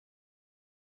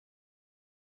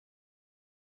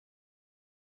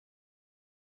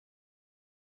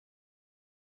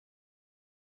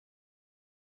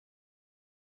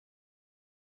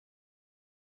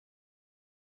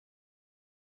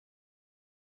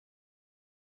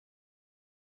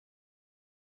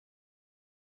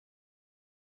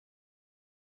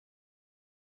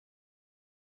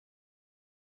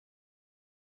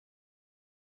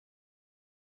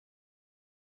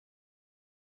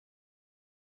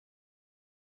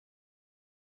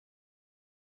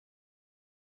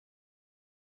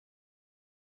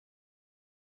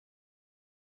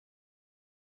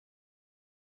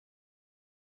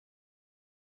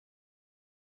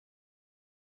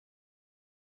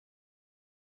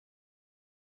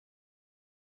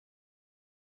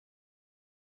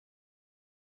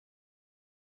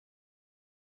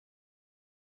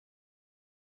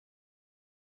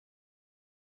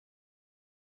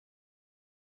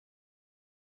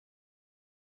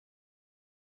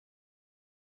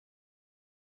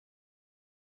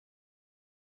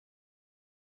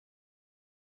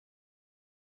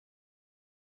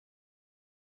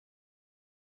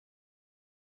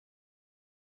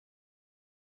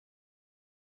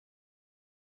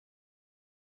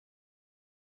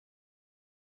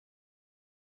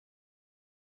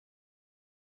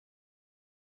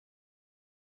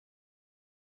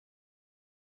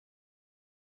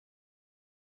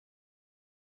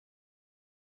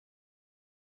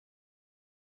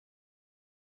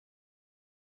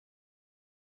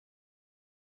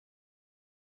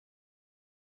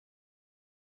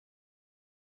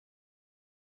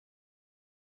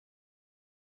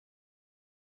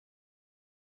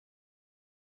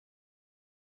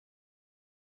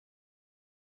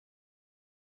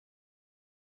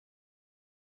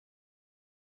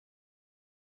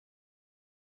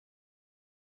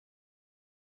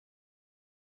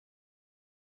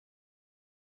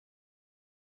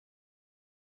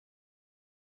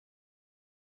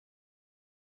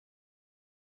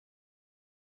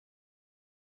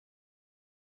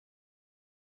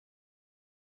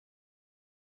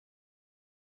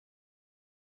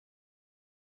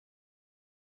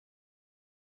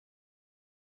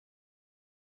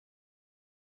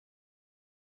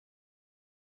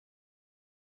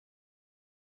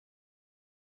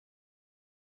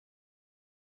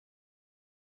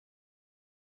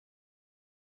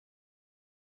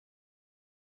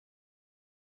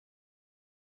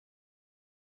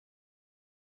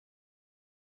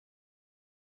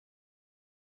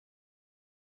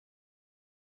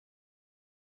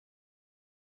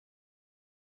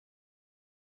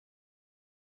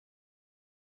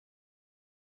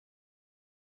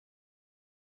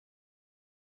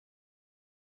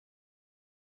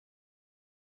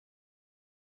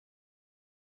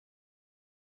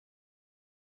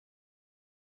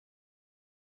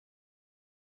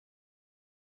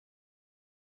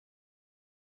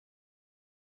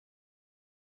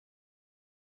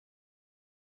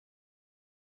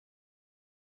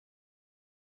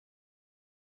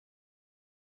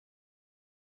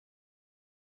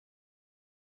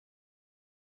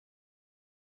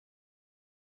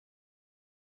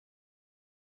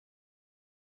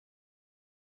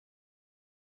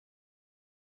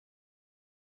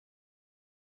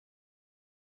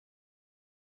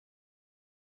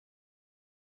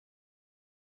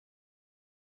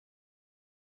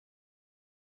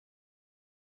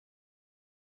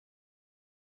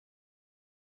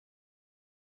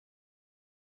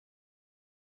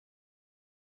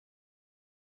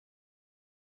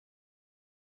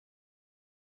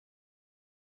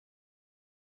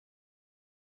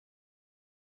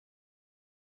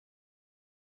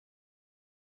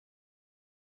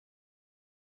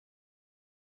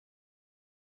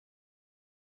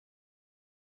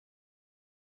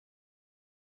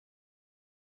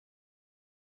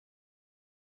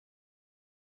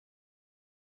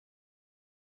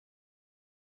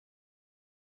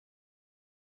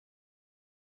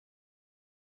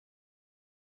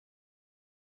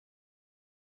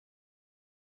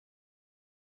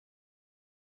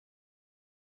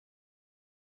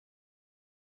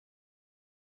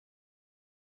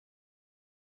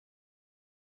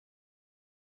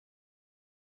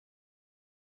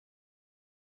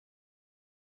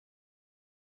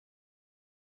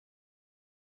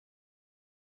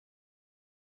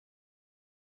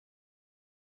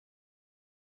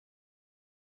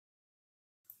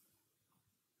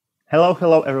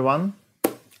Hello everyone.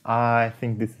 I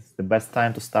think this is the best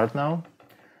time to start now.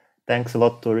 Thanks a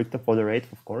lot to Rita for the rate,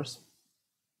 of course.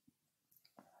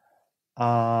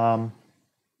 And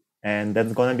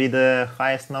that's gonna be the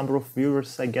highest number of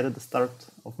viewers I get at the start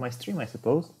of my stream, I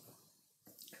suppose.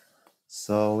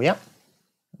 So yeah,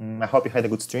 I hope you had a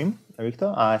good stream,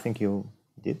 Rita. I think you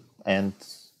did, and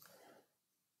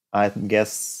I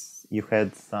guess you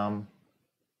had some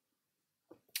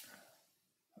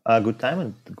good time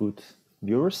and good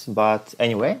viewers. But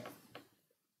anyway,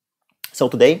 so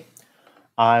today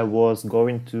I was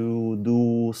going to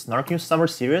do Snark News Summer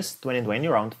Series 2020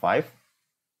 round 5.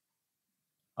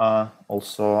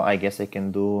 Also, I guess I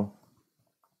can do,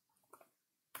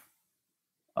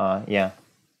 yeah.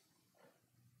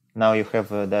 Now you have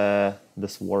the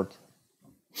sword.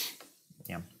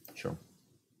 Yeah, sure.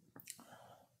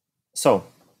 So,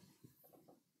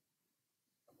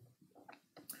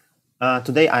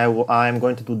 today I'm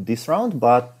going to do this round,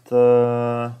 but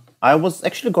I was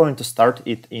actually going to start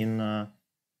it in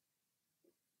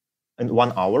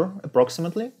 1 hour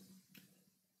approximately,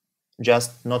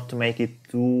 just not to make it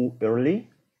too early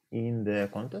in the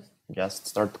contest, just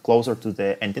start closer to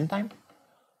the ending time.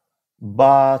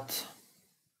 But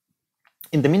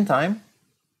in the meantime,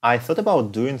 I thought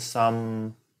about doing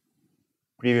some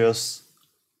previous,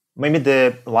 maybe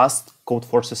the last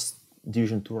Codeforces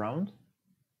Division 2 round,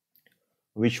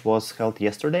 which was held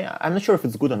yesterday. I'm not sure if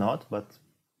it's good or not, but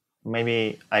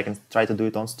maybe I can try to do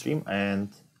it on stream and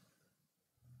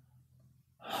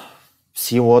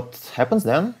see what happens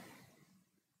then.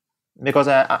 Because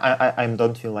I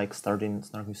don't feel like starting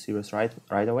Snark News series right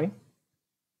away.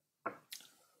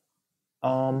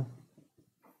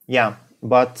 Yeah,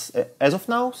 but as of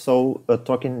now, so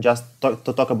talking just to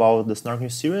talk about the Snark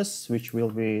News series, which will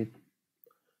be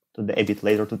a bit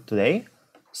later today.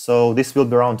 So this will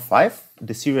be round 5.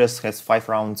 The series has 5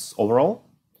 rounds overall,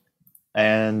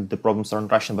 and the problems are in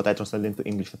Russian, but I translate into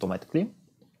English automatically.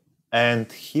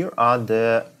 And here are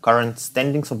the current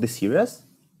standings of the series.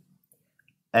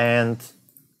 And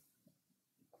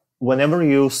whenever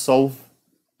you solve,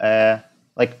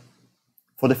 like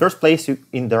for the first place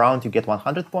in the round, you get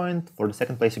 100 points. For the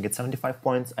second place, you get 75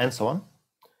 points, and so on.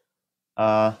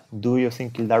 Do you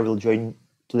think Ildar will join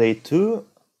today too?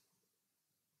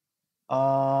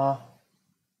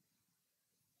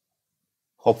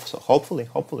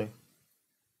 Hopefully.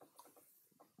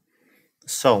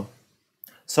 So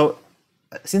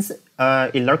since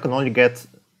Ildar can only get,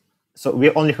 so we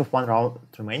only have 1 round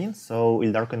remaining, so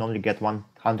Ildar can only get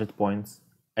 100 points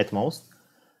at most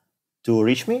to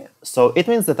reach me. So it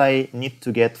means that I need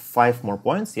to get 5 more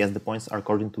points. Yes, the points are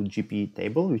according to GP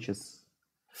table, which is,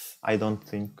 I don't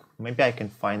think, maybe I can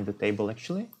find the table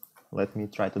actually. Let me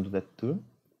try to do that too.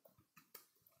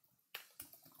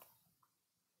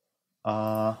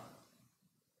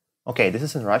 Okay, this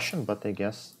is in Russian, but I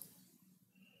guess,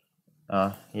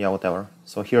 yeah, whatever.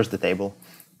 So here's the table.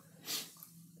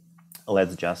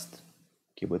 Let's just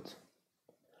keep it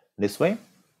this way.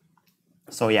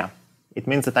 So yeah, it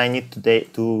means that I need today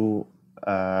to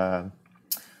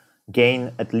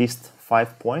gain at least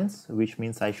 5 points, which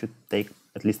means I should take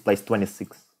at least place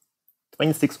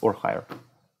 26 or higher.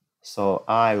 So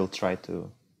I will try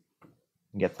to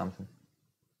get something.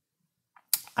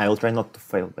 I will try not to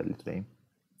fail badly today.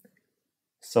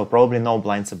 So probably no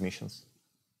blind submissions,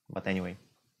 but anyway.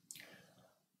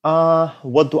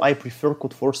 What do I prefer,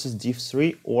 Codeforces Div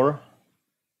 3 or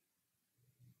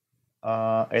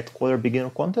at beginner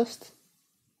contest?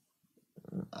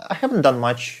 I haven't done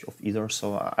much of either,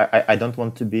 so I don't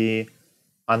want to be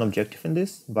unobjective in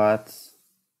this, but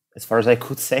as far as I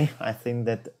could say, I think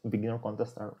that beginner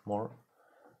contests are more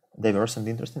diverse and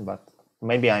interesting, but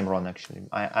maybe I'm wrong actually.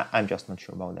 I'm just not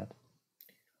sure about that.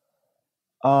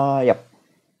 Yep.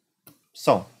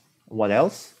 So, what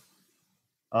else?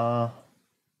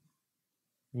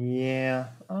 Yeah,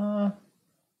 I'm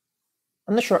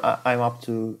not sure I'm up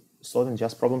to solving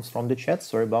just problems from the chat.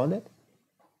 Sorry about that.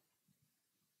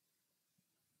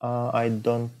 I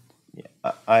don't. Yeah,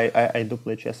 I do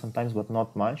play chess sometimes, but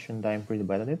not much, and I'm pretty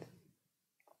bad at it.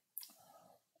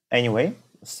 Anyway,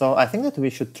 so I think that we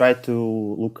should try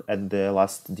to look at the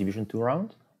last Division 2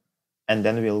 round, and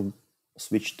then we'll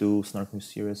switch to Snark News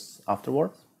series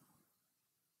afterwards.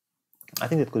 I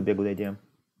think that could be a good idea.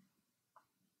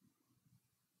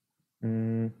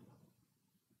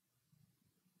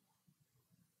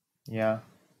 Yeah.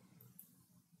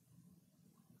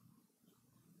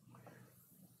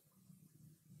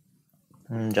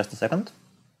 Just a second.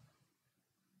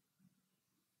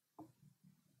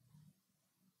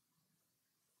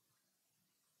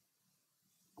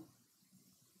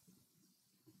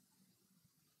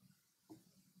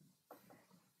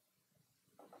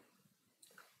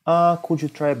 Could you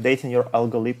try updating your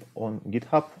algolib on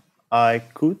GitHub? I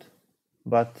could,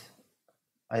 but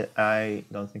I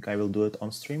don't think I will do it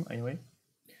on stream anyway.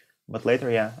 But later,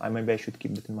 yeah, maybe I should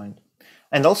keep that in mind.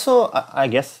 And also, I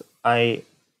guess I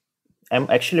am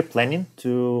actually planning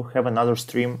to have another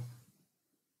stream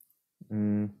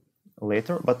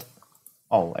later. But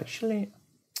actually,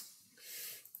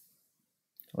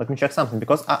 let me check something,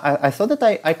 because I thought that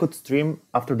I could stream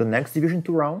after the next Division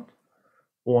 2 round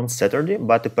on Saturday,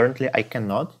 but apparently I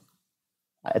cannot.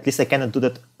 At least I cannot do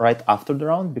that right after the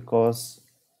round, because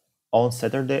on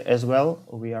Saturday as well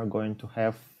we are going to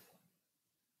have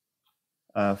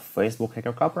Facebook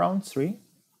Hacker Cup round 3.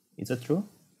 Is that true?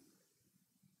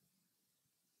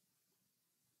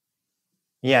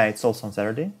 Yeah, it's also on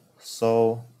Saturday.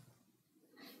 So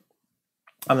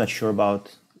I'm not sure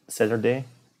about Saturday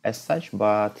as such,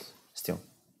 but still,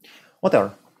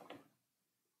 whatever.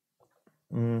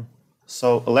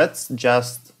 So let's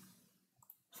just,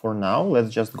 for now, let's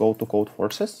just go to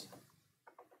Codeforces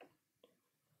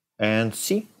and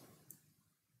see.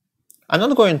 I'm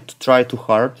not going to try too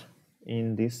hard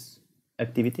in this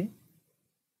activity,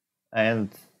 and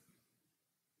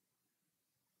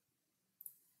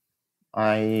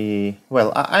I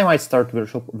might start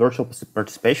virtual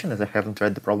participation, as I haven't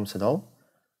read the problems at all,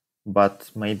 but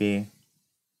maybe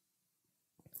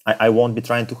I won't be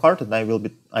trying too hard, and I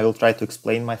will try to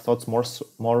explain my thoughts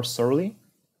more thoroughly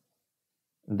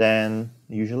than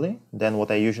what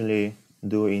I usually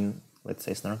do in, let's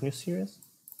say, Snark News series.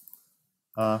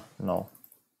 No,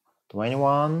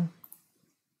 21,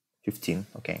 15.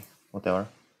 Okay, whatever.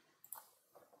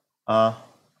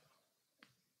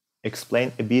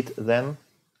 Explain a bit then.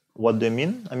 What do you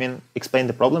mean? I mean, explain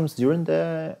the problems during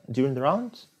the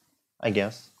round, I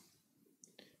guess.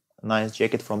 Nice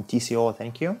jacket from TCO,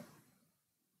 thank you.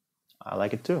 I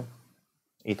like it too.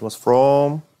 It was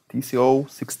from TCO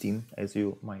 16, as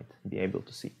you might be able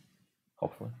to see,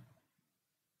 hopefully.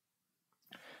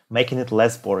 Making it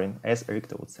less boring, as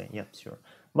Erikto would say. Yeah, sure.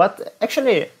 But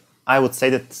actually, I would say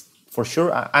that for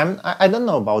sure. I don't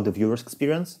know about the viewer's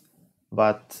experience,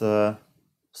 but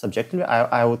subjectively,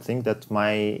 I would think that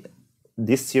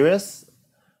this series,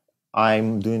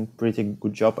 I'm doing pretty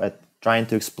good job at trying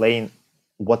to explain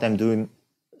what I'm doing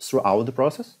throughout the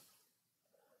process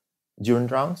during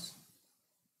rounds,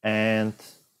 and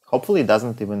hopefully it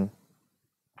doesn't even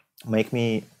make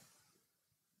me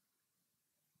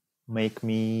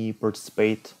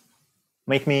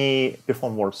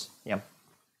perform worse. Yeah.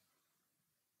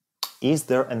 Is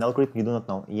there an algorithm you do not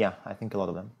know? Yeah, I think a lot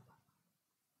of them.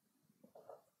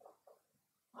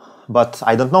 But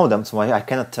I don't know them, so I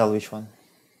cannot tell which one.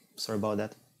 Sorry about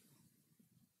that.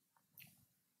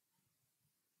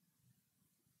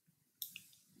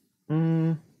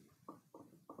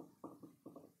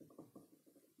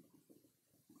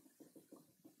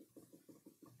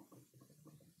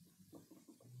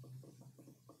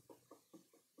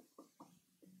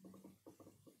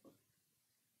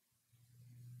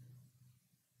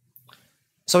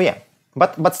 So yeah,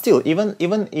 but still, even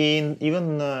in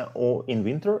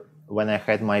winter, when I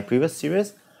had my previous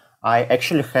series, I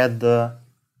actually had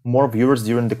more viewers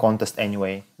during the contest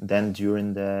anyway than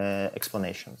during the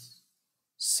explanations.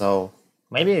 So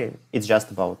maybe it's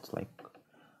just about like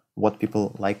what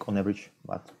people like on average,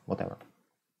 but whatever.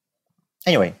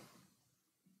 Anyway,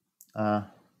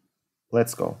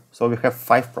 let's go. So we have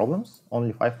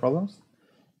only five problems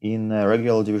in a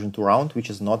regular Division 2 round, which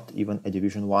is not even a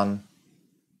Division 1.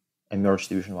 A merged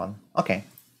Division 1. Okay.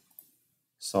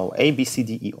 So A, B, C,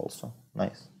 D, E also.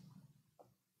 Nice.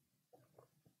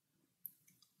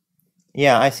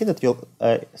 Yeah, I see that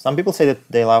some people say that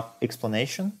they love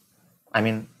explanation. I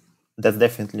mean, that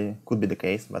definitely could be the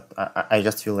case, but I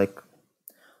just feel like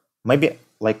maybe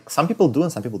like some people do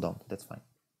and some people don't. That's fine.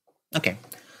 Okay.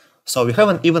 So we have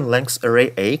an even length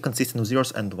array A consisting of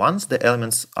zeros and ones. The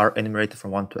elements are enumerated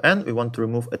from 1 to n. We want to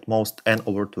remove at most n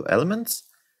over 2 elements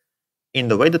in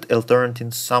the way that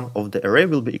alternating sum of the array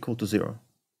will be equal to 0.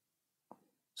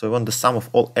 So we want the sum of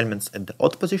all elements at the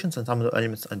odd positions and sum of the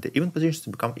elements at the even positions to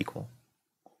become equal.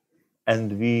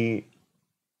 And we,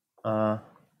 yep,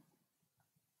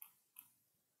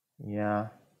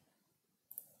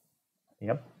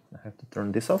 I have to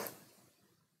turn this off.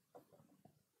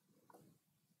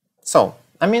 So,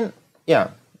 I mean, yeah,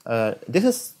 this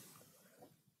is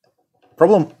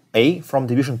problem A from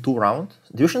Division 2 round.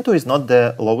 Division 2 is not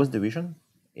the lowest division.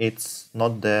 It's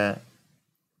not the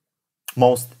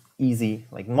most easy,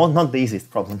 like not the easiest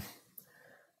problem,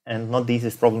 and not the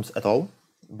easiest problems at all,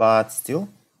 but still,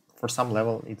 for some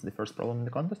level, it's the first problem in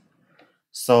the contest.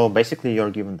 So basically,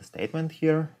 you're given the statement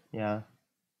here, yeah.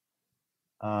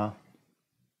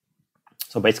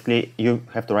 So basically, you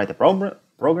have to write a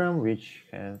program which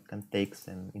can take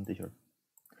an integer,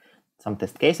 some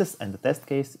test cases, and the test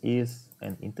case is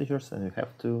an integer, so you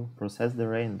have to process the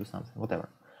array and do something, whatever.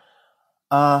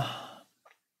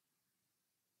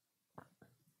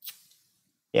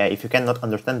 Yeah, if you cannot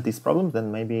understand these problems,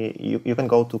 then maybe you can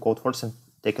go to Codeforces and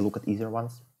take a look at easier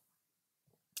ones.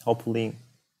 Hopefully,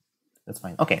 that's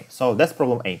fine. Okay, so that's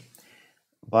problem A,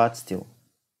 but still.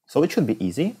 So it should be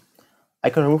easy. I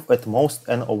can remove at most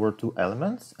n over 2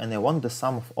 elements, and I want the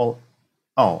sum of all.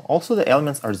 Oh, also the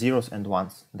elements are zeros and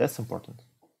ones. That's important.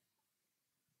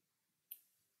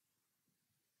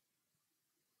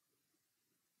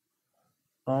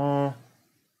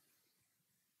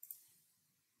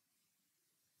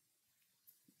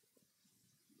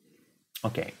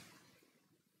 Okay.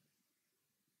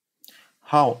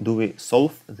 How do we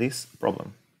solve this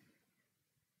problem?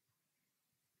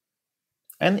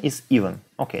 N is even.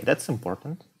 Okay, that's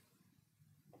important.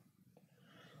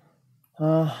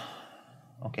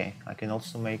 Okay, I can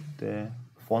also make the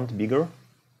font bigger.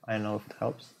 I don't know if it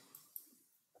helps.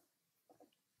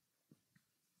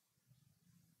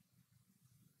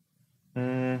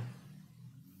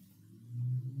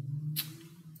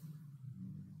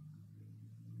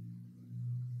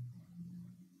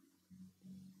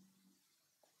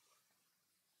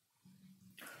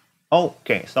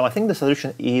 Okay, so I think the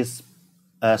solution is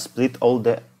split all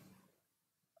the.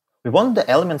 We want the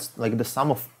elements, like the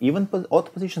sum of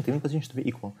odd positions, even positions, to be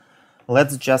equal.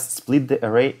 Let's just split the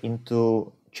array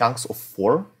into chunks of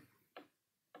 4.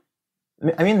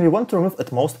 I mean, we want to remove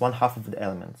at most 1/2 of the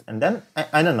elements. And then,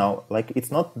 I don't know, like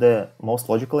it's not the most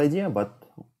logical idea, but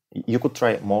you could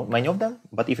try many of them.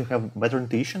 But if you have better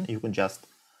intuition, you could just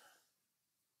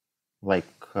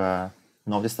like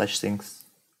notice such things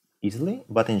easily.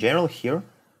 But in general here,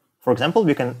 for example,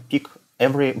 we can pick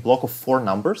every block of 4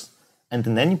 numbers, and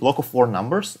in any block of 4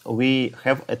 numbers, we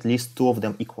have at least 2 of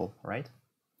them equal, right?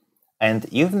 And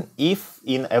even if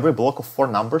in every block of 4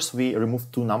 numbers, we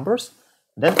remove 2 numbers,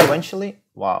 then eventually,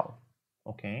 wow,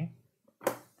 okay.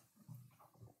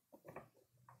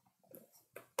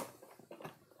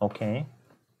 Okay,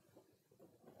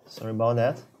 sorry about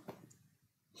that.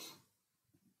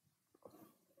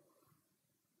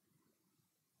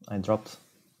 I dropped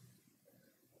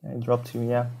you,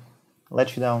 yeah,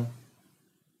 let you down.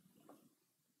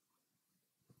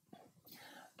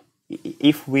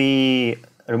 If we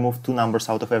remove 2 numbers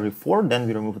out of every 4, then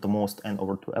we remove the most n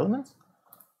over 2 elements.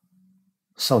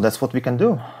 So that's what we can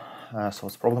do. So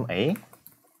it's problem A.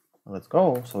 Let's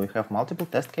go. So we have multiple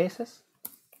test cases.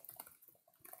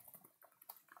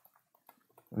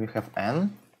 We have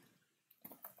n.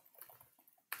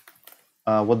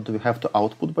 What do we have to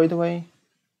output, by the way?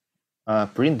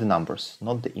 Print the numbers,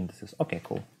 not the indices. Okay,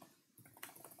 cool.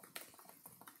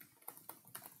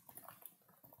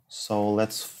 So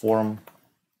let's form.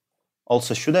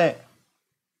 Also, should I?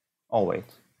 Oh wait.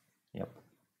 Yep.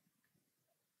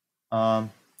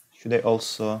 Should I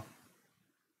also?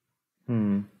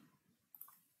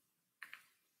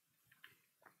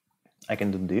 I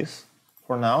can do this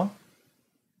for now,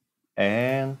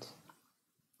 and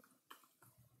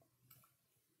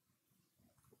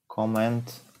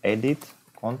comment edit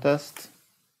contest.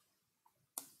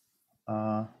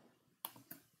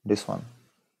 This one.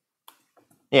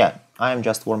 Yeah, I'm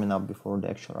just warming up before the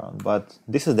actual round, but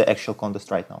this is the actual contest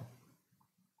right now.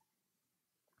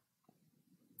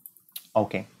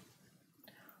 Okay.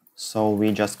 So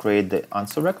we just create the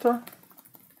answer vector.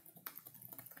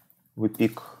 We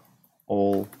pick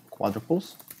all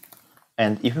quadruples.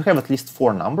 And if we have at least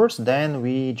 4 numbers, then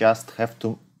we just have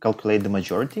to calculate the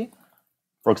majority.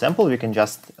 For example, we can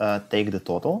just take the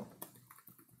total.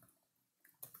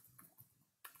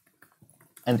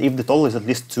 And if the total is at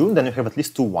least 2, then you have at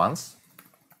least 2 ones.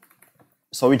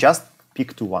 So we just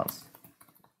pick 2 ones.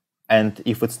 And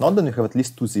if it's not, then you have at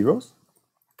least 2 zeros.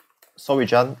 So we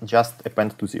just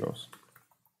append 2 zeros.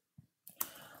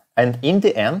 And in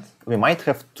the end, we might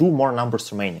have 2 more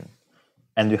numbers remaining.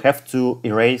 And we have to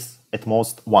erase at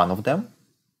most 1 of them.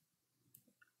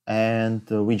 And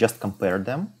we just compare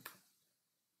them.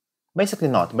 Basically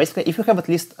not. Basically, if you have at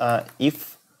least,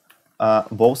 if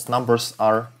both numbers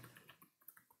are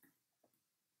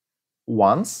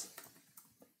ones,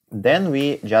 then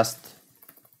we just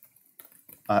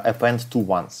append 2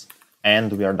 ones,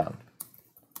 and we are done.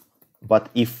 But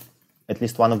if at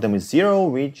least one of them is 0,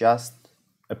 we just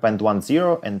append 1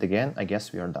 0, and again, I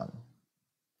guess we are done.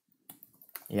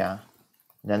 Yeah.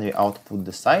 Then we output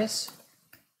the size,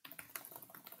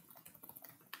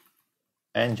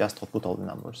 and just output all the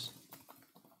numbers.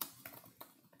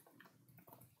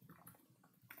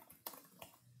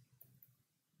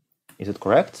 Is it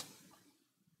correct?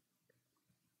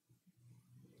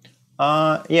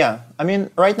 Yeah, I mean,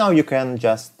 right now you can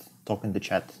just talk in the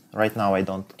chat. Right now I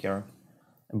don't care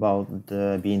about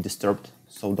being disturbed,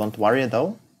 so don't worry at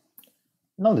all.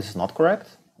 No, this is not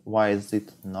correct. Why is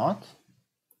it not?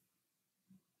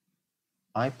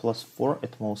 I plus 4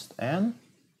 at most n.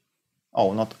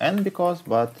 Oh, not n because,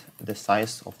 but the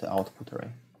size of the output array.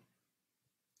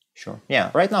 Sure.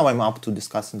 Yeah, right now I'm up to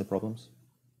discussing the problems.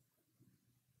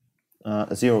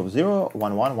 0, 0,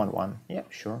 1, 1, 1, 1. Yeah,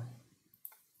 sure.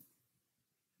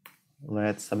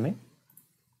 Let's submit.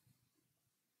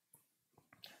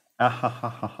 Ah, ha, ha,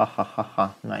 ha, ha, ha, ha,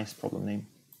 ha. Nice problem name.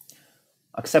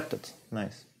 Accepted.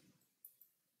 Nice.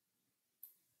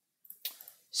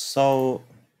 So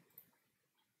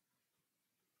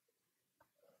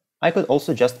I could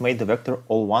also just make the vector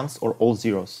all ones or all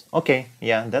zeros. Okay,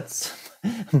 yeah, that's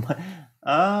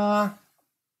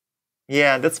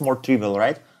yeah, that's more trivial,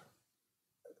 right?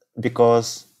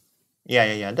 Because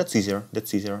yeah, that's easier.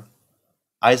 That's easier.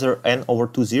 Either n over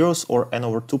 2 zeros or n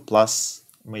over 2 plus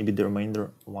maybe the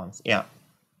remainder ones. Yeah,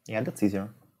 that's easier.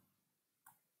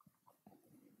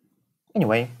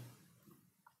 Anyway,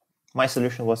 my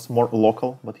solution was more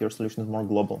local, but your solution is more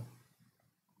global.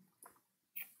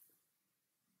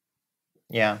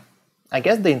 Yeah, I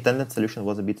guess the intended solution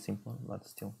was a bit simpler, but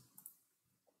still.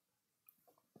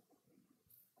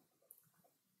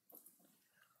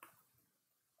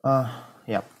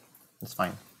 Yeah, that's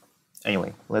fine.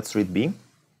 Anyway, let's read B.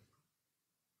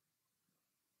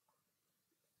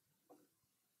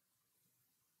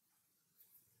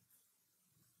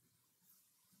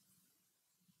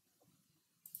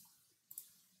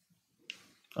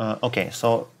 Okay,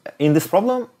 so in this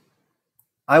problem,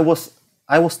 I was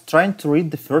trying to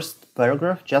read the first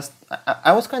paragraph. Just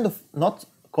I was kind of not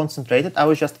concentrated. I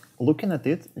was just looking at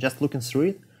it, just looking through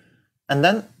it, and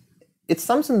then it's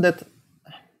something that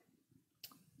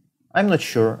I'm not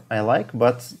sure I like,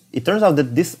 but it turns out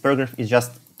that this paragraph is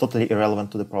just totally irrelevant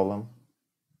to the problem.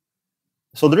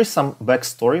 So there is some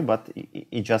backstory, but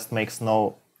it just makes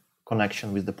no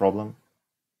connection with the problem.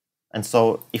 And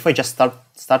so if I just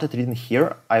started reading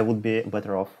here, I would be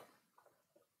better off,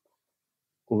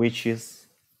 which is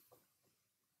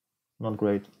not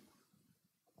great.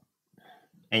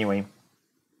 Anyway,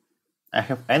 I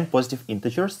have n positive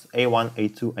integers, a1,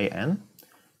 a2, an.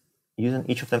 Using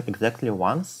each of them exactly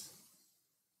once,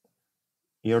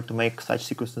 here to make such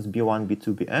sequences b1,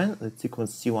 b2, bn, the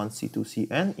sequence c1, c2,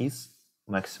 cn is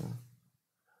maximum,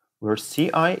 where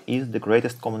ci is the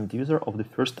greatest common divisor of the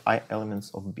first I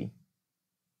elements of B.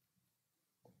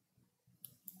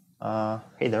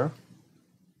 Hey there.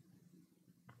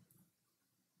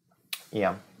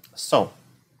 Yeah, so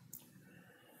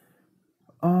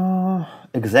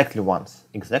exactly once,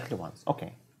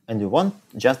 okay. And we want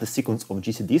just the sequence of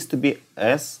GCDs to be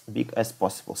as big as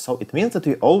possible. So it means that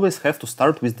we always have to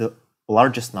start with the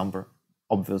largest number,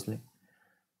 obviously,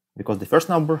 because the first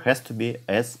number has to be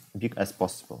as big as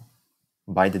possible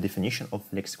by the definition of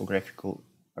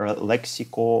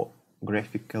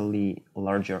lexicographically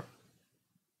larger.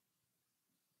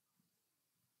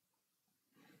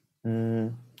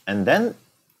 And then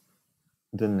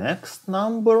the next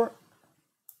number,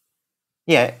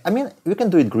 yeah, I mean, we can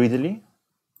do it greedily.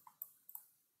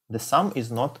 The sum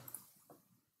is not,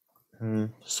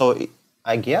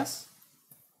 I guess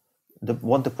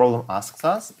what the problem asks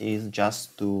us is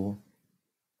just to,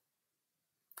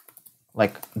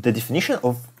 like, the definition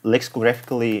of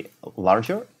lexicographically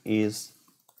larger is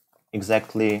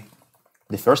exactly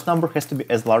the first number has to be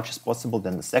as large as possible,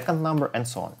 then the second number, and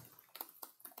so on.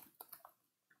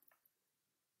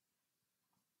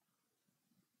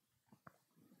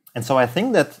 And so I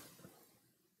think that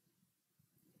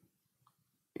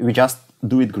we just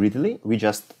do it greedily. We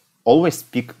just always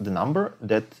pick the number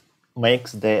that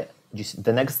makes the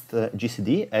next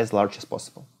GCD as large as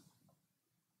possible.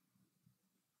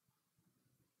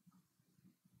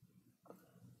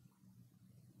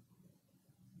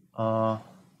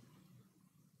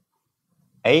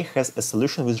 A has a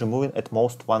solution with removing at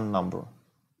most one number.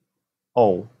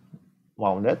 Oh,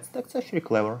 wow, that's actually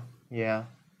clever. Yeah.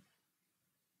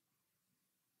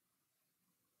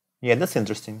 Yeah, that's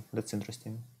interesting. That's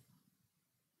interesting.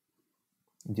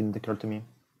 It didn't occur to me.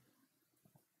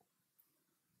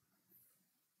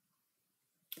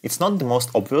 It's not the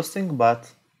most obvious thing,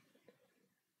 but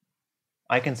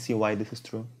I can see why this is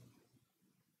true.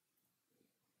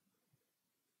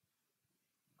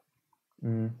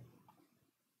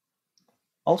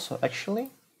 Also,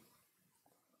 actually,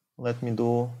 let me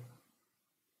do,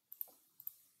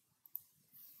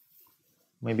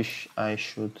 maybe I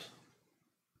should,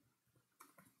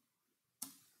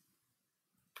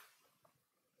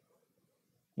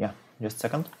 yeah, just a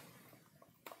second.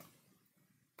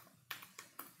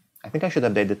 think I should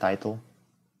update the title.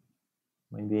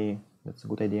 Maybe that's a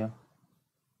good idea.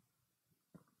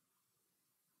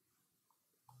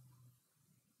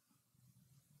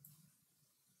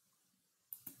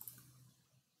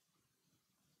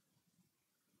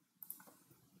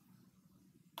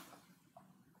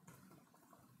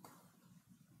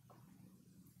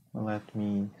 Let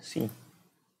me see.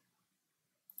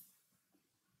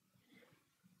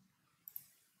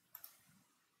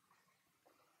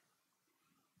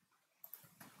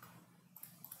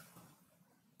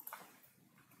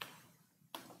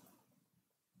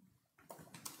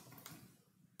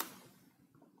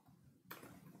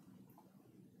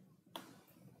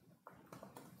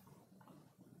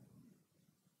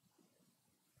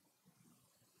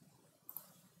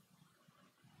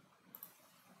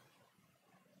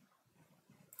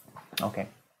 Okay.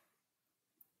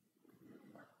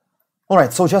 All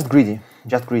right, so just greedy.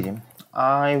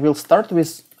 I will start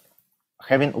with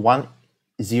having 1,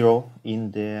 0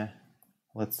 in the,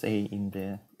 let's say, in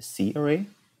the C array,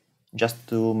 just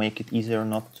to make it easier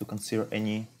not to consider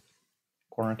any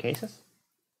corner cases.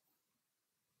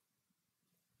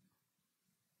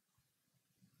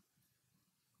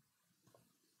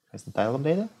 Has the title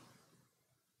updated?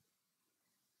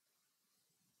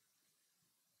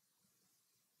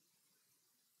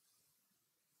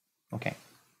 Okay.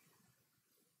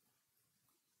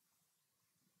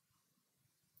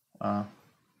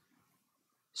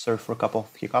 Sorry for a couple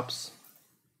of hiccups.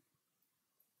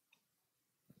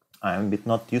 I'm a bit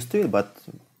not used to it, but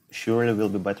surely will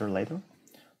be better later.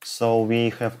 So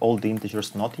we have all the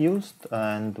integers not used,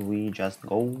 and we just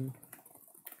go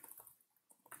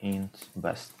int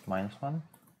best -1,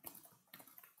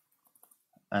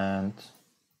 and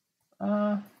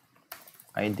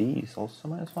ID is also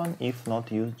 -1. If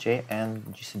not, use j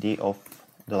and GCD of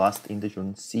the last integer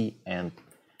in C, and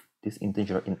this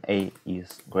integer in A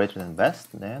is greater than best,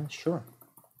 then sure.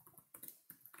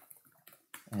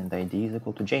 And ID is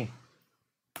equal to j.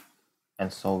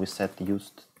 And so we set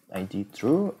used ID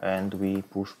true, and we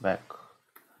push back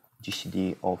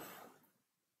GCD of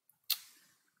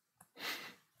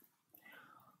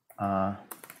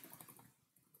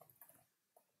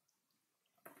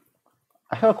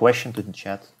I have a question to the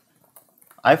chat.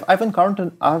 I've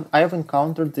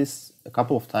encountered this a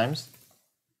couple of times.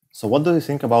 So what do you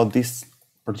think about this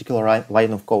particular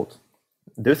line of code?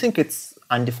 Do you think it's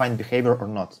undefined behavior or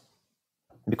not?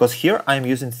 Because here I'm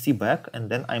using C back, and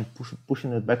then I'm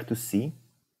pushing it back to C.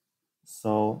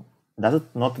 So does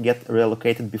it not get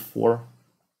reallocated before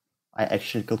I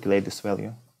actually calculate this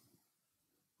value?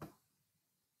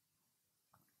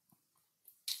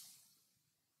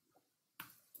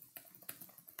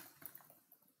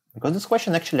 Because this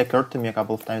question actually occurred to me a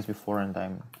couple of times before, and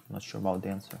I'm not sure about the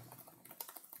answer.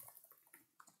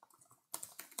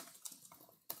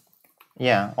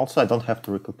 Yeah, also I don't have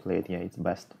to recalculate. Yeah, it's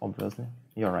best, obviously.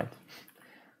 You're right.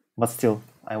 But still,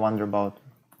 I wonder about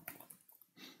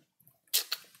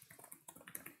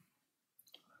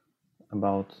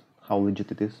how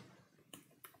legit it is.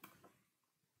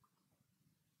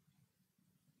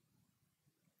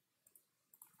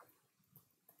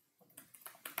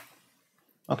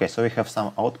 Okay, so we have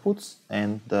some outputs,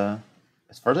 and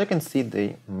as far as I can see,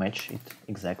 they match it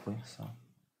exactly. So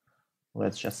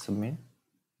let's just submit.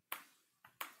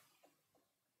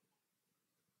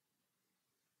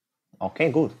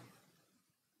 Okay, good.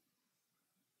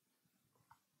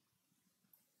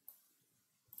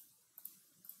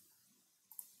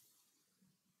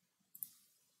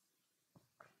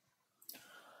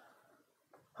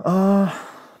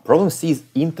 Problem C is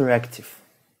interactive.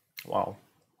 Wow.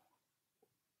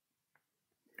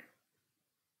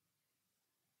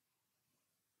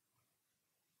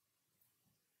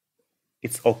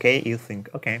 It's okay, you think.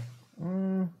 Okay.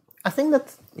 I think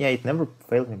that, yeah, it never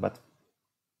failed me, but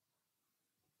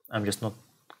I'm just not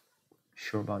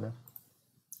sure about that.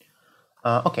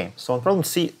 Okay, so problem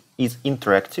C is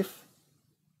interactive.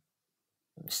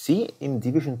 C in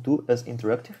division 2 as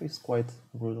interactive is quite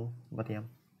brutal, but yeah.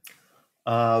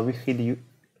 We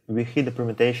hid the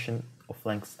permutation of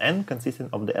length n consisting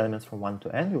of the elements from 1 to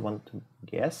n. We want to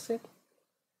guess it,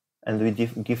 and we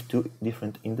give two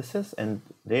different indices, and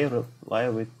they rely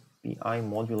with pi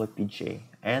modulo pj,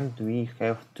 and we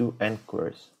have two n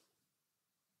queries.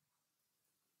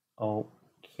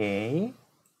 Okay.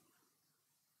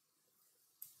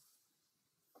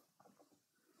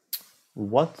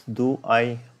 What do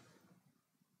I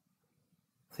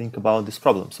think about this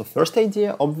problem? So first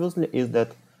idea, obviously, is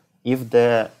that if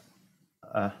the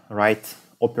right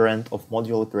operand of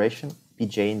modulo operation,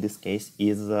 pj in this case,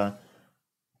 is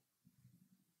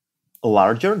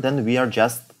larger, then we are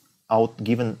just out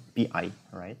given pi,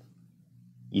 right?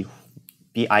 If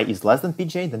pi is less than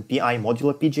pj, then pi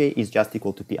modulo pj is just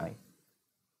equal to pi.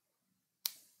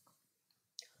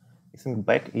 Async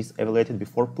back is evaluated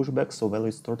before pushback, so value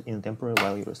is stored in temporary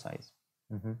while you resize.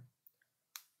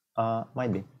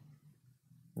 Might be.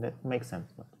 That makes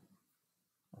sense, but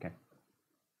okay.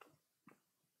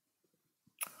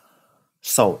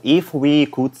 So if we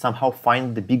could somehow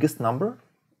find the biggest number,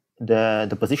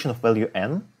 the position of value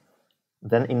n,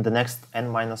 then in the next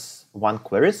n-1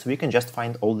 queries, we can just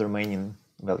find all the remaining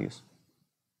values.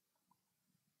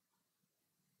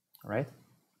 Right?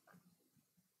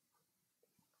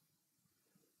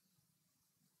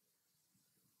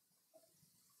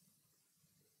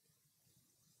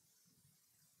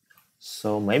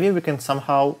 So maybe we can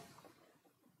somehow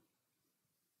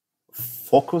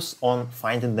focus on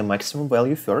finding the maximum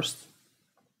value first.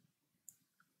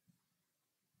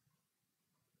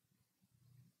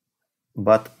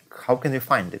 But how can we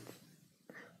find it?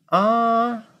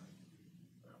 Oh,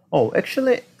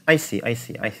 actually, I see. I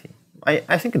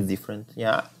think it's different.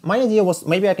 Yeah, my idea was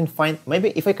maybe I can find,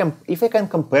 maybe if I can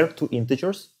compare two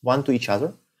integers, one to each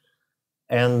other,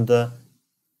 and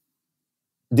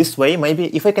this way,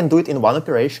 maybe if I can do it in one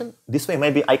operation, this way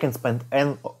maybe I can spend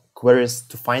n queries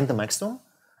to find the maximum,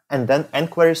 and then n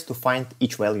queries to find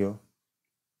each value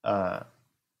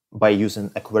by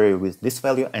using a query with this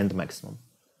value and the maximum.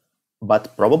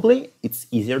 But probably it's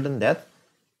easier than that.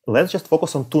 Let's just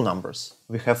focus on two numbers.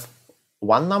 We have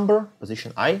one number,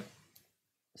 position I,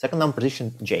 second number,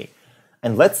 position j.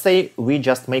 And let's say we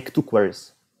just make two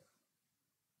queries,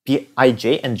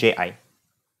 pij and ji.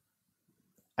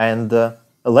 And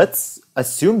let's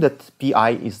assume that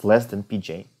pi is less than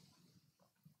pj.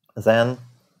 Then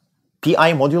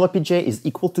pi modulo pj is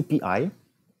equal to pi,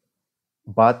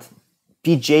 but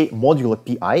pj modulo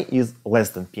pi is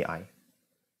less than pi.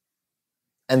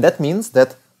 And that means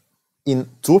that in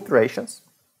two operations,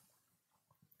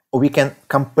 we can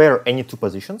compare any two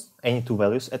positions, any two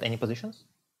values at any positions.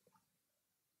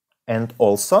 And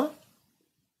also,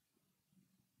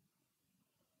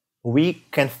 we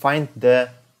can find the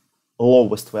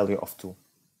lowest value of two,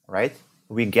 right?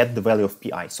 We get the value of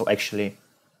pi. So actually,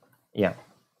 yeah,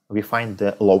 we find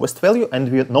the lowest value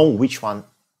and we know which one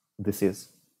this is.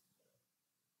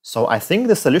 So I think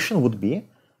the solution would be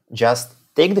just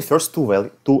take the first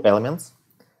two elements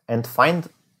and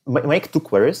make two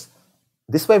queries.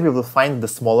 This way we will find the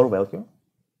smaller value,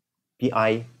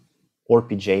 pi or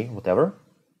pj, whatever.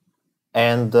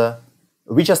 And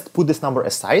we just put this number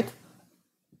aside,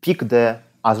 pick the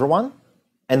other one,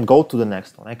 and go to the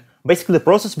next one. Like basically, the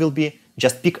process will be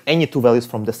just pick any two values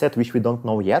from the set which we don't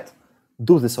know yet,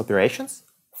 do these operations,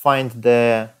 find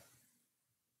the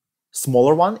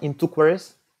smaller one in two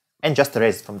queries, and just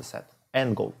erase it from the set,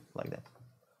 and go like that.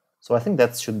 So I think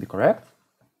that should be correct.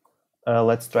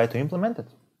 Let's try to implement it.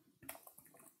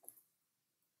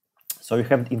 So we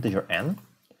have the integer n,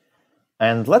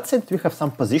 and let's say that we have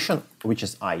some position which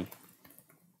is I,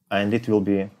 and it will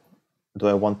be, do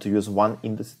I want to use one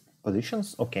in the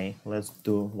positions? Okay, let's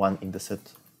do one in the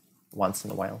set once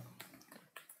in a while.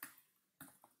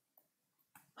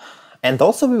 And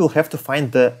also we will have to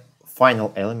find the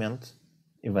final element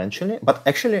eventually, but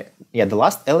actually, yeah, the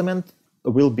last element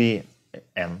will be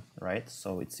n, right?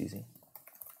 So it's easy.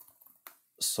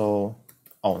 So,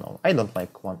 oh no, I don't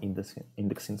like one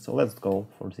indexing, so let's go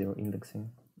for 0 indexing.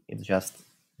 It's just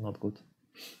not good.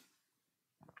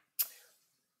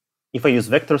 If I use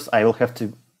vectors, I will have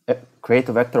to create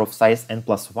a vector of size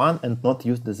n+1 and not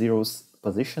use the zero's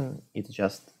position. It's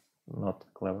just not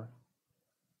clever.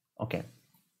 Okay.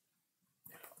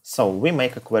 So we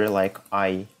make a query like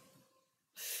I.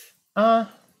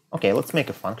 Okay, let's make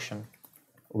a function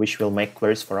which will make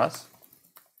queries for us.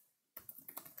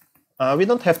 We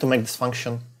don't have to make this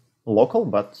function local,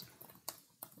 but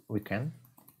we can.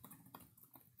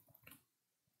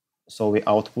 So we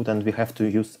output, and we have to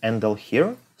use endl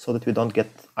here so that we don't get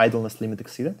idleness limit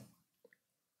exceeded.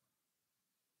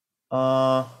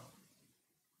 And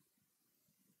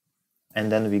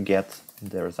then we get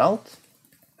the result,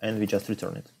 and we just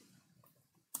return it,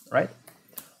 right?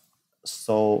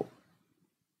 So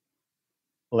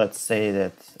let's say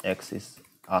that x is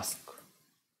ask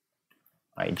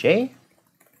ij,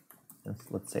 and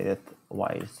let's say that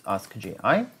y is ask ji,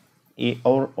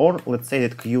 or let's say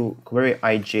that query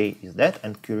ij is that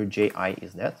and query ji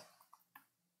is that.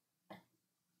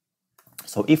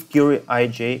 So if query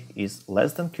ij is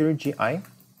less than query ji,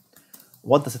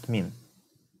 what does it mean?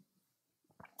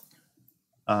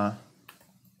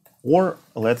 Or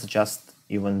let's just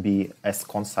even be as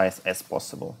concise as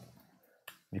possible,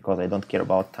 because I don't care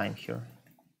about time here.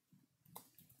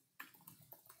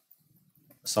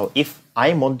 So if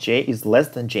I mod j is less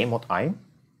than j mod I,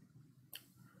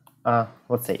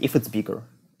 let's say if it's bigger,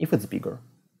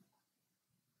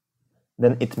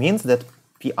 then it means that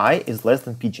pi is less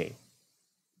than pj.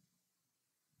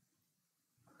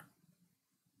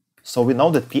 So we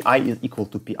know that pi is equal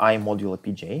to pi modulo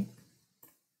pj,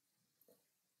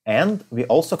 and we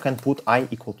also can put I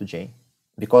equal to j,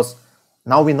 because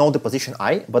now we know the position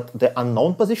I, but the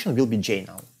unknown position will be j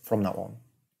now, from now on.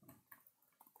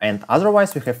 And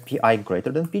otherwise we have pi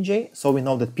greater than pj, so we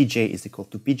know that pj is equal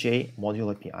to pj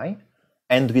modulo pi,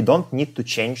 and we don't need to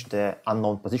change the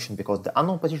unknown position because the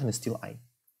unknown position is still I.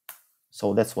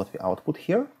 So that's what we output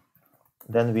here.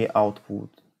 Then we output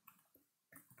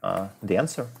the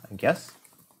answer, I guess.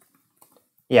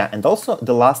 Yeah, and also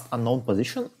the last unknown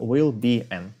position will be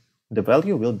n. The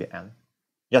value will be n,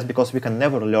 just because we can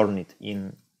never learn it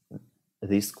in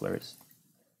these queries.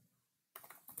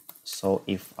 So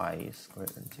if I is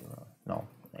greater than 0, no,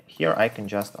 here I can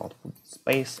just output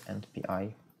space and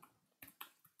pi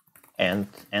and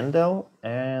endl,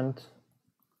 and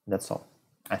that's all,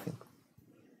 I think.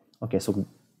 Okay, so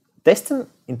testing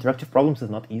interactive problems is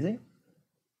not easy,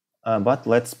 but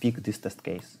let's pick this test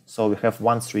case. So we have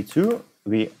 1, 3, 2.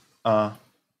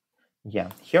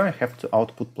 Yeah, here I have to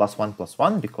output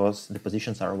 +1 because the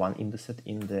positions are 1 in the set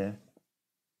in the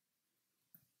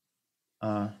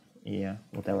yeah,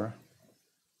 whatever.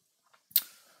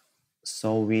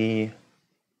 So we,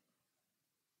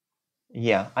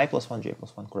 yeah, I +1, j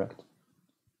 +1, correct.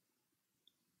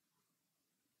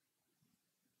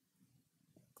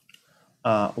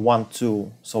 One,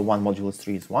 2, so 1 modulus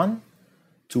 3 is 1,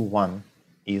 2, 1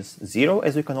 is 0,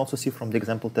 as you can also see from the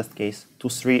example test case. 2,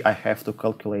 3 I have to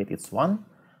calculate, it's 1,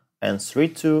 and 3,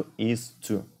 2 is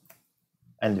 2.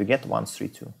 And we get 1, 3,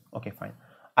 2. Okay, fine.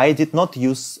 I did not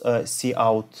use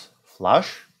cout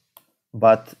flush,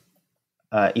 but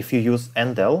if you use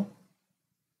endl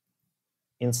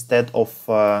instead of,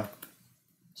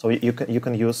 so you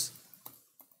can use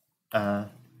 \n,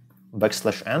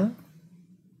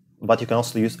 but you can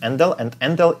also use endl, and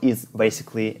endl is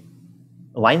basically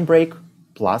line break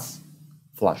plus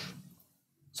flush.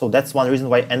 So that's one reason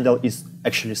why endl is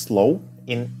actually slow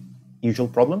in usual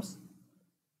problems,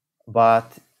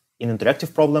 but in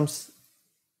interactive problems,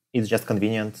 it's just a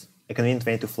convenient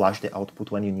way to flush the output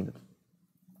when you need it.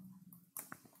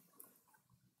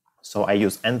 So I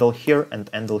use endl here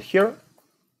and endl here,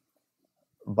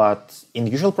 but in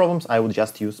usual problems, I would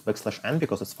just use \n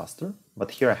because it's faster,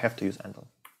 but here I have to use endl.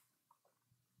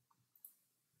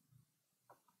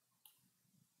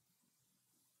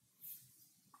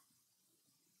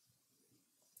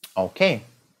 Okay,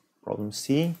 problem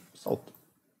C solved.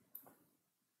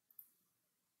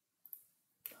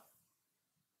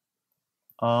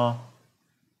 I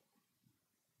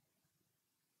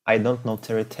don't know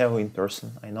Terry Teo in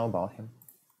person. I know about him.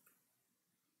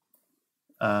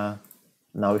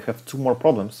 Now we have 2 more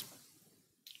problems.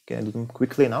 Can I do them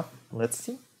quickly enough? Let's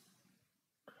see.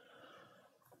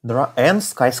 There are n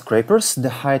skyscrapers. The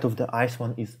height of the highest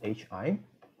one is hi.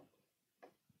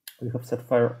 We have set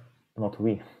fire, not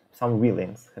we, some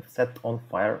wheelings have set on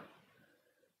fire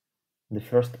the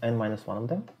first n-1 of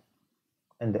them,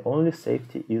 and the only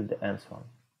safety is the nth one.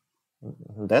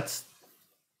 That's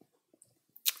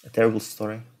a terrible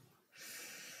story.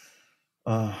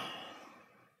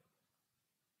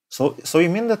 So you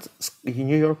mean that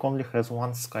New York only has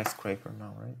 1 skyscraper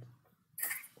now, right?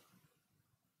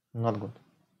 Not good.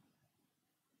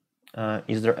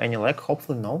 Is there any lag?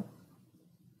 Hopefully no.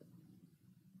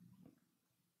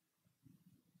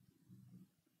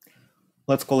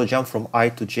 Let's call a jump from I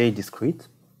to j discrete.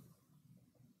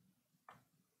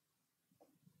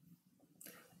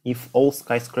 If all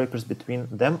skyscrapers between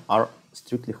them are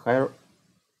strictly higher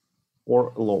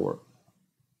or lower.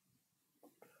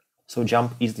 So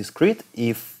jump is discrete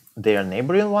if they are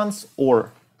neighboring ones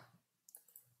or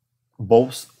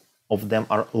both of them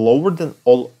are lower than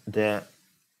all the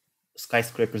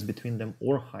skyscrapers between them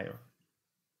or higher.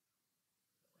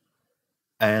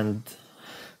 And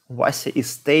Vasya is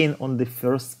staying on the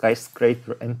first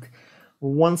skyscraper and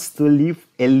wants to live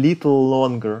a little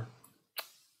longer.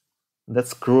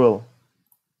 That's cruel.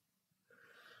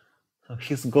 So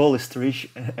his goal is to reach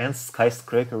nth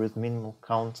skyscraper with minimal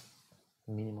count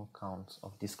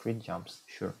of discrete jumps.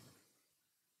 Sure.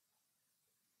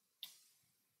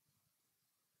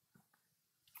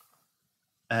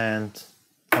 And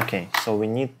okay, so we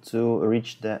need to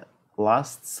reach the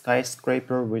last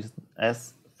skyscraper with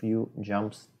as few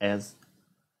jumps as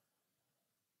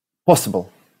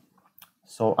possible.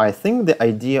 So I think the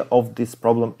idea of this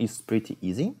problem is pretty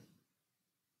easy.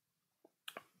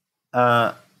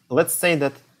 Let's say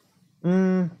that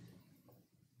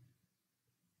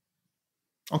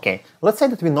Okay, let's say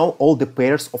that we know all the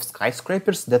pairs of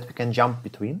skyscrapers that we can jump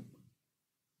between.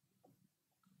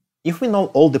 If we know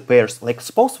all the pairs, like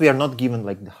suppose we are not given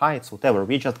like the heights, whatever,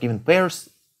 we're just given pairs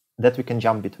that we can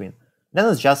jump between. Then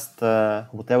it's just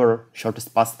whatever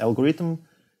shortest path algorithm.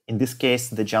 In this case,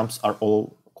 the jumps are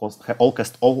all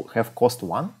have cost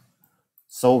 1.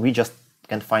 So we just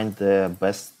can find the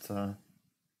best, the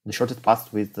shortest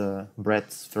path with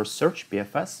Brett's first search,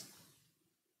 BFS,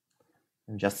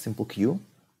 and just simple queue.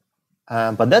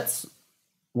 But that's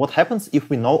what happens if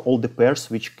we know all the pairs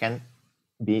which can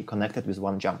be connected with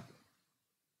one jump.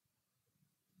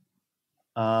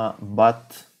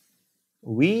 But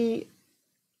we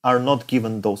are not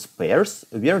given those pairs,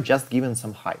 we are just given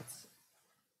some heights.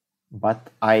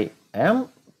 But I am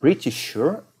pretty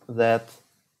sure that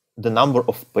the number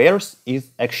of pairs is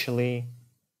actually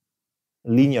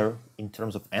linear in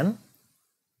terms of n.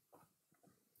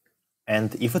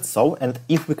 And if it's so, and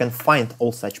if we can find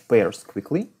all such pairs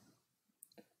quickly,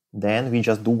 then we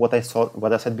just do what I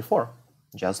said before,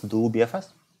 just do BFS,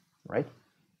 right?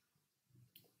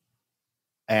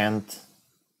 And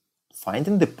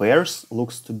finding the pairs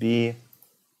looks to be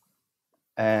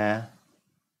a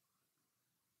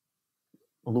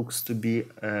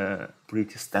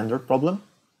pretty standard problem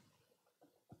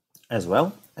as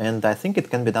well, and I think it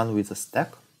can be done with a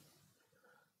stack.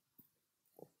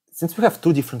 Since we have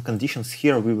two different conditions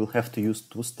here, we will have to use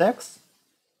 2 stacks,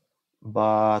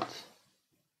 but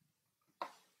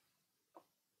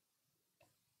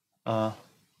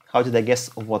how did I guess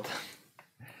what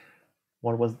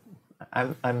was,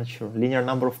 I'm not sure, linear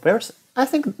number of pairs? I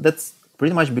think that's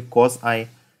pretty much because I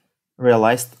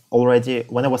realized already,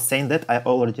 when I was saying that, I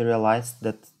already realized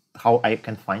that how I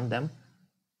can find them.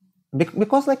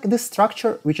 Because like this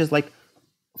structure, which is like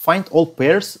find all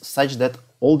pairs such that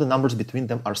all the numbers between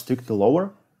them are strictly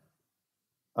lower.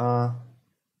 Yeah,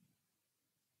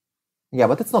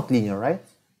 but it's not linear, right?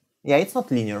 Yeah, it's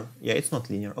not linear. Yeah, it's not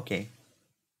linear. Okay.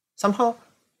 Somehow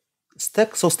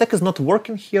stack is not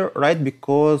working here, right?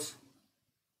 Because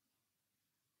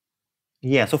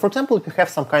yeah, so for example, if you have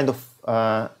some kind of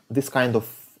this kind of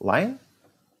line,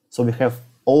 so we have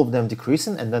all of them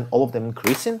decreasing and then all of them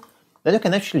increasing, then you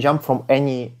can actually jump from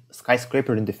any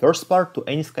skyscraper in the first part to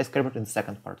any skyscraper in the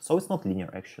second part. So it's not linear,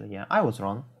 actually. Yeah, I was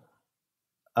wrong.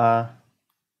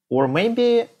 Or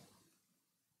maybe,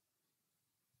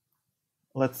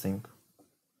 let's think.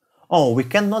 Oh, we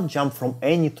cannot jump from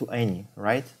any to any,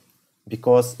 right?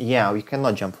 Because, yeah, we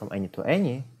cannot jump from any to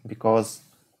any because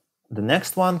the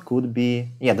next one could be,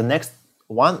 yeah, the next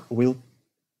one will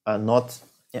not,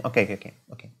 yeah, okay.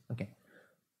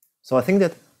 So I think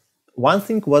that one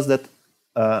thing was that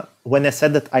when I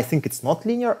said that I think it's not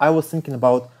linear, I was thinking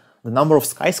about the number of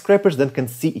skyscrapers that can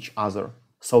see each other,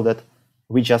 so that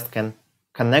we just can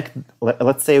connect.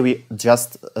 Let's say we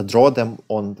just draw them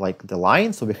on like the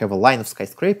line. So we have a line of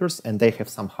skyscrapers and they have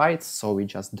some heights. So we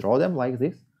just draw them like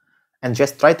this and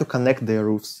just try to connect their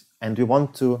roofs. And we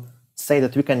want to say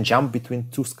that we can jump between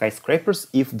 2 skyscrapers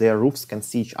if their roofs can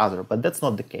see each other, but that's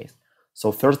not the case.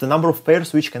 So first, the number of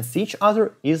pairs which can see each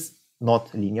other is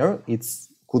not linear. It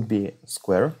could be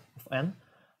square of n,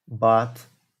 but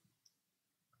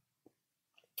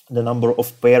the number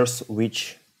of pairs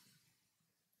which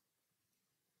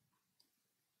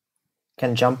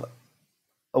can jump,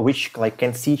 which like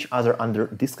can see each other under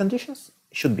these conditions,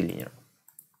 should be linear.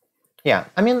 Yeah,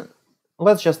 I mean,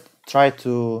 let's just try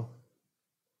to.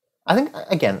 I think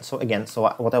again. So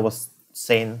what I was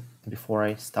saying before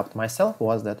I stopped myself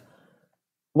was that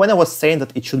when I was saying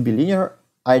that it should be linear,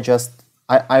 I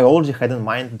already had in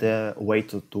mind the way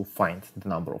to find the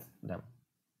number of them.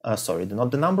 Sorry,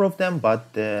 not the number of them,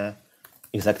 but the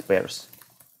exact pairs.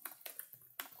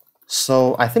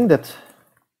 So I think that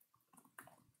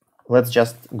let's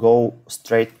just go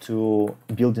straight to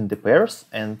building the pairs,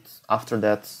 and after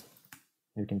that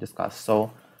we can discuss.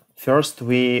 So first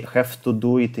we have to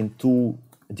do it in 2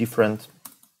 different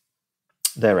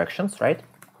directions, right?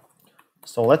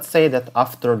 So let's say that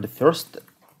after the first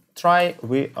try,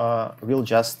 we will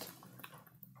just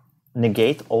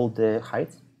negate all the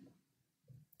heights,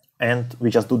 and we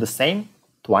just do the same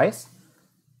twice,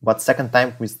 but second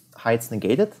time with heights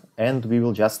negated, and we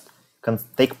will just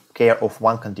take care of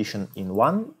one condition in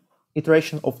one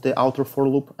iteration of the outer for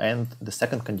loop and the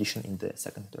second condition in the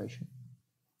second iteration.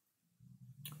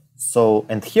 So,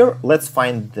 and here let's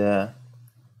find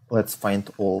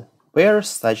all pairs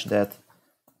such that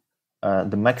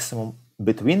the maximum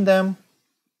between them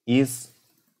is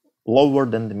lower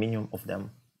than the minimum of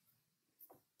them,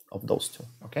 of those 2.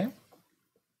 Okay.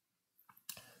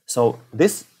 So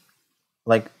this,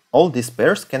 like all these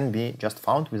pairs can be just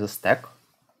found with a stack.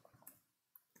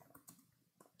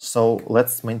 So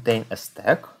let's maintain a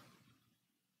stack.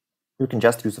 We can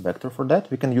just use a vector for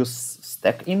that. We can use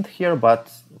stack int here,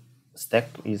 but stack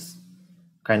is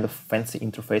kind of fancy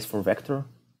interface for vector,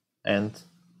 and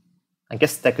I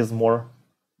guess stack is more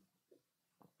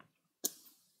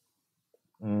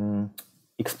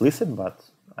explicit, but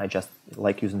I just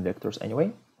like using vectors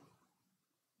anyway.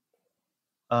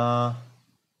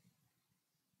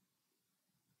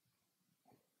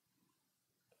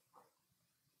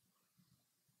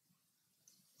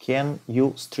 Can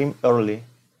you stream early?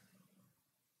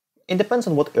 It depends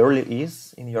on what early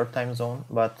is in your time zone,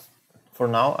 but for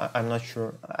now, I'm not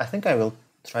sure. I think I will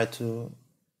try to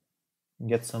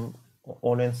get some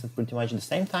audience at pretty much the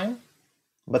same time,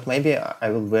 but maybe I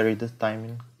will vary the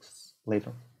timing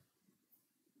later.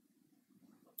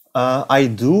 I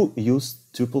do use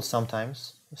tuple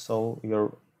sometimes, so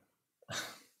your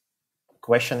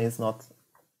question is not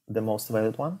the most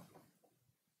valid one.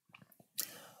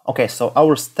 Okay, so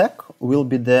our stack will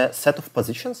be the set of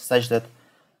positions such that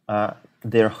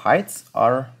their heights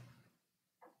are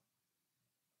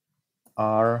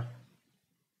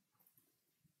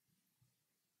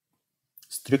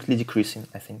strictly decreasing,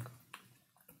 I think.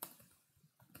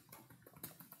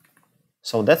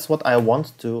 So that's what I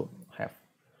want to have.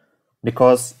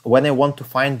 Because when I want to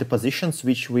find the positions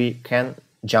which we can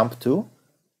jump to,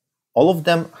 all of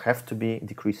them have to be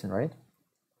decreasing, right?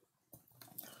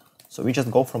 So we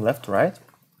just go from left to right.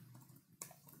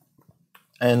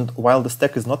 And while the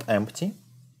stack is not empty,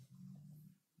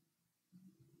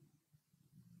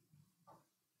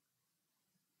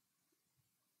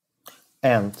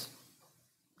 and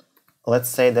let's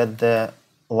say that the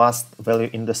last value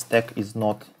in the stack is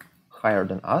not higher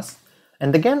than us.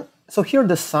 And again, so here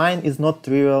the sign is not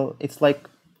trivial. It's like,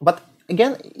 but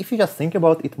again, if you just think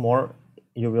about it more,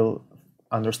 you will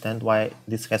understand why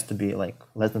this has to be like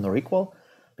less than or equal.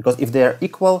 Because if they are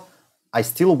equal, I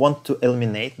still want to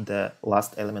eliminate the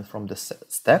last element from the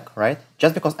stack, right?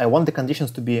 Just because I want the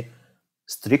conditions to be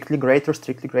strictly greater,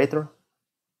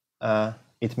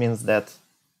 it means that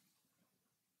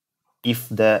if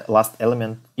the last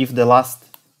element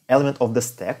of the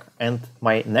stack and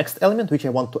my next element, which I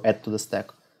want to add to the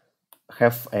stack,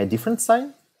 have a different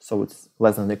sign, so it's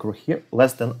less than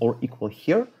or equal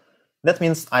here, that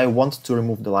means I want to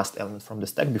remove the last element from the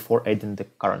stack before adding the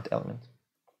current element.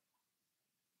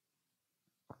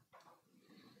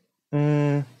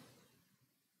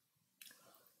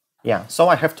 Yeah, so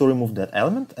I have to remove that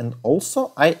element, and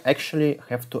also I actually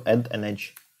have to add an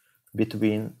edge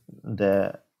between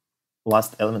the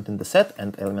last element in the set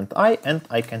and element I, and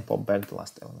I can pop back the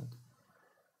last element.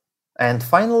 And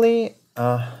finally,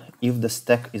 if the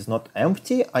stack is not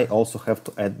empty, I also have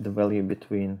to add the value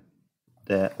between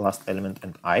the last element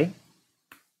and I,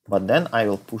 but then I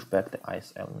will push back the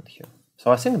i's element here.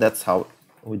 So I think that's how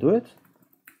we do it.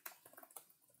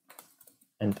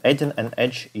 And adding an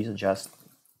edge is just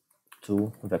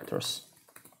 2 vectors.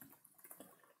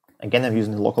 Again, I'm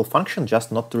using the local function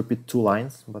just not to repeat 2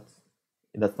 lines, but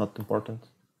that's not important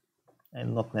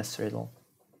and not necessary at all.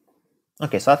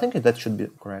 Okay, so I think that should be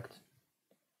correct.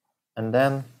 And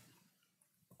then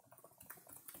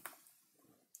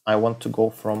I want to go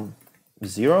from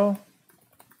 0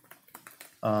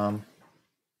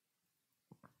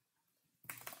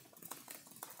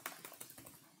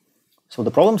 so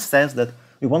the problem says that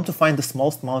we want to find the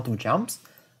smallest amount of jumps,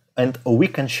 and we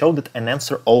can show that an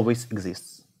answer always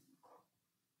exists.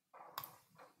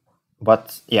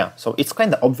 But yeah, so it's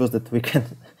kind of obvious that we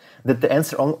can that the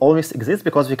answer always exists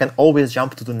because we can always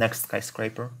jump to the next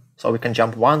skyscraper. So we can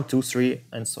jump 1, 2, 3,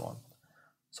 and so on.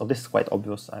 So this is quite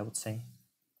obvious, I would say.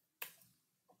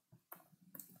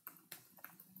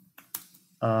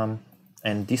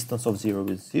 And distance of 0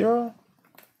 is 0.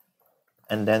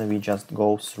 And then we just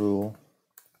go through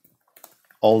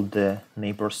all the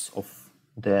neighbors of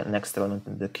the next element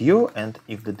in the queue. And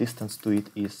if the distance to it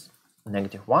is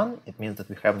 -1, it means that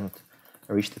we haven't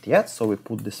reached it yet. So we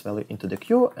put this value into the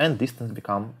queue, and distance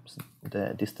becomes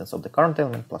the distance of the current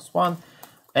element plus 1.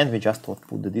 And we just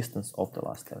put the distance of the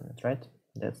last element, right?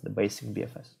 That's the basic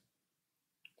BFS.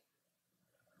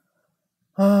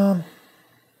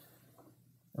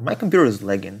 My computer is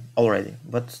lagging already,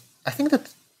 but I think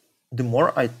that the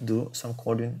more I do some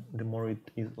coding, the more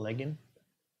it is lagging.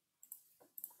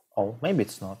 Oh, maybe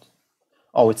it's not.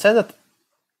 Oh, it said that.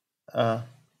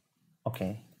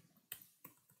 Okay.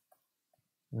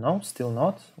 No, still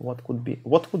not. What could be?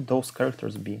 What could those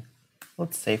characters be?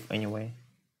 Let's save anyway.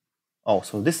 Oh,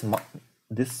 so this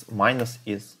minus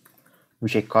is,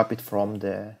 which I copied from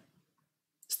the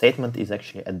statement, is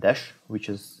actually a dash, which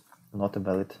is not a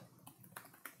valid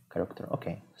character.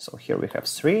 Okay, so here we have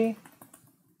 3.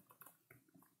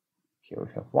 Here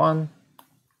we have 1.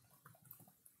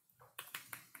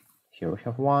 Here we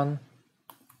have 1.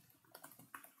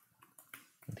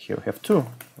 And here we have 2.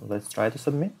 Let's try to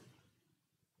submit.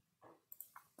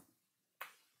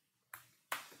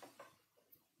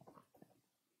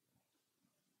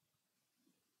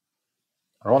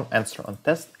 Wrong answer on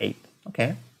test 8.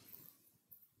 Okay.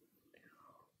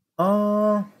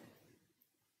 Oh,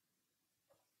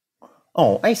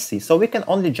 I see. So we can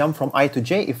only jump from I to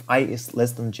j if I is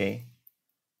less than j.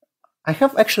 I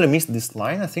have actually missed this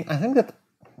line. I think that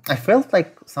I felt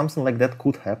like something like that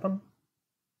could happen.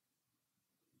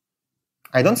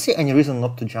 I don't see any reason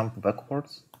not to jump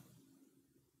backwards.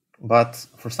 But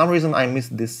for some reason I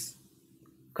missed this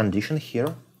condition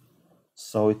here.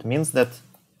 So it means that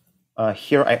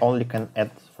here I only can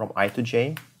add from I to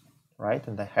j, right?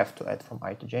 And I have to add from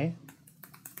I to j.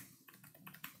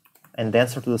 And the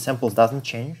answer to the samples doesn't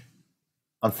change,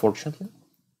 unfortunately.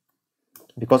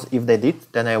 Because if they did,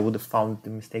 then I would have found the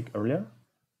mistake earlier.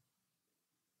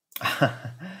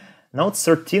 Now it's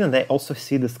 13, and I also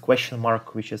see this question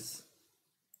mark, which is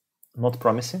not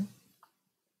promising.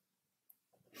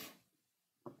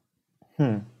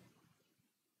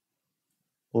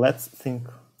 Let's think.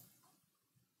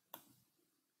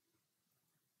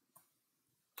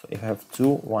 So if I have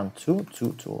 2, 1, 2,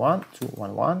 2, 2, 1, 2,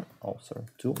 1, 1, oh sorry,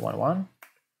 2, 1, 1,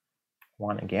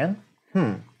 1 again.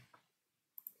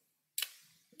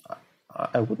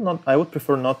 I would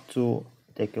prefer not to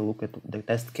take a look at the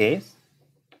test case.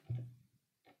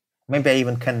 Maybe I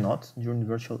even cannot during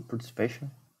virtual participation,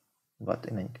 but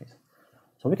in any case.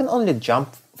 So we can only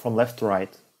jump from left to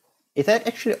right. It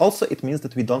actually also, it means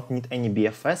that we don't need any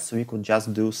BFS, so we could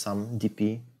just do some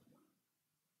DP,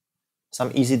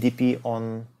 some easy DP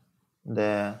on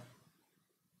the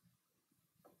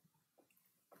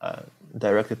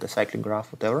directly to cyclic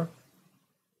graph, whatever.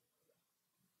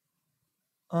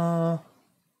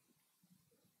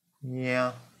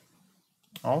 Yeah.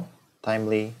 Oh,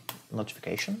 timely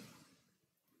notification.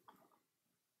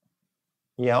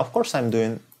 Yeah, of course I'm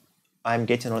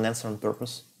getting an answer on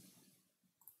purpose.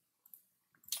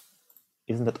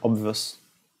 Isn't that obvious?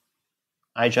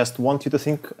 I just want you to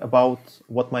think about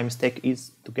what my mistake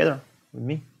is together with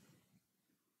me.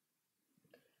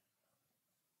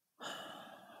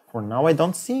 For now, I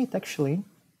don't see it actually.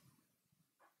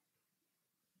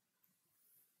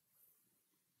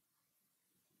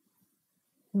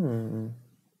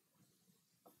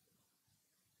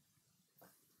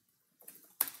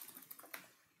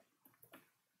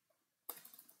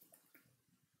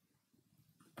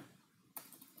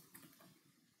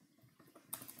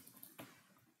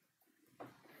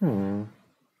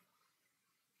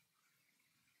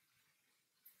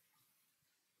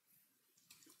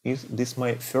 Is this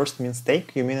my first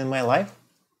mistake, you mean, in my life?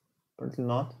 Apparently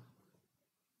not.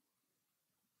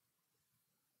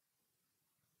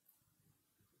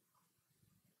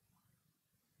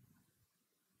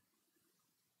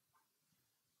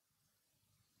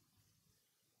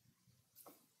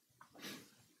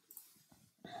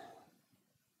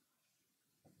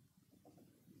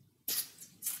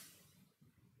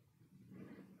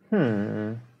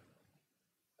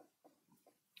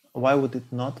 Why would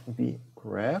it not be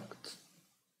correct?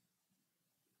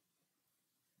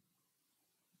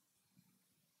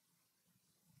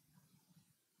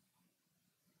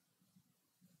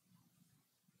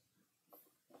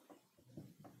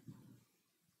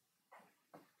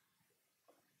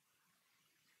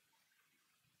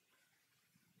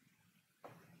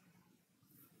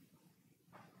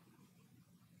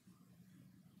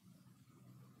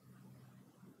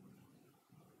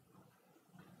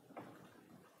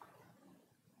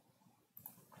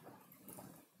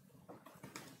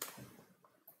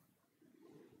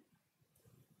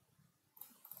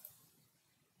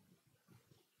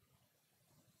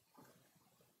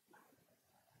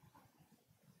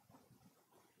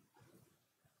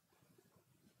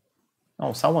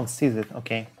 Oh, someone sees it.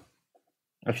 Okay.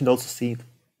 I should also see it.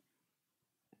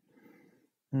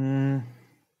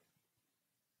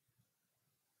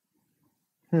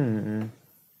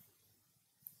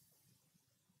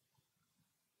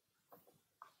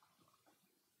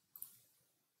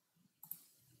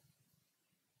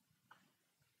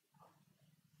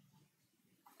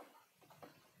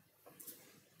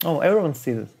 Oh, everyone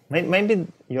sees it. Maybe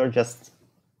you're just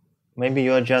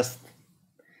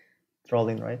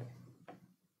trolling, right?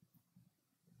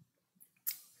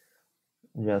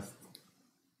 Just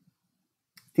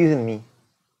teasing me.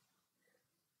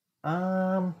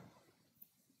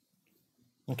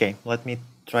 Okay, let me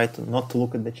try to not to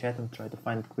look at the chat and try to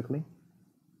find it quickly.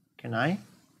 Can I?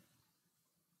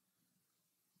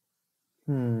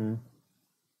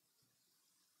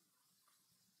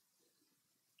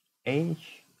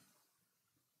 H.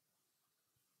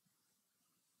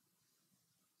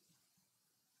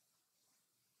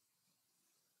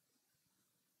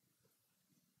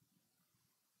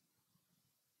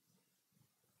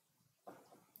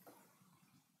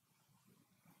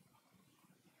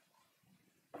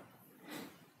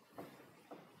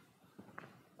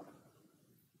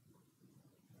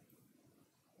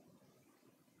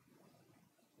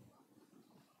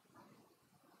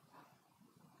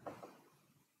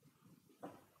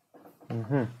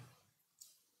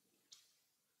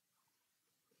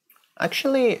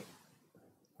 Actually,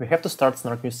 we have to start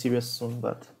Snark News series soon,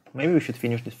 but maybe we should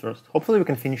finish this first. Hopefully we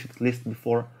can finish it at least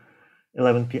before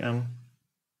 11 p.m.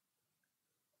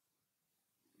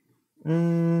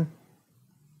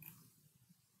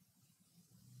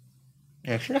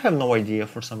 Actually, I have no idea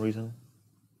for some reason.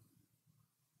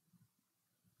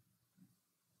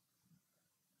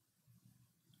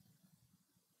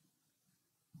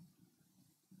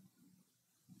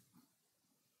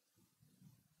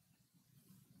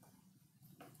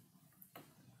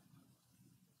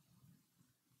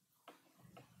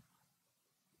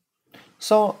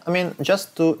 So, I mean,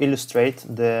 just to illustrate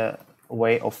the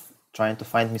way of trying to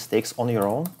find mistakes on your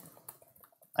own,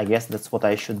 I guess that's what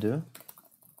I should do,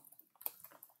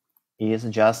 is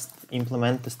just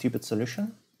implement the stupid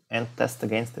solution and test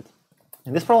against it.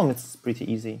 In this problem, it's pretty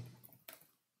easy.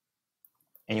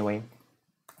 Anyway,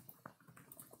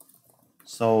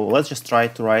 so let's just try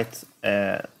to write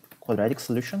a quadratic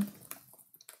solution.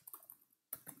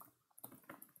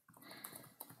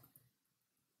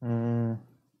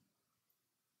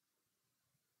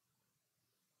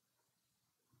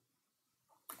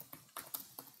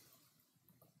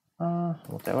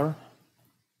 Whatever.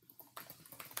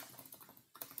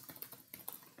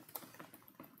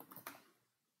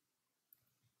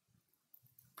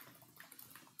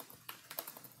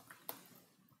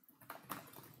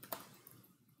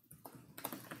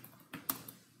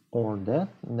 Or that,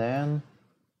 then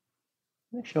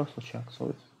actually also check.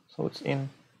 So it's in.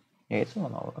 Yeah, it's in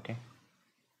 1 hour. Okay.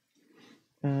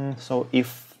 So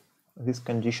if these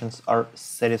conditions are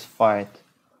satisfied,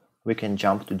 we can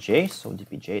jump to j. So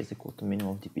dpj is equal to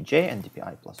minimum of dpj and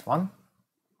dpi plus 1.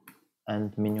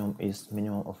 And minimum is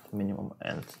minimum of minimum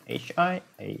and hi,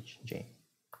 hj.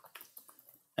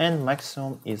 And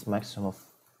maximum is maximum of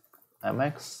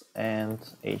mx and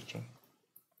hj.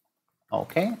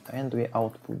 Okay, and we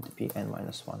output dpn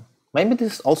minus 1. Maybe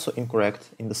this is also incorrect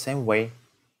in the same way,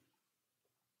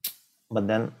 but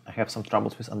then I have some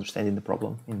troubles with understanding the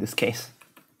problem in this case.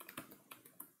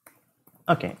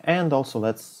 Okay, and also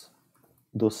let's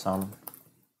do some,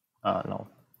 no.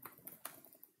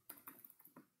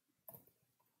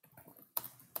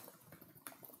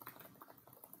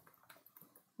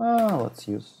 Let's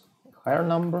use a higher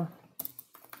number.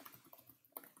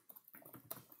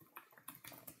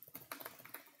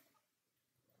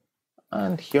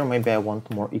 And here maybe I want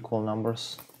more equal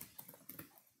numbers.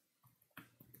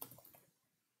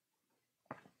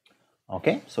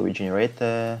 Okay, so we generate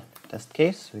a test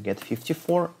case. We get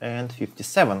 54 and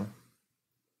 57.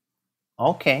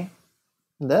 Okay,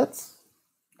 that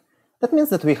means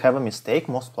that we have a mistake,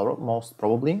 most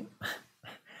probably,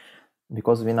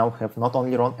 because we now have not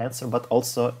only wrong answer, but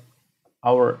also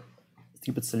our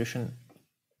stupid solution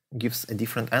gives a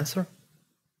different answer.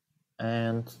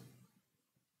 And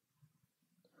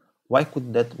why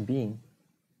could that be?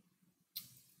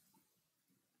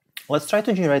 Let's try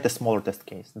to generate a smaller test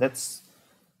case. That's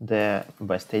the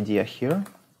best idea here.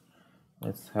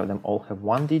 Let's have them all have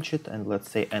 1 digit, and let's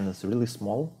say n is really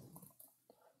small.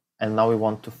 And now we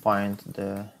want to find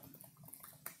the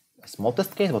small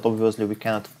test case, but obviously we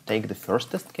cannot take the first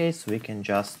test case. We can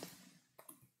just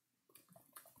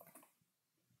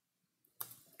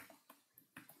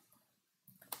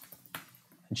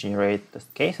generate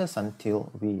test cases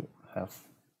until we have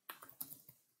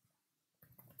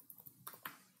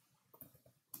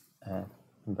a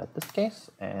bad test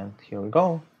case. And here we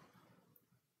go.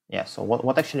 Yeah, so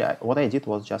what I did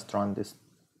was just run this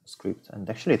script, and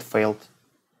actually it failed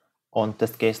on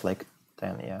test case like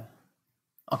 10, yeah.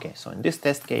 Okay, so in this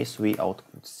test case we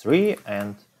output 3,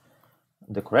 and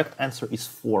the correct answer is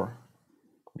 4,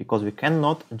 because we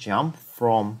cannot jump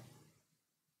from,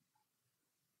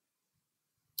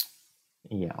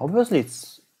 yeah, obviously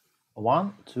it's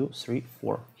 1, 2, 3,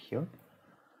 4 here,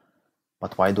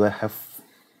 but why do I have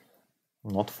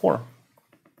not 4?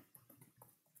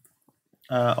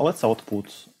 Let's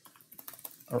output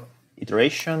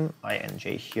iteration I and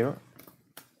j here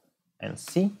and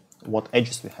see what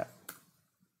edges we have.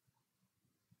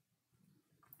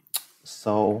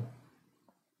 So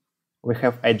we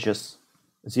have edges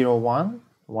 0, 1,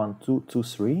 1, 2, 2,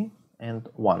 3, and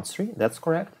 1, 3. That's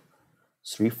correct.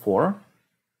 3, 4,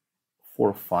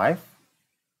 4, 5,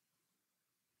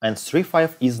 and 3,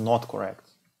 5 is not correct.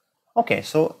 Okay,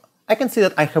 so I can see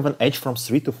that I have an edge from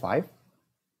 3 to 5,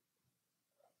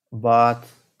 but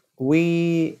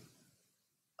we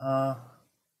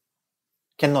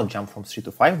cannot jump from 3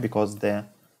 to 5 because the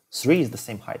 3 is the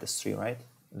same height as 3, right?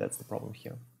 That's the problem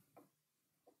here.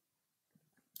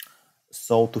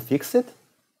 So to fix it,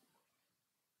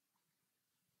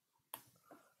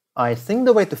 I think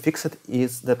the way to fix it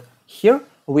is that here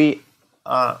we,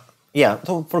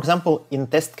 so for example, in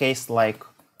test case like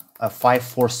 5,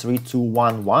 4, 3, 2,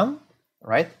 1, 1,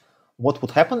 right? What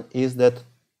would happen is that,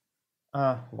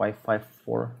 why 5,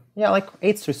 4? Yeah, like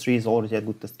 8, 3, 3 is already a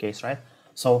good test case, right?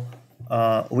 So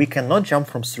we cannot jump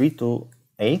from 3 to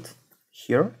 8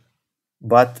 here,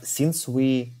 but since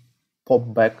we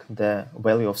pop back the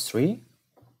value of 3,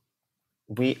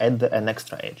 we add an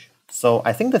extra edge. So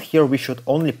I think that here we should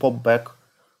only pop back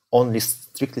only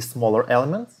strictly smaller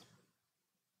elements.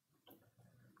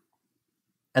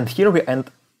 And here we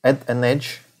add an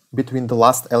edge between the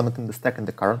last element in the stack and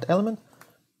the current element.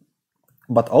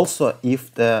 But also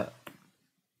if the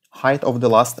height of the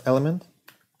last element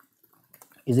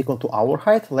is equal to our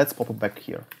height, let's pop it back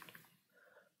here.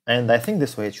 And I think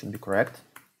this way it should be correct.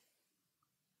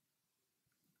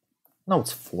 Now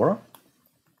it's 4.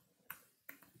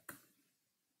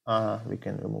 We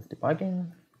can remove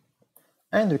debugging.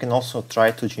 And we can also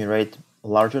try to generate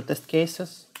larger test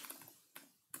cases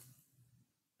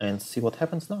and see what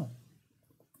happens now.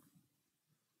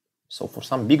 So for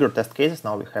some bigger test cases,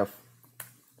 now we have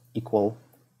equal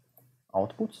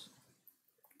outputs.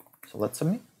 So let's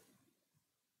submit.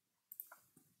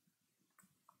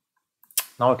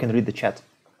 Now I can read the chat.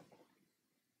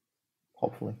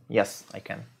 Hopefully. Yes, I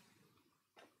can.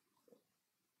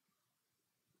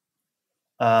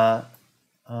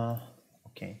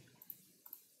 Okay.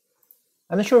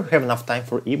 I'm not sure if we have enough time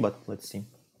for E, but let's see.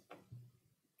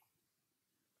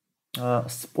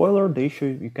 Spoiler, the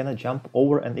issue, you cannot jump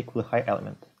over an equally high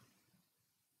element.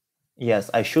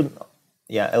 Yes, I should.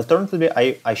 Yeah, alternatively,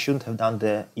 I shouldn't have done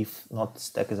the if not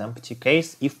stack is empty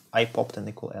case if I popped an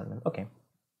equal element. Okay.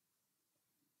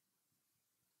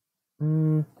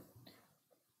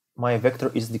 My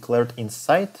vector is declared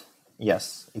inside.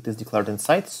 Yes, it is declared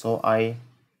inside, so I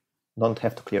don't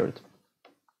have to clear it.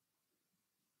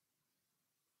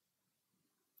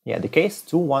 Yeah, the case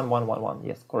 2, 1, 1, 1, 1.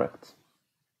 Yes, correct.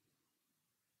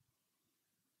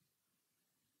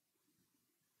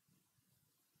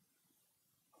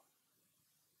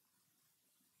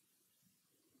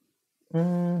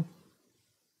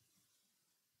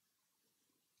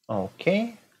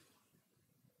 Okay.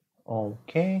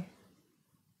 Okay.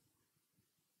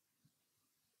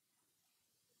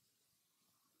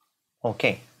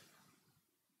 Okay.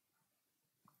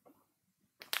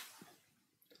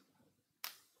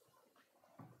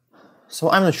 So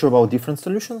I'm not sure about different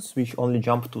solutions, which only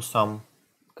jump to some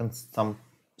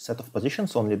set of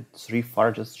positions, only 3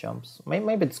 farthest jumps.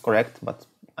 Maybe it's correct, but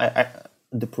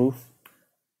the proof,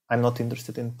 I'm not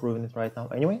interested in proving it right now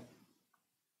anyway.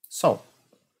 So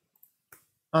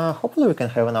hopefully we can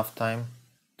have enough time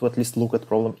to at least look at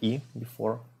problem E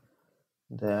before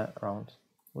the round.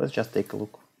 Let's just take a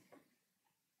look.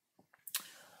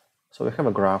 So we have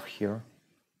a graph here.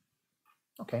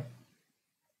 Okay.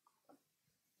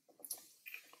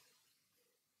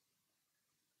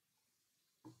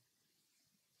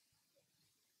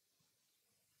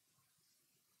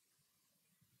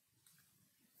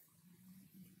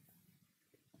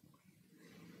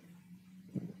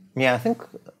 Yeah, I think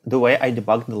the way I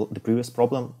debugged the previous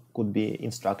problem could be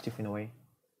instructive in a way.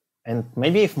 And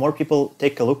maybe if more people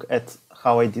take a look at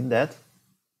how I did that,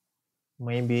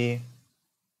 maybe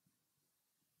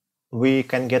we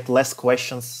can get less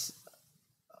questions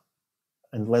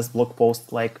and less blog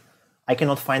posts like, I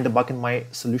cannot find the bug in my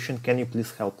solution, can you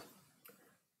please help?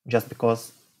 Just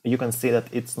because you can see that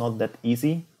it's not that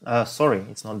easy. Sorry,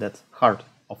 it's not that hard,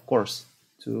 of course,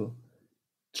 to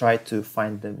try to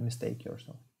find the mistake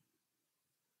yourself.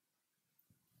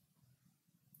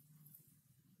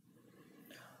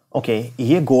 Okay,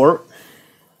 Yegor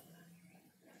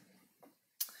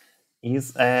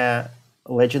is a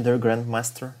legendary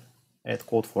grandmaster at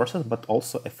Codeforces, but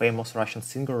also a famous Russian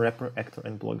singer, rapper, actor,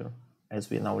 and blogger, as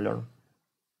we now learn.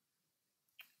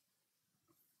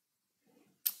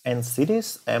 N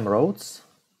cities, M roads,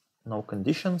 no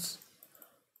conditions.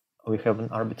 We have an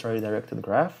arbitrary directed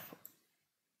graph.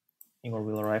 Igor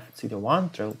will arrive at city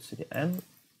 1, travel to city N,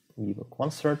 give a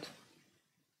concert,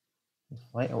 and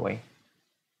fly away.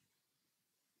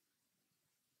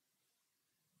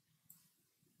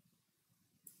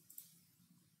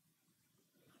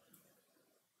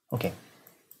 Okay,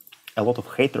 a lot of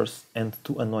haters and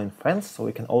 2 annoying fans, so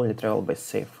we can only travel by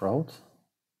safe route.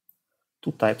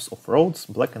 2 types of roads,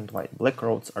 black and white. Black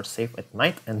roads are safe at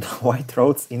night and white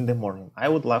roads in the morning. I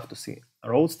would love to see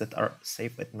roads that are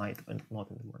safe at night and not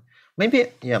in the morning.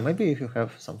 Maybe, yeah, maybe if you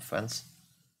have some fans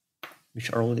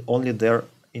which are only there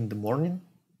in the morning.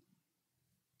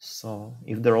 So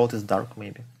if the road is dark,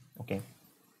 maybe. Okay.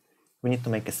 We need to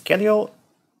make a schedule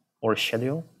or a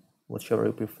schedule, whichever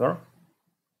you prefer.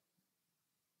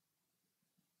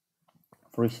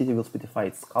 For each city, we'll specify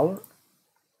its color.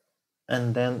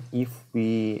 And then if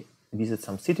we visit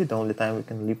some city, the only time we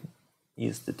can live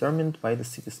is determined by the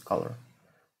city's color.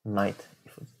 Night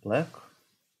if it's black,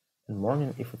 and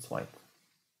morning if it's white.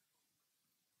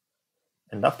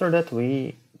 And after that,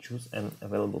 we choose an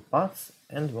available path,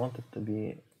 and we want it to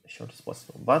be as short as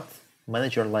possible. But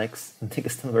manager likes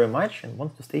Dagestan very much and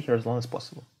wants to stay here as long as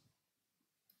possible.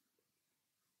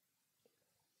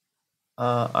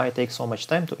 I take so much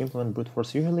time to implement brute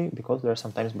force usually because there are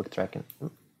sometimes backtracking.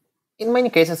 In many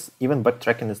cases, even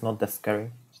backtracking is not that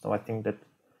scary. So I think that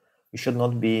you should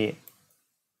not be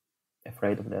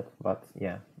afraid of that. But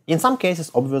yeah, in some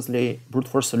cases, obviously, brute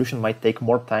force solution might take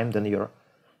more time than your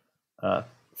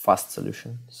fast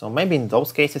solution. So maybe in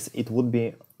those cases, it would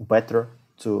be better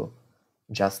to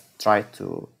just try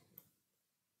to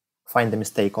find the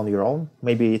mistake on your own.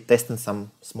 Maybe testing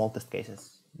some small test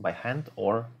cases by hand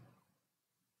or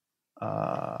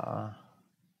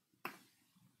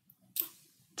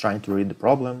trying to read the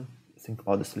problem, think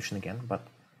about the solution again. But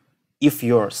if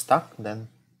you're stuck, then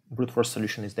brute force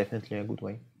solution is definitely a good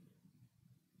way.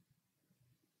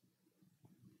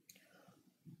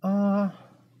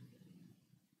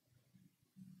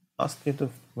 Ask you to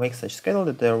make such schedule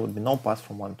that there would be no path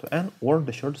from 1 to n, or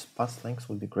the shortest path length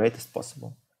would be greatest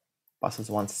possible. Path is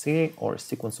one city or a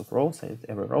sequence of roads at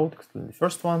every road, excluding the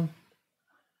first one.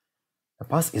 A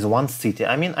path is one city.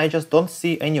 I mean, I just don't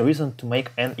see any reason to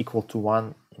make n equal to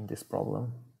 1 in this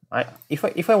problem.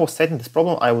 If I was setting this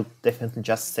problem, I would definitely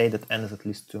just say that n is at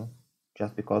least 2,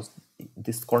 just because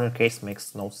this corner case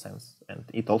makes no sense, and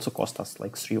it also cost us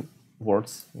like 3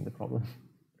 words in the problem.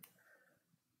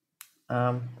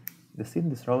 The city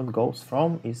this road goes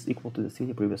from is equal to the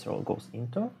city previous road goes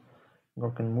into.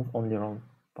 You can move only around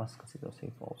paths consider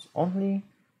safe roads only.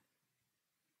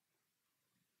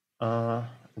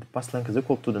 The path length is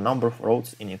equal to the number of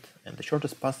roads in it, and the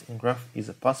shortest path in graph is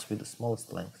a path with the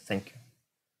smallest length. Thank you.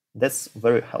 That's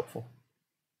very helpful.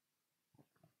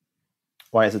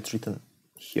 Why is it written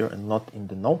here and not in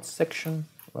the notes section?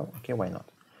 Well, okay, why not?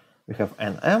 We have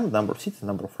nm, number of cities,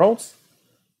 number of roads,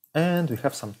 and we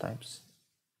have some types.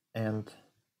 And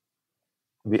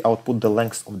we output the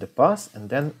length of the path and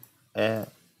then a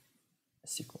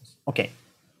sequence. Okay.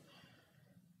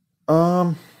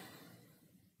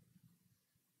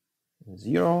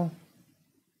 0,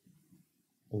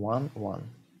 1, 1.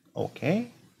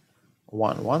 Okay.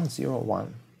 1, 1, 0,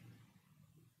 1.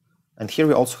 And here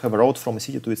we also have a road from a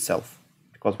city to itself,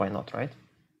 because why not, right?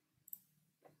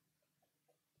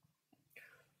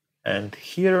 And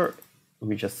here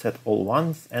we just set all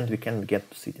ones, and we can get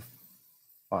to city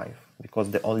 5, because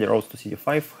the only roads to city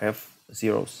 5 have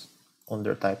zeros on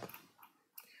their type.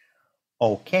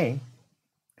 Okay.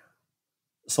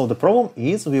 So the problem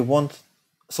is we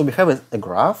have a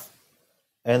graph,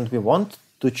 and we want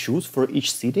to choose for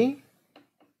each city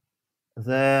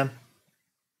for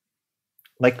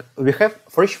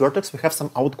each vertex we have some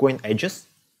outgoing edges,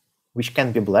 which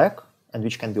can be black and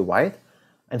which can be white.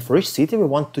 And for each city we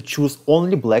want to choose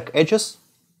only black edges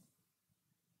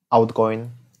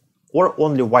outgoing or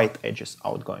only white edges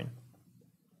outgoing.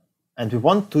 And we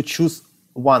want to choose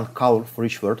one color for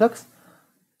each vertex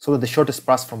so that the shortest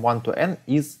path from 1 to n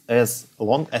is as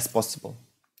long as possible.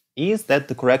 Is that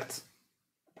the correct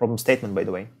problem statement, by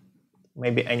the way?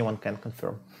 Maybe anyone can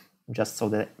confirm, just so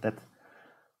that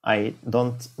I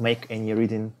don't make any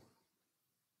reading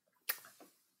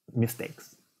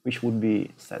mistakes, which would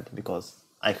be sad because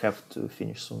I have to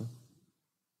finish soon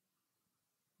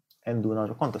and do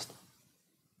another contest.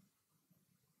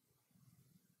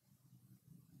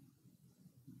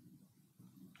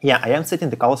 Yeah, I am setting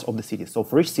the colors of the city. So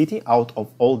for each city, out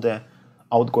of all the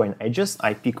outgoing edges,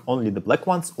 I pick only the black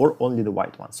ones or only the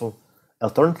white ones. So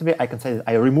alternatively, I can say that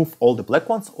I remove all the black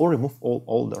ones or remove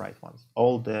all the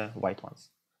white ones.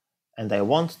 And I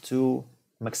want to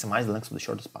maximize the length of the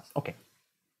shortest path. Okay.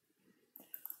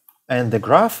 And the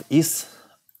graph is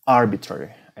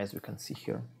arbitrary, as we can see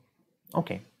here.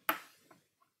 Okay.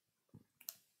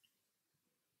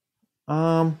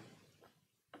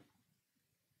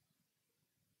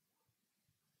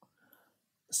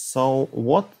 So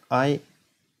what I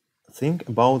think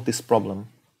about this problem.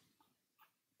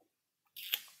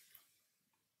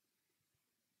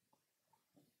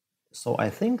 So I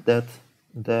think that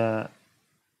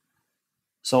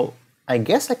so I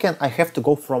guess I have to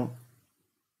go from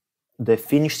the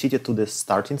finish city to the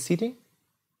starting city,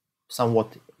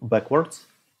 somewhat backwards.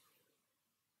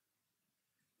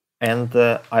 And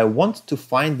I want to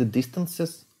find the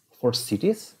distances for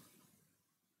cities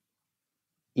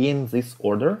in this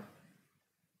order.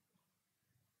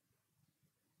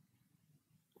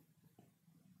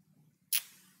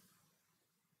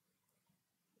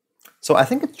 So I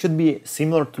think it should be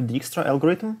similar to the Dijkstra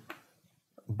algorithm,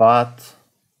 but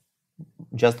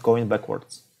just going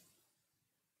backwards.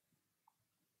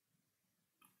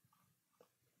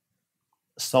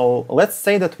 So let's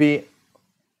say that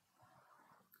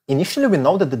initially we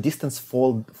know that the distance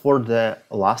for the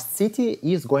last city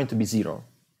is going to be 0.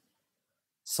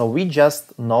 So we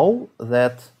just know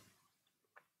that,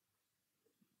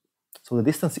 so the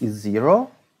distance is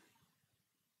 0.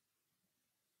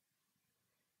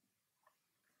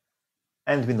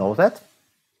 And we know that.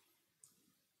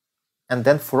 And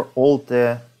then for all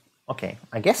the, okay,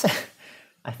 I guess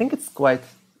I think it's quite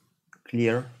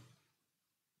clear.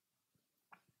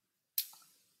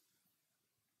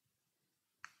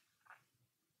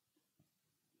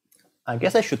 I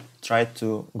guess I should try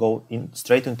to go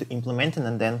straight into implementing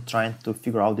and then trying to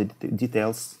figure out the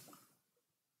details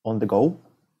on the go.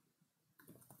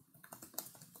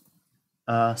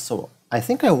 So I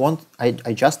think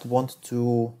I just want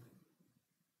to,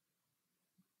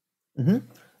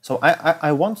 so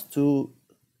I want to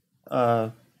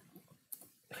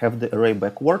have the array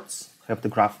backwards, have the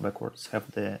graph backwards, have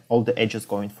all the edges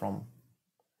going from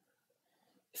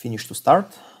finish to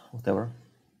start, whatever.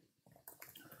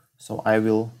 So I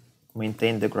will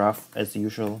maintain the graph as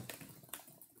usual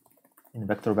in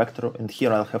vector, and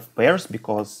here I'll have pairs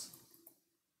because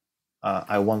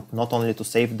I want not only to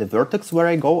save the vertex where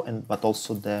I go, but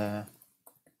also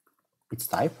its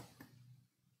type.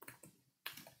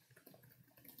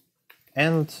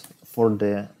 And for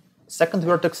the second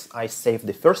vertex, I save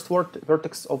the first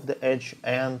vertex of the edge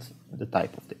and the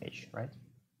type of the edge, right?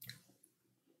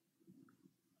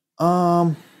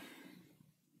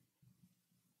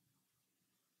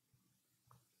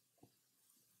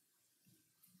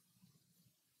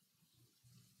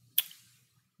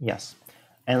 Yes,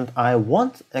 and I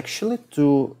want actually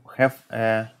to have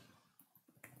a,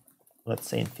 let's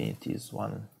say infinity is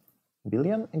 1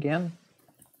 billion again.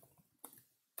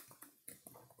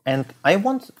 And I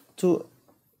want to,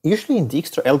 usually in the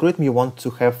Dijkstra algorithm, you want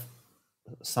to have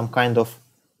some kind of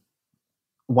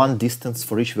one distance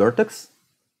for each vertex.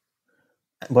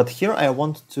 But here I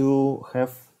want to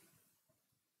have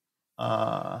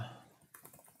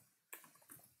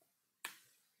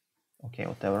okay,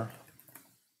 whatever.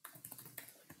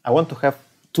 I want to have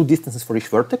 2 distances for each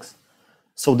vertex.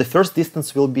 So the first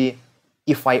distance will be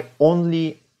if I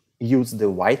only use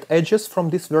the white edges from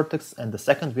this vertex, and the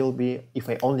second will be if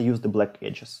I only use the black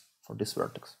edges for this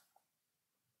vertex.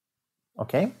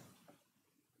 Okay?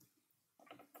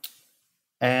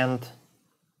 And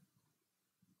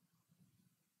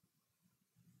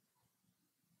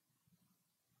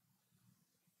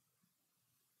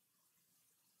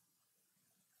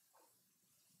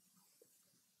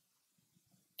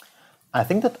I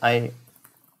think that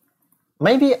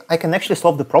maybe I can actually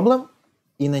solve the problem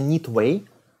in a neat way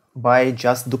by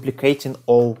just duplicating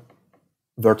all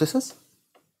vertices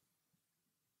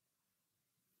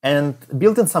and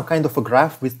building some kind of a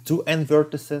graph with 2 n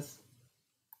vertices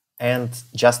and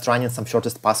just running some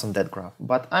shortest path on that graph.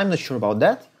 But I'm not sure about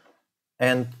that.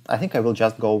 And I think I will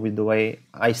just go with the way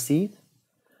I see it.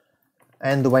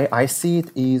 And the way I see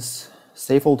it is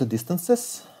save all the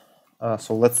distances.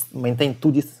 So let's maintain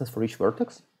 2 distances for each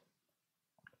vertex.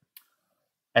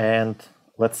 And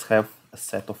let's have a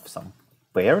set of some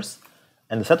pairs.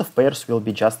 And the set of pairs will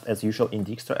be just as usual in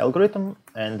the Dijkstra algorithm.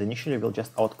 And initially we'll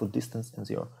just output distance and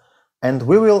 0. And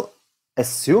we will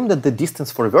assume that the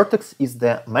distance for a vertex is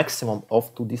the maximum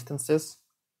of 2 distances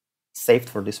saved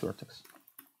for this vertex.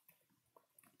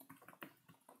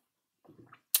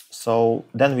 So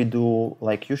then we do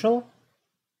like usual.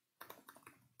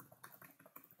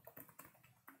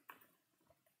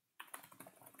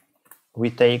 We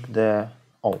take the,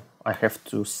 I have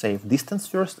to save distance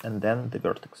first and then the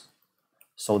vertex.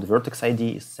 So the vertex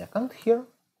ID is second here.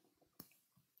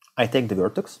 I take the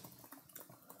vertex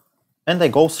and I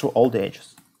go through all the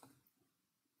edges.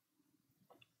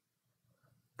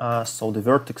 So the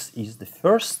vertex is the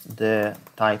first, the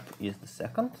type is the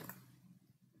second.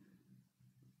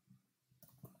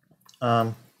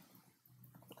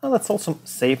 Let's also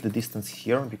save the distance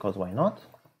here because why not?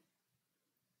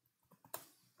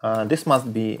 This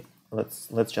must be,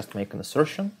 let's just make an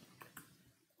assertion.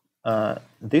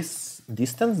 this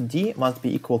distance d must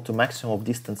be equal to maximum of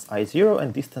distance I0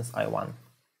 and distance I1.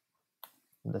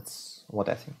 That's what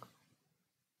I think.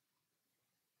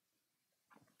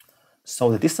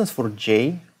 So the distance for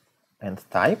j and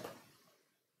type,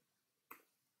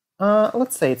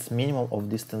 let's say it's minimum of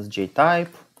distance j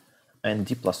type and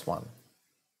d plus 1,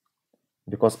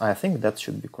 because I think that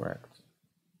should be correct.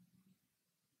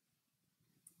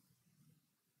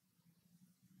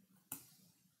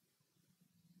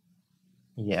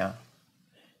 Yeah,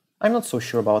 I'm not so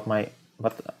sure about my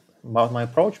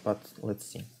approach, but let's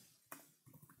see.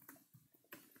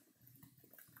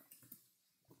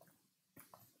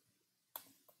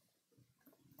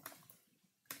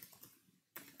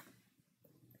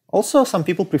 Also, some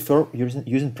people prefer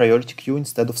using priority queue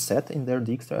instead of set in their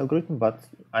Dijkstra algorithm, but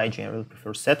I generally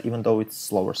prefer set, even though it's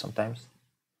slower sometimes.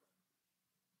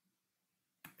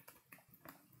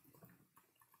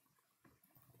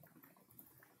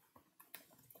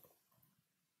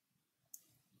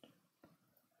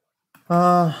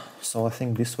 So I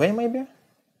think this way maybe.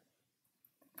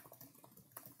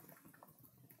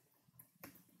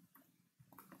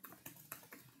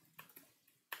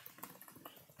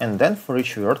 And then for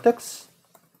each vertex,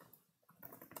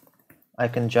 I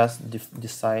can just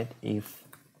decide if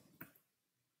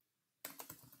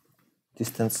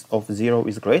distance of 0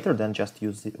 is greater, then just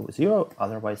use 0,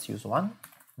 otherwise use 1,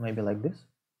 maybe like this.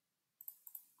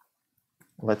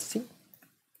 Let's see.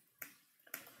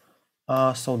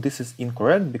 So this is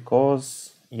incorrect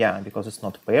because, because it's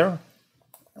not pair.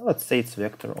 Let's say it's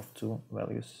vector of 2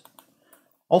 values.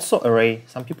 Also array,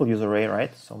 some people use array,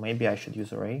 right? So maybe I should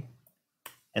use array.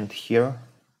 And here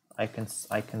I can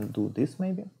do this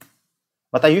maybe.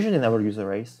 But I usually never use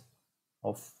arrays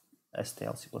of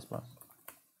STL C++.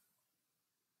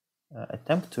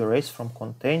 Attempt to erase from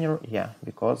container,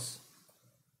 because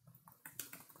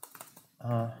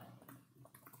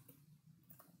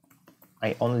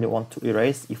I only want to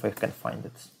erase if I can find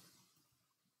it.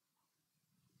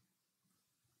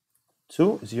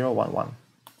 2011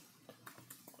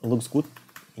 looks good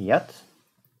yet,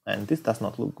 and this does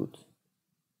not look good.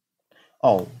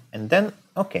 Oh, and then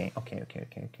okay.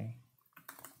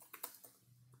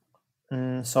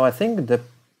 So I think that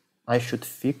I should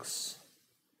fix.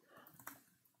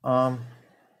 So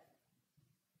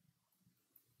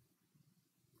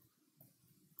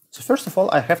first of all,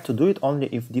 I have to do it only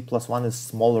if d plus 1 is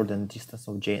smaller than distance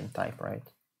of j and type, right?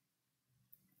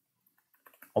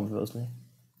 Obviously.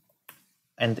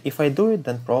 And if I do it,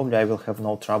 then probably I will have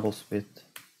no troubles with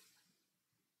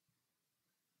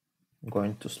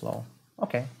going too slow.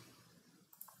 Okay.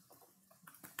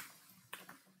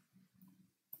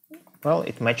 Well,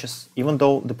 it matches, even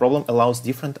though the problem allows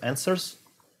different answers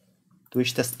to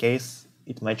each test case,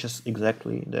 it matches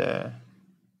exactly the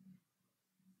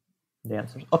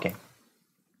answers. Okay.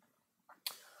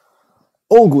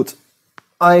 All good.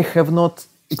 I have not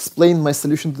explained my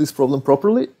solution to this problem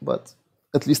properly, but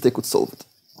at least I could solve it.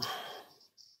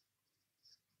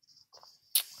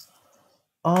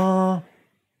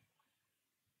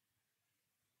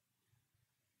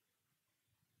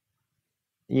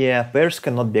 Yeah, pairs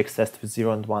cannot be accessed with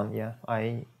 0 and 1. Yeah,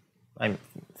 I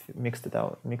mixed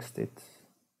it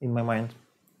in my mind.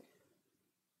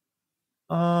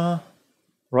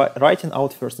 Writing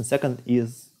out first and second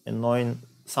is annoying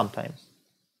sometimes.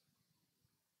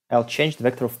 I'll change the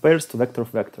vector of pairs to vector of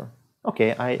vector.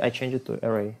 Okay, I change it to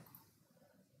array.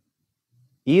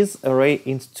 Is array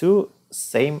int2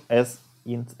 same as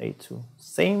int a2?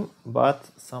 Same, but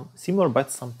similar,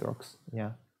 but some perks.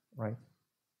 Yeah, right.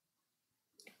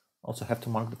 Also have to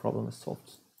mark the problem as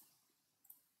solved.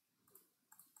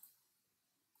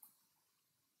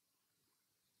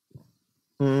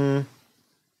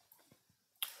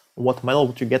 What model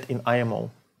would you get in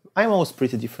IMO? IMO is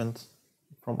pretty different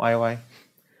from IOI.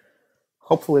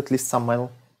 Hopefully at least some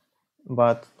model,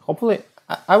 but hopefully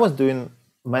I was doing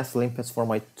math limpets for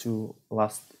my 2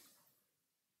 last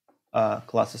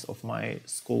classes of my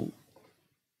school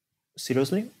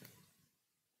seriously,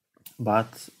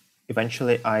 but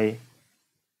eventually I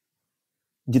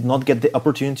did not get the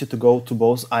opportunity to go to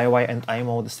both IOI and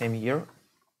IMO the same year,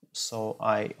 so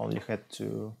I only had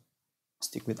to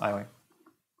stick with IOI.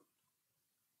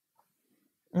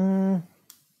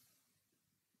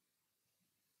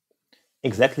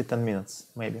 Exactly 10 minutes,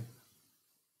 maybe.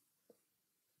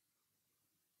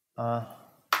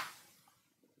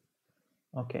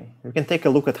 Okay, we can take a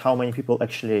look at how many people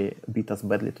actually beat us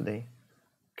badly today.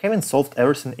 Kevin solved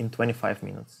everything in 25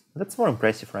 minutes. That's more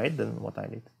impressive, right, than what I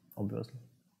did, obviously.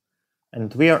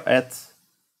 And we are at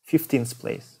 15th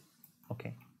place.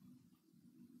 Okay.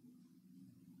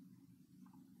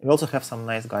 We also have some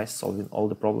nice guys solving all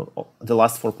the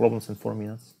last 4 problems in 4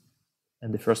 minutes,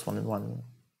 and the first one in 1 minute.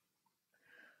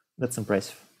 That's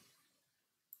impressive.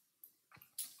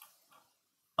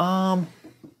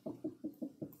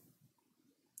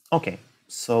 Okay,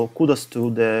 so kudos to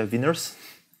the winners,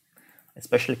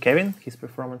 especially Kevin. His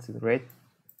performance is great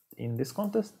in this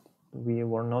contest. We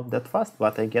were not that fast,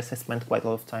 but I guess I spent quite a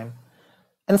lot of time.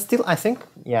 And still, I think,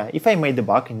 yeah, if I made the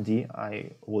bug in D,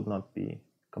 I would not be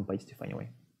competitive anyway.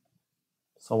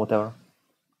 So whatever.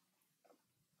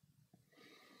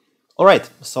 All right,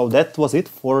 so that was it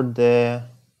for the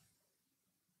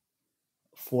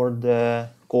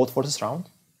Codeforces round.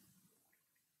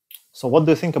 So what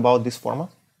do you think about this format?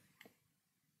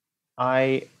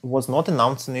 I was not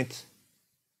announcing it,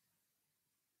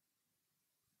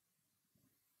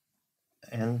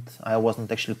 and I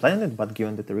wasn't actually planning it, but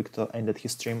given that Ericto ended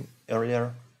his stream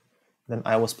earlier than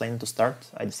I was planning to start,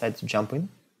 I decided to jump in.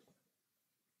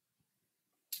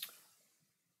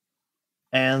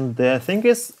 And the thing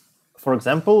is, for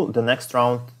example, the next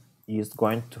round is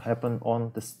going to happen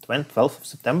on the 12th of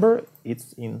September.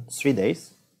 It's in 3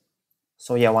 days.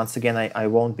 So yeah, once again, I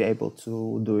won't be able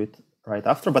to do it right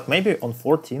after, but maybe on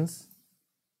 14th,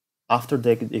 after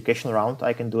the educational round,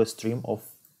 I can do a stream of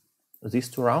these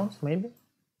 2 rounds, maybe.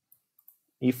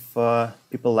 If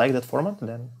people like that format,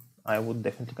 then I would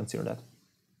definitely consider that.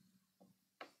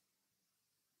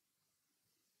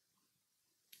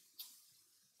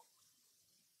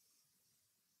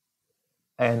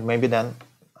 And maybe then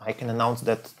I can announce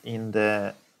that in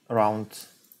the round,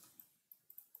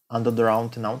 under the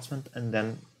round announcement, and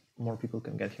then more people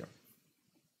can get here,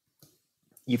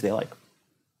 if they like.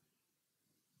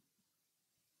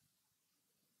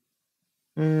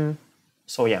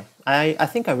 So yeah, I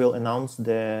think I will announce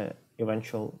the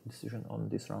eventual decision on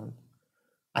this round.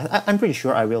 I'm pretty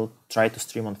sure I will try to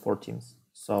stream on 14th.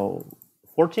 So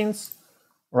 14th,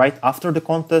 right after the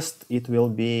contest, it will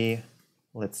be,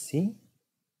 let's see.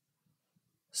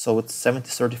 So it's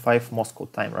 70:35 Moscow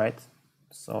time, right?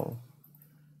 So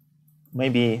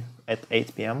maybe at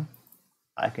 8 p.m.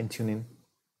 I can tune in.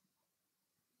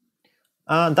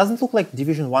 Doesn't look like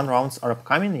Division 1 rounds are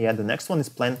upcoming. Yeah, the next one is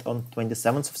planned on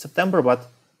 27th of September, but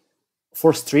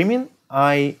for streaming,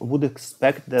 I would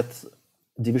expect that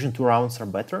Division 2 rounds are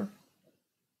better.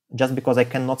 Just because I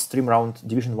cannot stream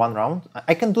Division 1 round.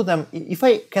 I can do them. If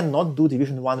I cannot do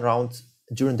Division 1 round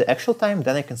during the actual time,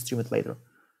 then I can stream it later.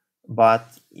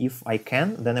 But if I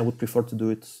can, then I would prefer to do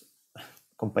it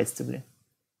competitively.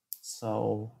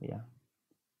 So yeah.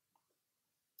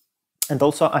 And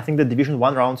also, I think the Division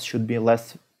 1 rounds should be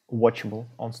less watchable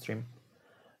on stream,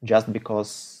 just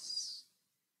because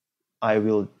I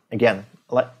will, again,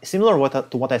 like similar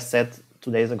to what I said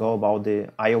 2 days ago about the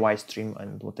IOI stream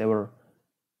and whatever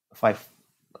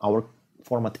 5-hour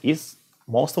format is,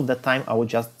 most of the time I would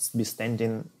just be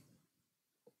standing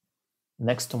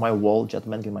next to my wall, just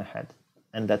banging my head,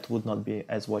 and that would not be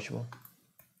as watchable.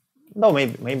 No,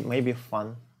 maybe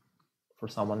fun for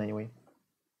someone anyway.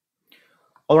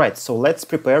 All right, so let's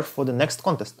prepare for the next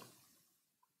contest.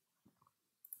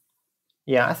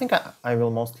 Yeah, I think I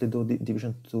will mostly do the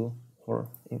Division 2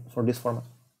 for this format.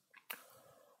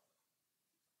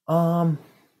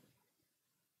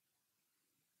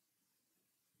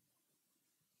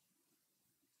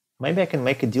 Maybe I can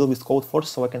make a deal with Codeforces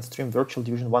so I can stream virtual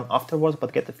Division 1 afterwards,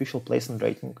 but get official place and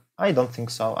rating. I don't think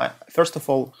so. First of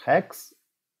all, hacks.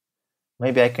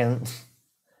 Maybe I can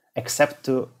accept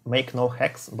to make no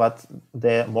hacks, but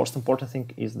the most important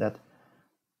thing is that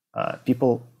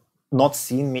people not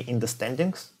seeing me in the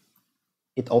standings,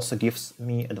 it also gives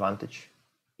me advantage.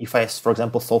 If I, for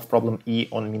example, solve problem E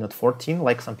on minute 14,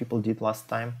 like some people did last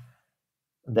time,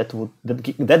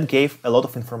 that gave a lot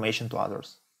of information to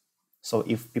others. So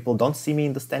if people don't see me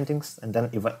in the standings, and then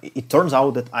if it turns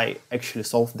out that I actually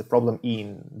solved the problem E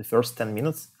in the first 10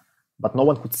 minutes, but no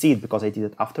one could see it because I did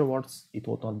it afterwards, it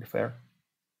would not be fair.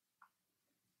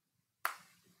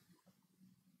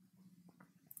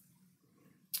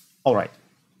 All right.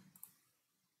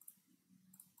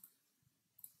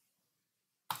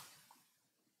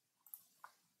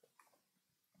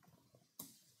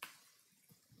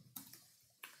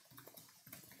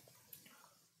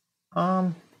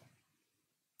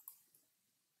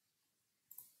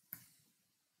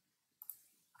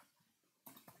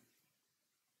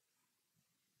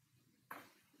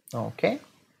 Okay.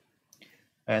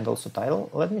 And also title.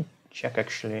 Let me check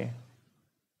actually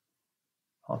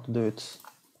how to do it.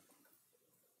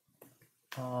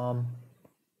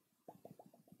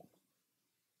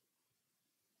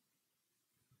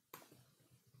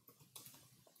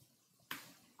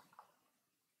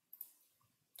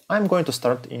 I'm going to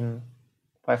start in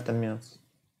 5-10 minutes.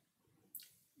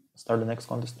 start the next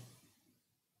contest.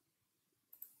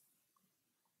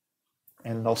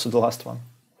 And also the last one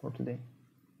for today.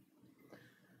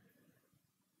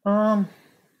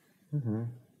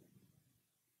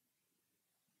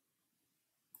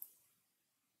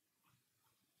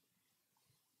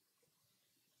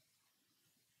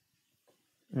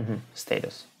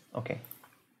 Status. Okay.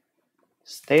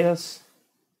 Status.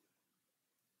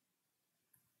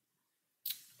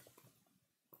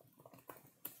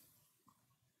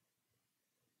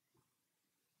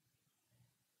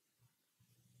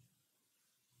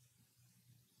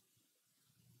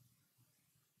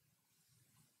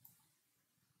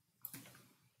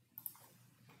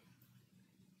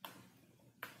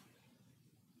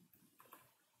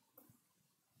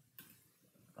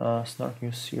 Snark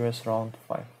use series round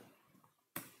 5.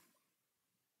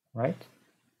 Right?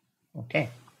 Okay.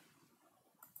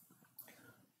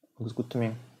 Looks good to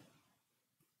me.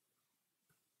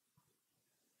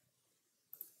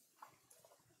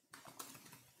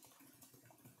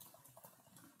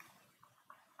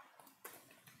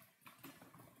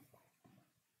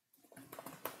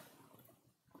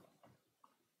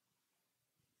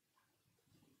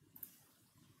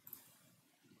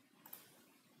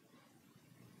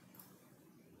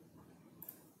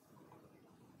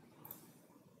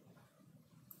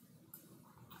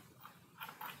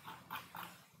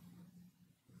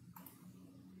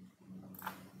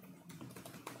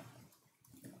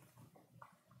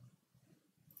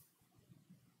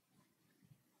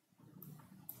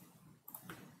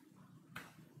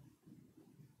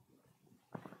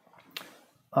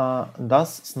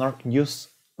 Does Snark News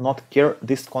not care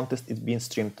this contest is being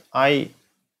streamed? I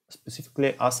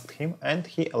specifically asked him and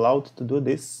he allowed to do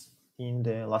this in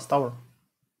the last hour.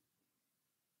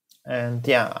 And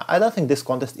yeah, I don't think this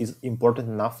contest is important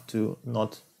enough to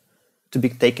not to be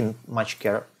taken much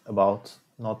care about,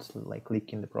 not like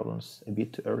leaking the problems a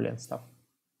bit too early and stuff.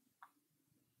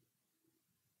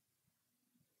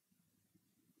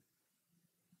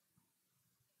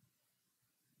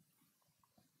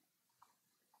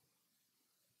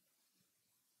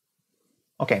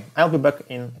 Okay, I'll be back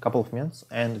in a couple of minutes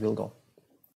and we'll go.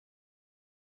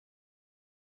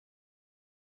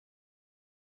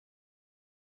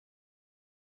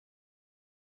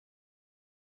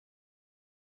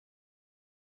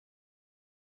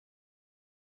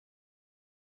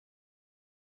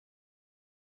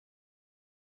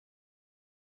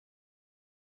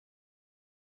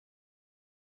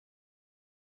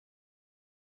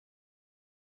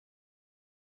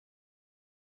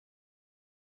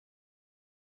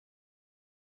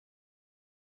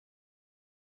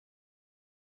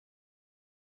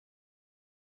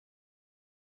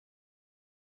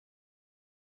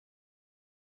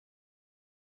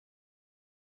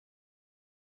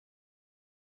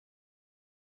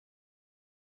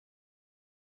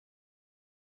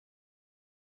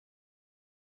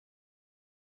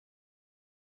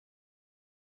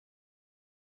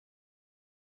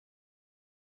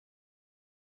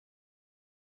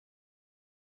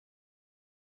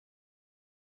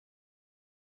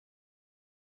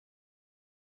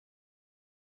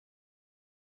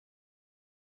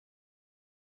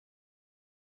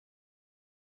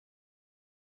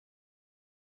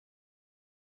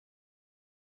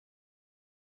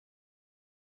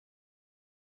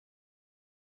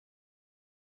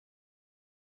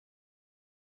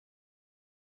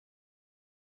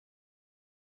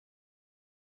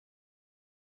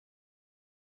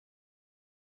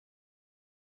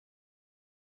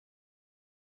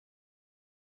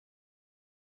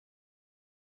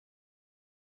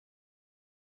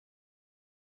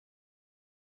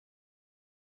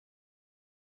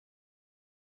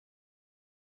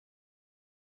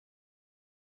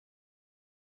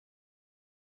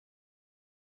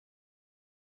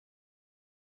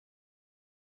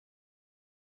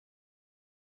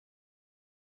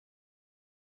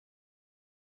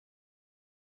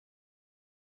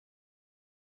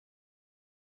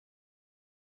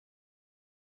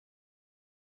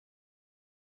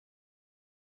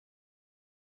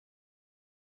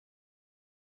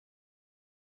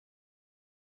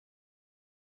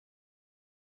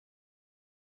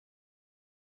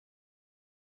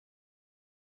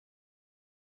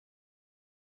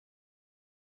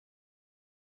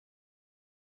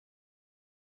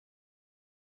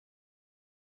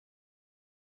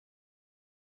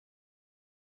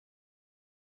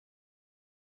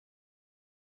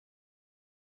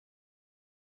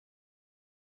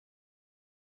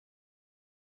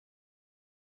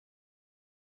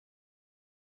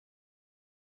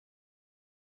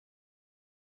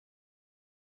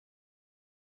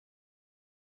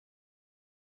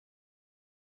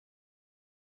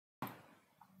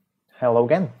 Hello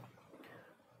again.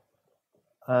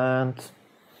 And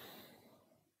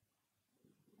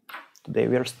today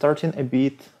we are starting a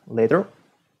bit later,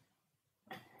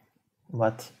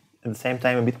 but at the same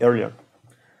time a bit earlier,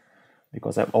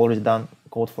 because I've already done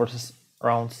Codeforces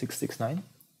round 669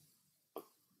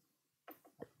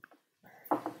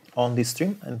 on this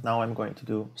stream, and now I'm going to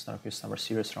do Snarky Summer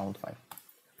Series round 5.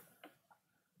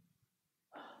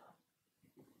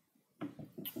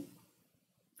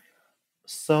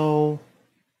 So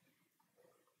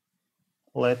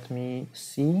let me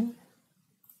see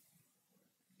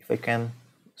if I can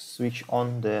switch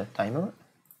on the timer.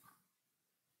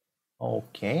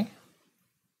 Okay.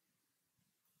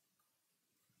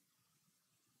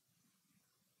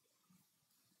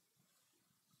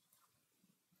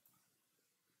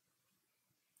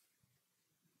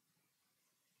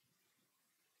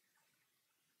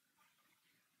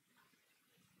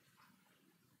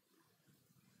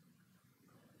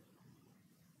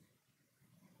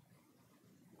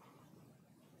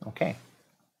 Okay.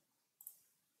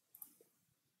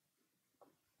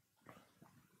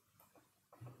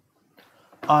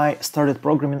 I started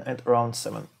programming at around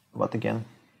 7, but again,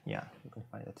 yeah, you can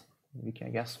find it in the wiki, I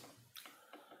guess.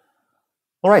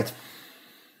 All right.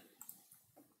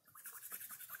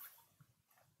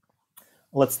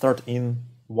 Let's start in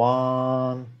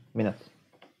 1 minute.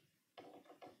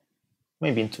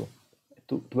 Maybe in 2.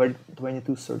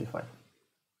 22:35.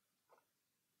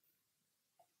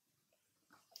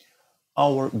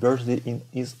 Our birthday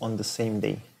is on the same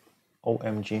day.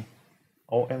 OMG.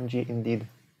 OMG indeed.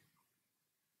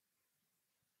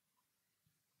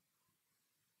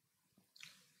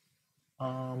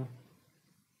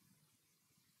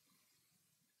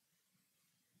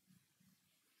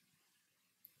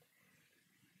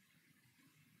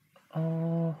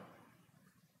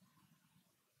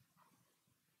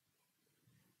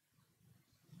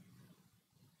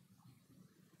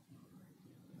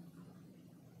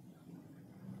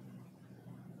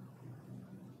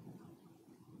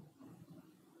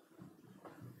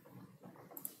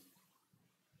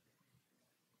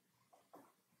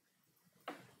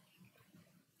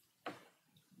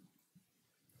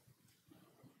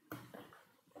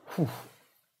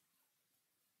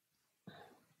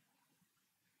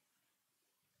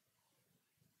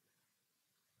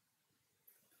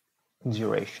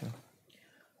 Duration.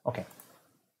 Okay.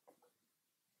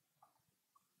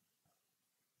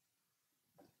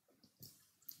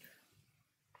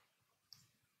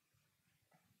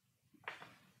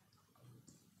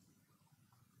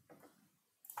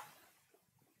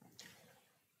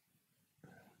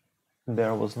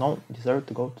 There was no desire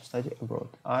to go to study abroad.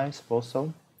 I suppose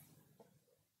so.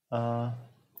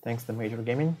 Thanks to Major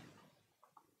Gaming.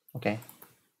 Okay.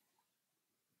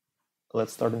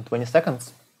 Let's start in 20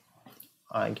 seconds.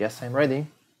 I guess I'm ready.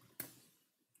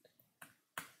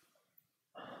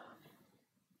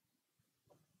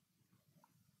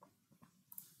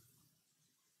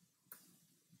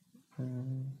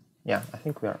 Yeah, I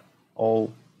think we are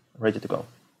all ready to go.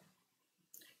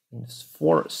 It's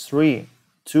 4, 3,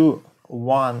 2,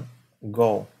 1,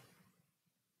 go.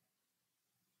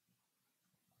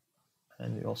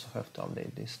 And we also have to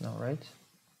update this now, right?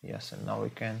 Yes, and now we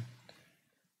can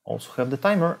also have the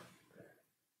timer.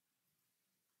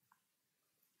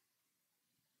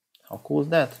 How cool is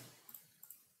that?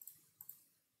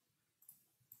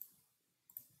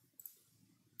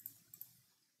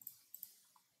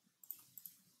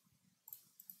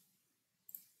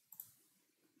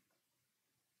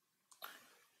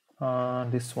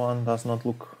 This one does not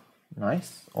look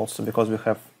nice, also because we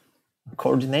have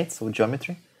coordinates of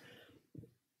geometry.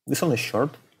 This one is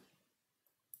short.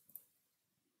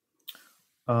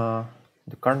 The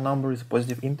current number is a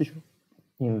positive integer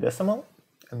in decimal.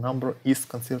 A number is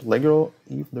considered legal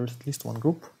if there's at least one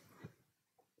group.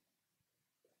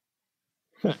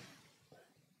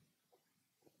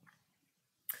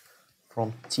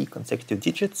 From t consecutive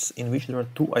digits in which there are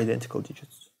 2 identical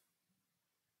digits.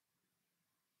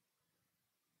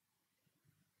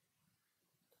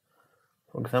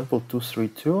 For example,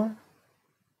 232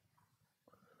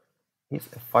 is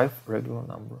a 5 regular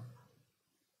number.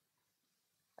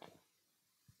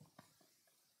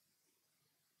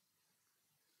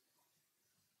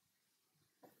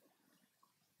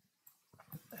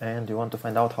 And you want to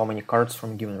find out how many cards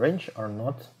from a given range are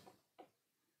not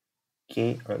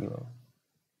k regular.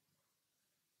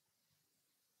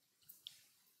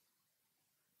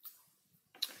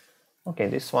 Okay,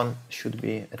 this one should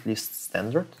be at least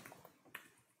standard.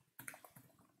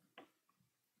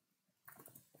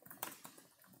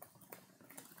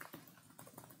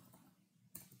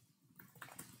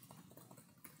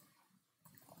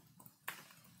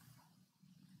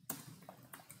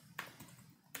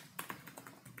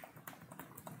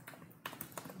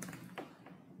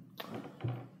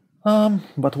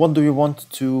 But what do we want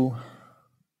to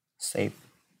save?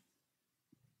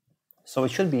 So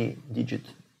it should be digit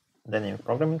dynamic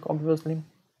programming, obviously.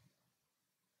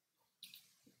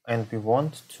 And we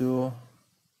want to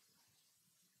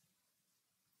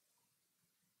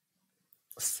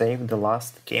save the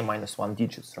last k-1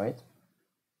 digits, right?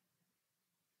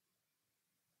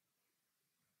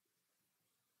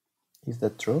 Is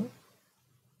that true?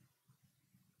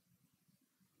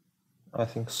 I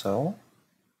think so.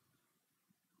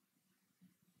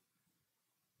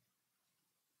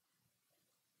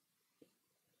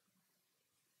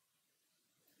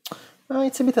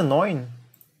 It's a bit annoying,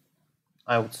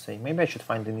 I would say. Maybe I should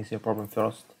find an easier problem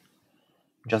first,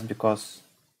 just because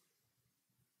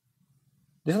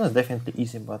this one is definitely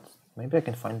easy, but maybe I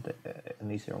can find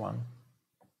an easier one.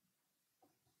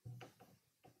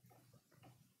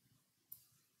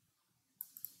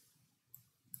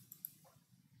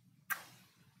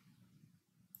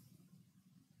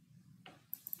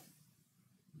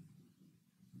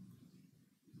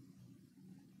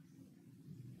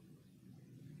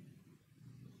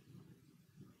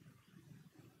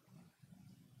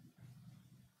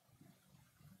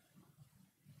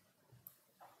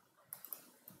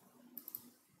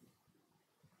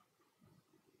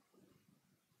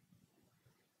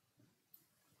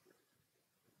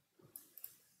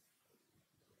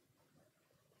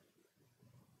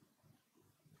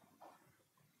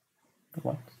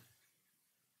 What?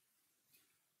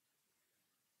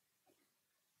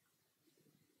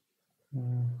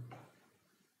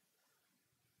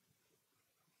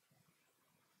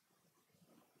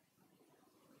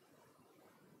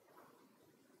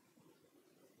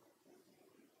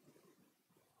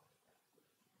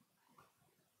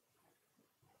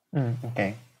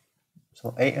 Okay.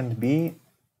 So A and B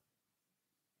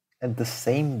at the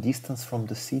same distance from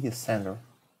the city center,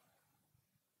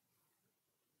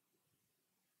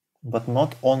 but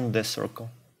not on the circle.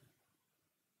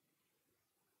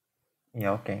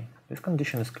 Yeah, okay. This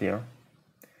condition is clear.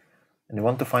 And we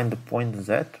want to find the point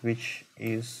Z, which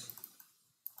is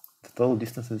the total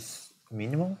distance is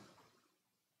minimal.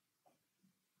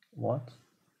 What?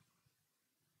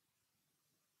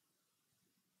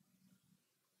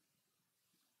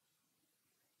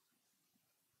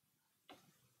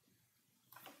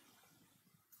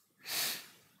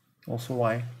 Also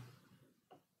why?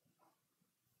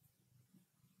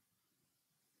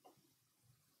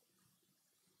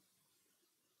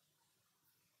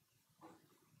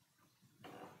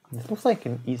 This looks like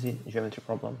an easy geometry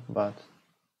problem, but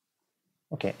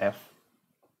okay, F.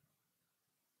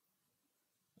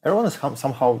 Everyone is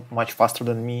somehow much faster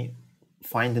than me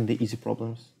finding the easy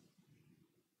problems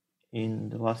in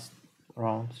the last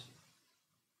rounds.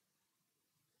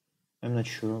 I'm not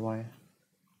sure why.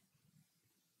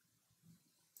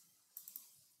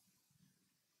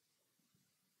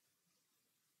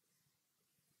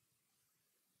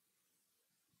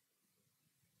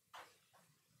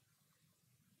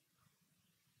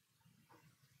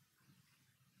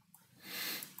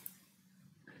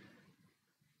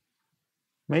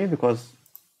 Maybe because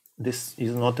this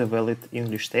is not a valid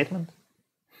English statement.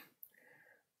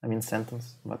 I mean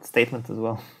sentence, but statement as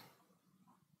well.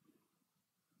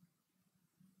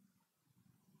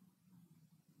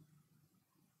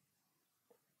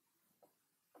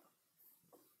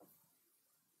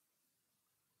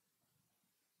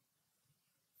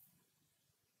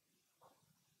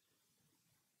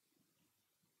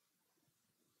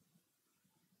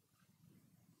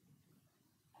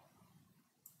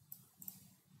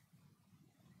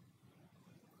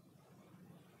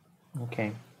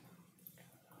 Okay.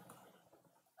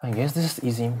 I guess this is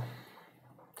easy.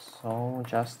 So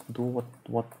just do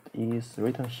what is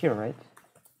written here, right?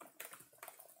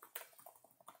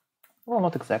 Well,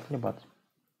 not exactly, but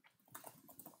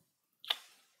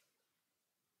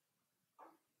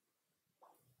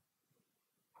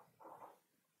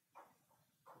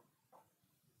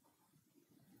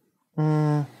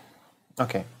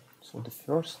okay. So the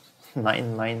first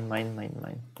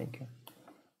 99999. Thank you.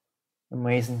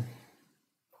 Amazing.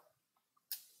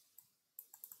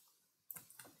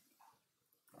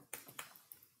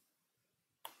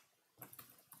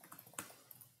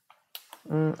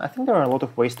 I think there are a lot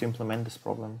of ways to implement this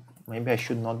problem. Maybe I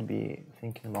should not be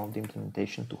thinking about the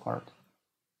implementation too hard.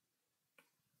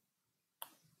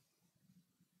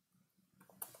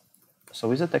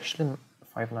 So is it actually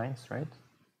 5 nines, right?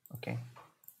 Okay.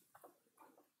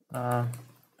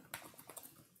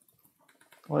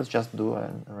 Let's just do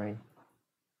an array.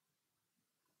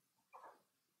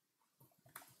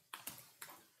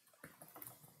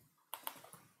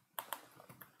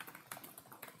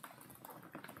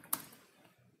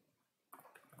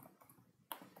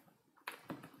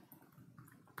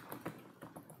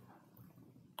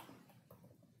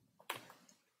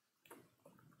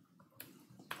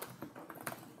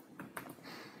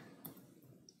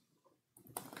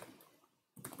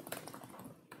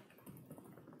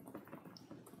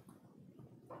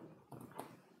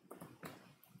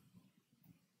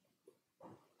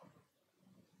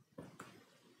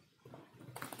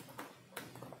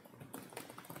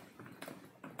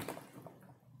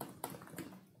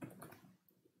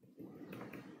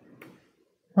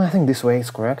 I think this way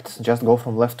is correct. Just go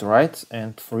from left to right,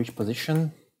 and for each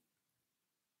position,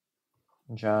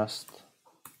 just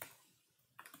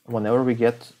whenever we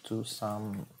get to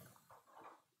some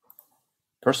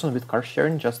person with car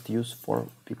sharing, just use 4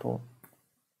 people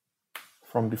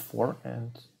from before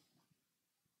and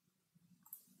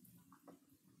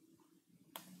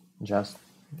just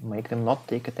make them not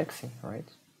take a taxi, right?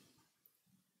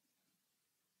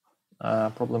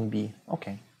 Problem B,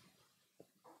 okay.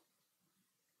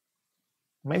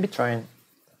 Maybe try and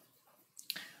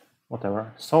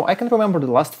whatever. So I can remember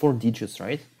the last 4 digits,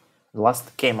 right? The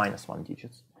last k-1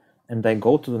 digits. And I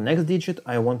go to the next digit,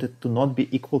 I want it to not be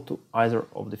equal to either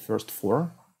of the first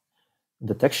 4.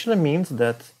 That actually means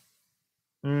that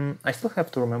I still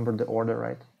have to remember the order,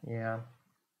 right? Yeah.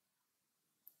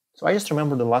 So I just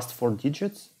remember the last 4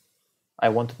 digits. I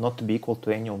want it not to be equal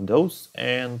to any of those,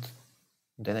 and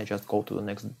then I just go to the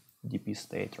next DP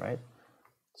state, right?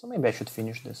 So maybe I should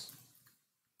finish this.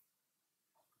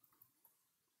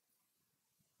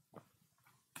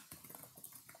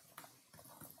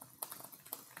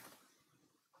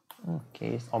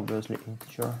 Okay, it's obviously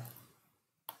integer.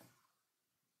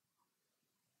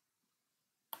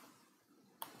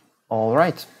 All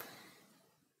right.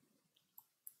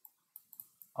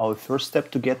 Our first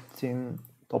step to get in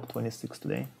top 26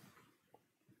 today.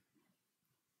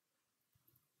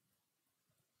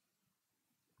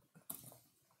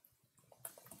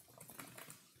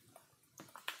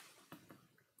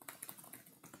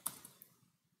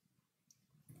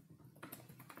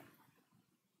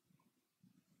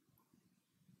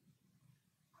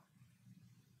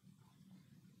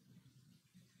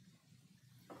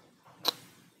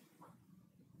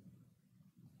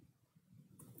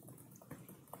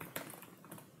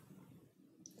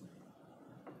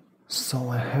 So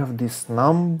I have this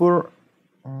number.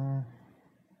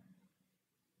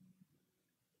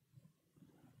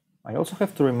 I also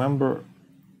have to remember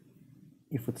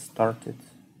if it started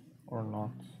or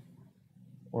not,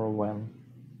 or when,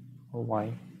 or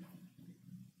why.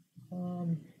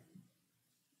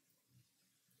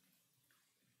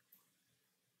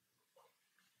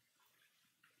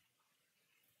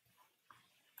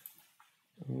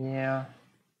 Yeah.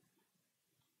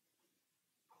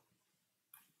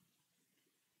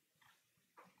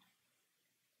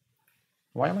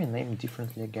 Why am I named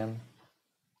differently again?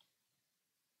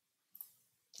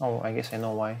 Oh, I guess I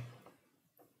know why.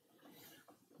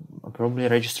 I probably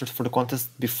registered for the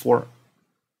contest before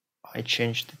I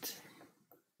changed it,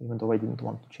 even though I didn't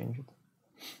want to change it.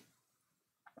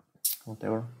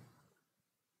 Whatever.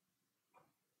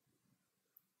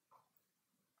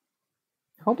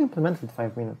 How to implement it in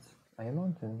 5 minutes? I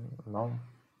don't know.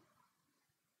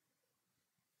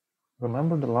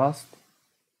 Remember the last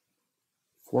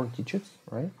 4 digits,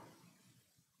 right?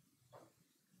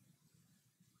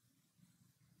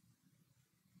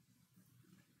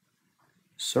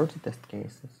 30 test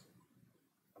cases.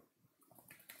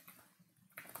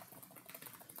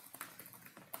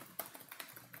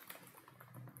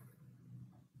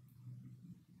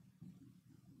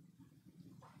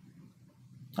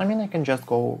 I mean, I can just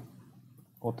go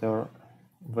whatever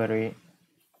very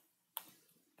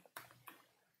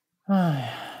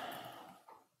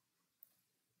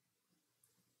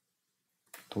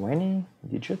 20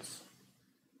 digits.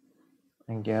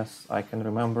 I guess I can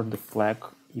remember the flag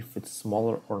if it's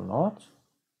smaller or not.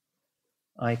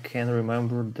 I can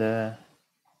remember the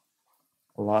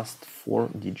last 4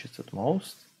 digits at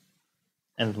most.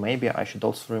 And maybe I should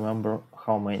also remember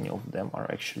how many of them are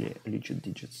actually legit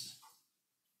digits.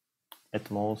 At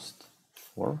most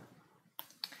 4.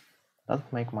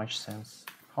 Doesn't make much sense.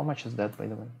 How much is that, by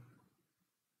the way?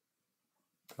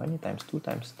 20 times 2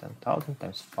 times 10,000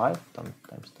 times 5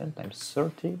 times 10 times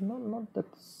 30. No, not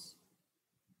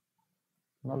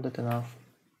that enough.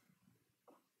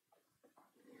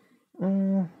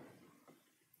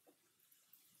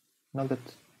 Not that,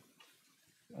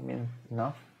 I mean,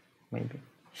 enough, maybe.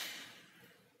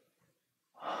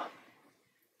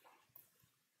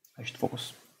 I should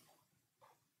focus.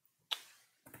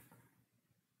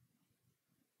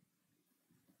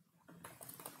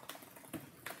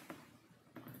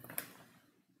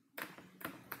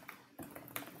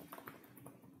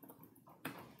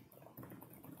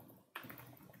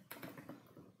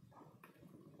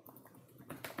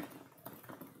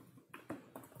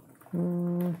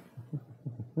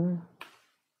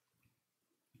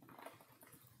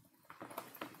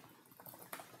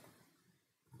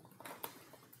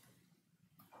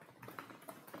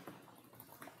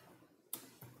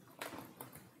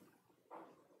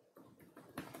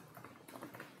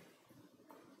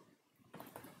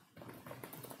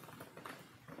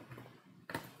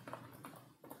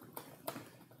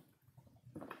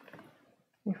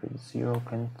 0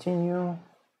 continue.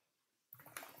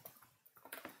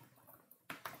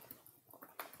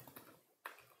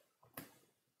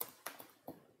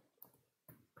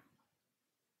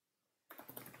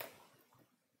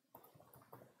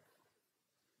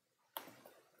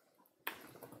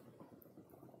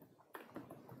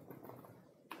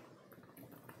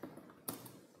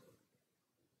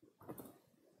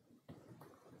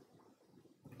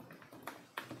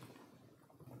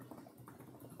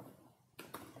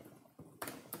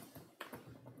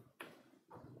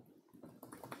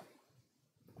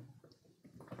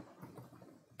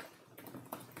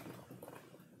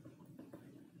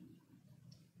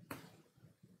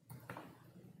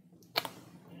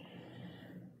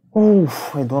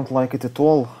 Oh, I don't like it at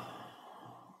all.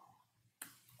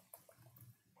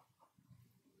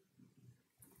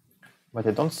 But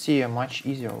I don't see a much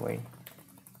easier way.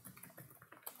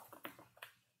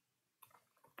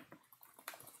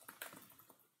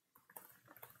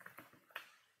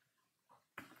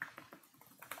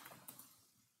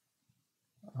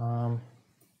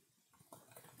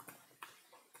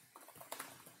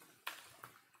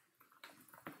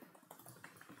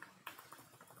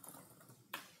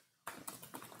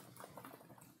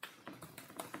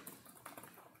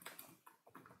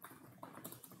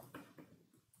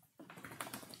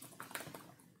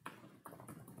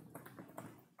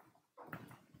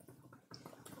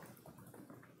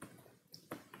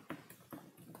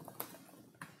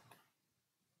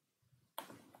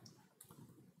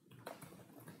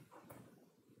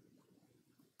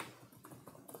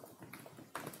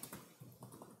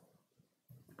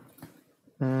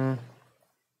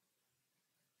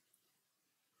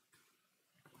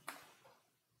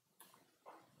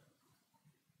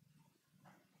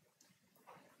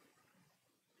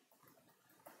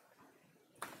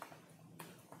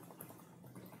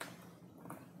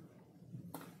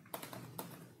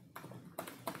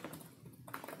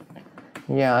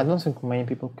 Yeah, I don't think many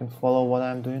people can follow what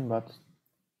I'm doing, but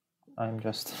I'm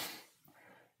just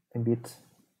a bit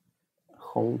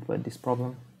hold by this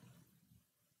problem.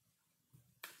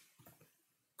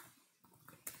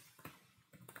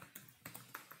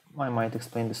 I might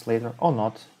explain this later or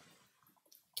not.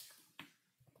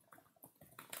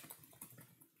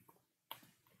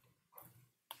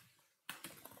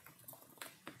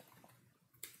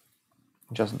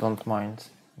 Just don't mind.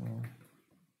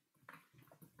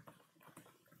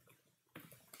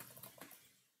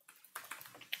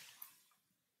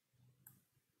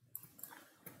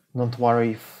 Don't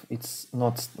worry if it's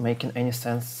not making any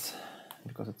sense,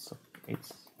 because it's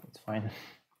fine.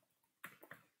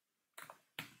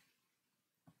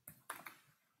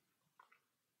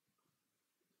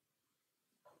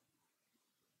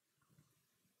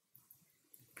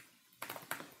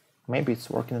 Maybe it's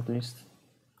working at least.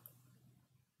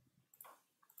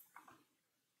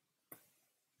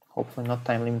 Hopefully not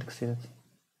time limit exceeded.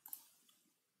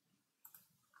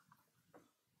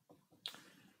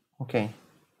 Okay.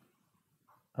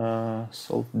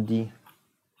 Solve D.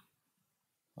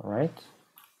 All right.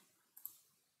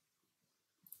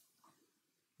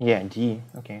 Yeah, D.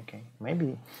 Okay.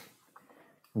 Maybe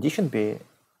D should be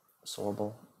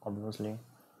solvable, obviously.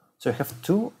 So I have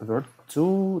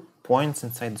two points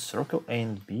inside the circle, A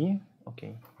and B.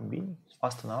 Okay, B is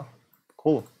fast enough.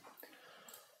 Cool.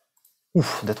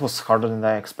 Oof, that was harder than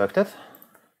I expected.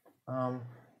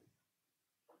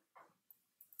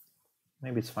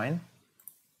 Maybe it's fine.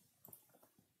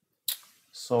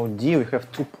 So D, we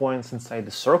have 2 points inside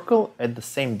the circle at the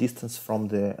same distance from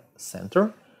the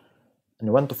center. And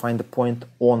we want to find the point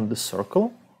on the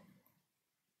circle.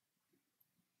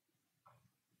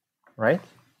 Right?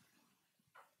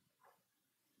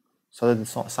 So that the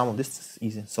sum of this is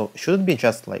easy. So should it be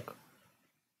just like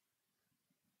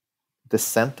the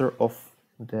center of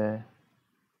the...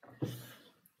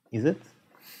 Is it?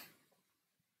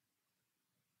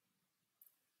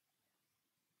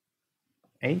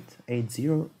 8, 8,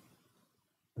 0,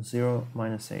 0,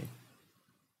 minus 8.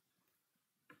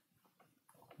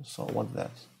 So what's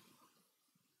that?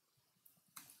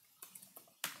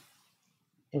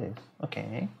 It is.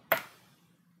 Okay.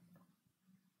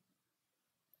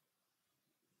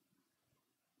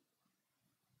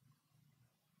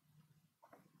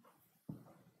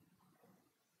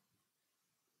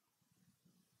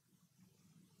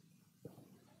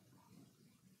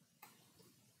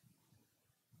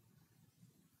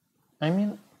 I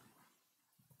mean,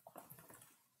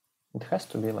 it has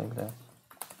to be like that.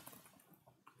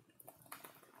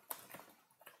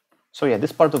 So yeah,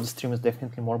 this part of the stream is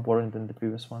definitely more boring than the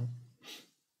previous one.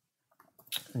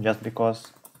 Just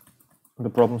because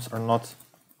the problems are not...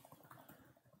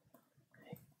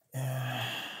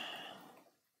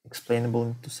 explainable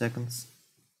in 2 seconds.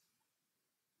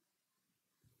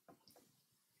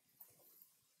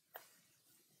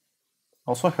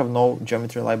 Also, I have no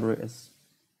geometry library, as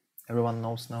everyone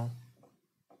knows now.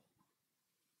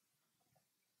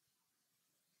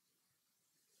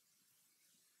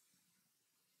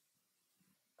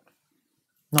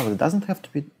 No, but it doesn't have to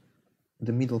be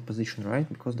the middle position, right?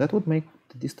 Because that would make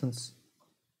the distance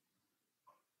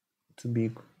too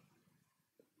big.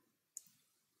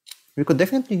 We could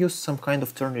definitely use some kind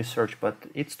of turn research, but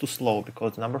it's too slow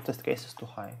because the number of test cases is too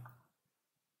high.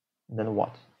 Then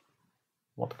what?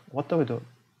 What do we do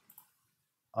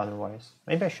otherwise?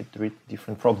 Maybe I should read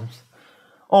different problems.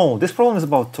 Oh, this problem is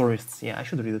about tourists. Yeah, I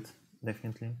should read it,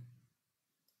 definitely.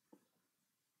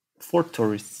 For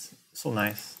tourists, so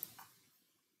nice.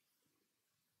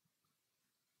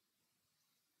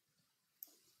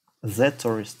 The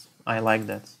tourist, I like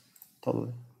that,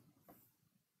 totally.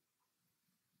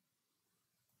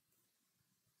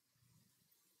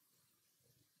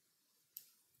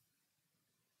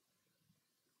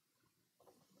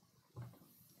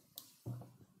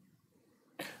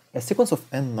 A sequence of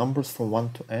n numbers from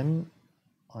 1 to n,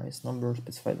 is number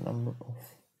specified number of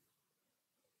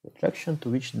attraction to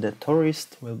which the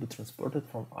tourist will be transported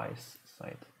from i's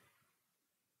side.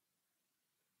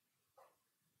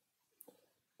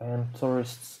 And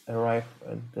tourists arrive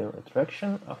at their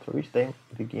attraction, after which they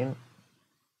begin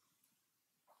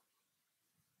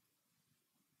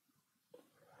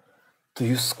to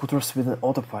use scooters with an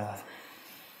autopilot.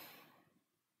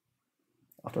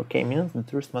 After k minutes, the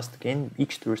tourist must gain.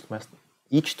 Each tourist,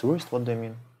 what do you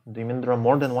mean? Do you mean there are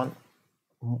more than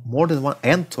one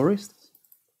n tourists?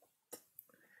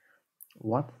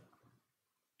 What?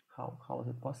 How is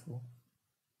it possible?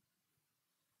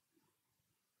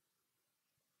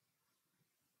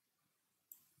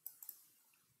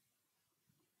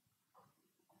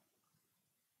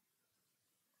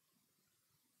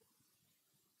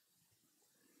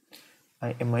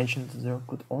 I imagined there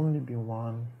could only be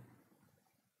one.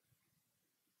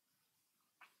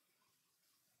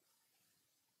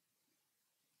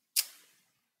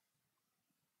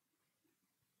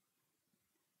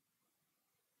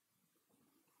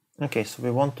 Okay, so we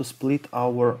want to split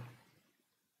our,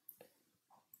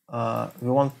 we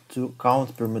want to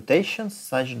count permutations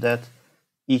such that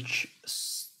each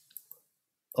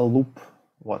a loop,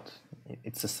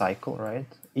 it's a cycle, right?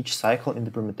 Each cycle in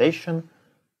the permutation,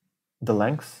 the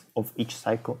length of each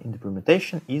cycle in the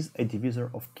permutation is a divisor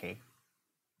of k.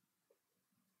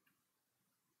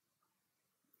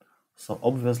 So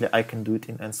obviously I can do it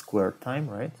in n squared time,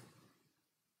 right?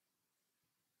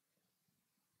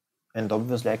 And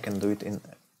obviously I can do it in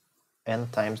n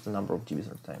times the number of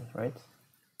divisor times, right?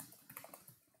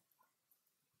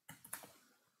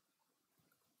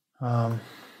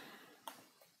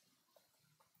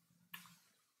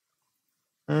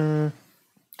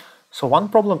 So one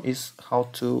problem is how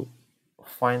to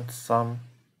find some,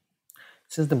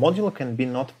 since the modulo can be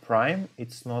not prime,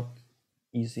 it's not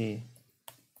easy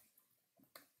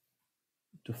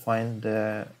to find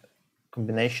the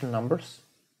combination numbers.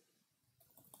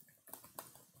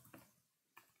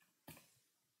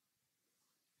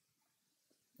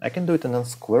 I can do it in n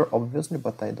square, obviously,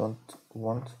 but I don't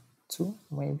want to,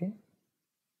 maybe.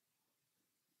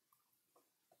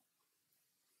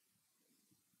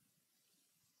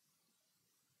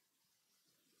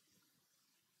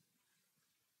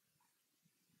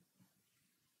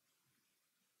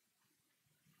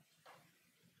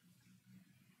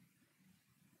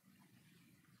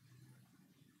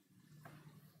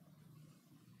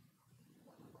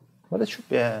 But it should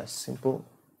be a simple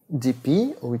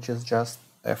dp, which is just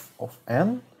f of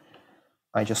n.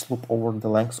 I just loop over the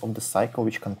length of the cycle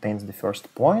which contains the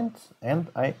first point, and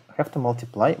I have to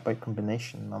multiply by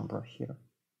combination number here.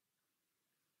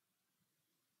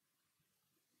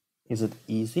 Is it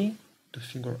easy to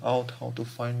figure out how to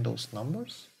find those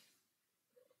numbers?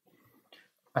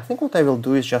 I think what I will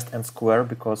do is just n square,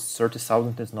 because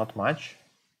 30,000 is not much.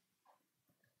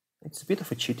 It's a bit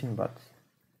of a cheating, but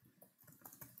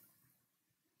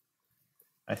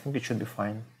I think it should be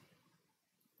fine.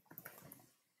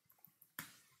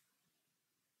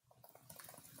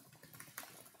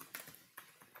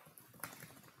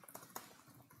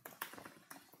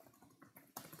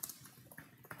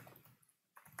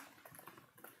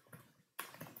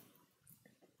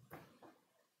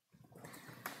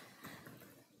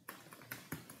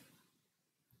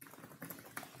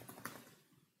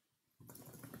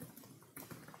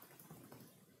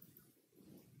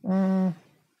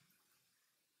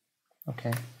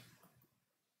 Okay.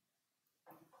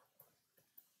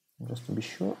 Just to be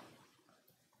sure.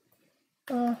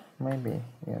 Maybe,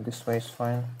 yeah, this way is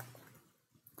fine.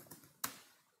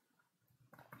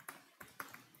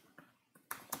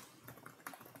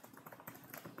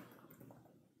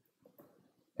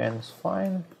 n is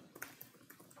fine.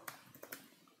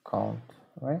 Count,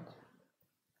 right?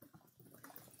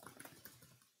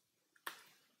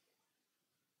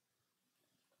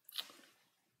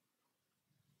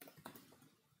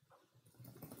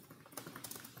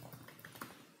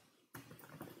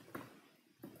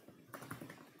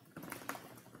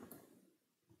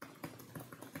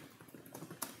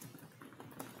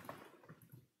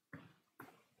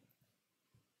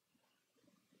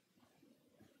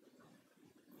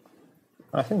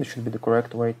 I think this should be the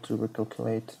correct way to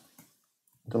recalculate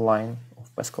the line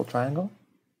of Pascal triangle.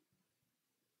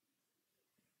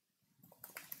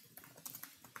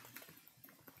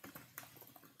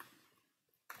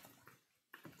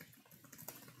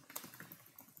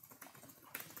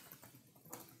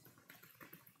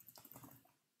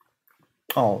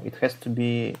 Oh, it has to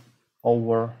be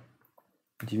over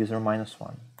divisor minus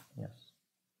 1. Yes.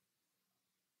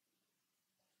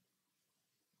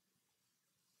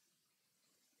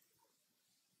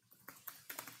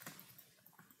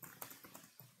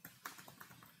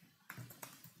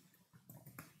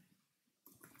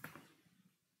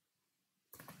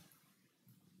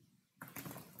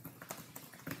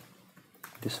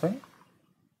 This way.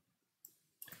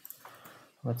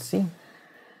 Let's see.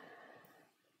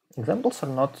 Examples are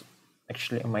not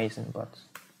actually amazing, but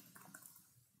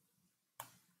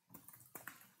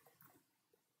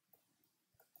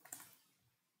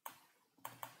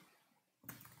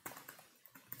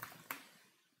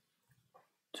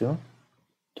two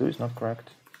is not correct.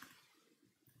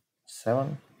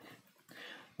 7.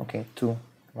 Okay, 2.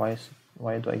 Why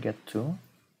do I get 2?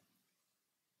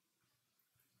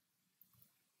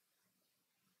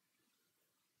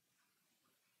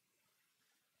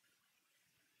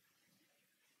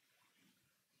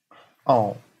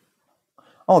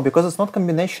 Oh, because it's not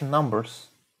combination numbers.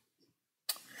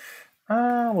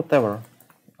 Whatever.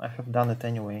 I have done it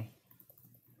anyway.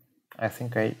 I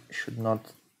think I should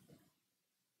not.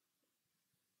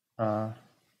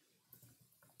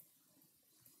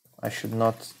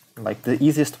 Like, the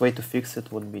easiest way to fix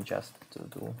it would be just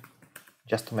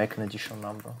to make an additional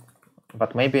number.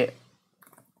 But maybe,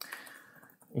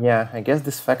 yeah, I guess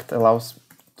this fact allows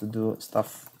to do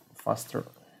stuff faster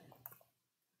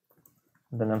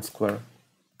than n square.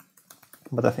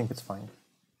 But I think it's fine.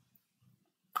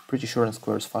 Pretty sure n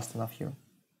square is fast enough here.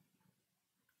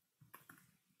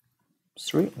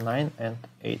 3, 9, and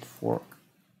 8, 4,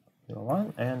 0,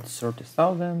 1, and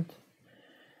 30,000.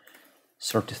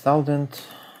 30,000.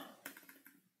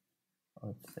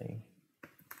 Let's say.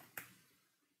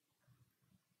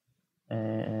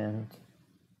 And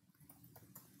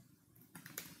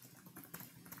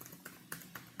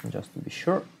just to be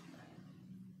sure.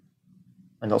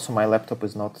 And also my laptop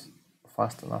is not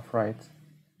fast enough, right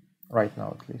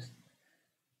now at least.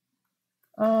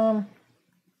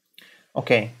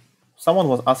 Okay, someone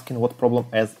was asking what problem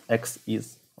as x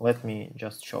is. Let me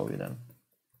just show you then.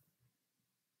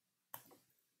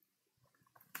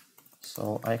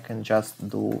 So I can just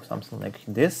do something like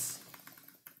this.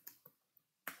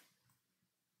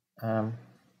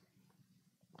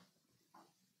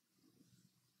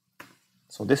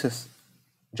 So this is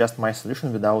just my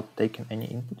solution without taking any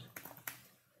input.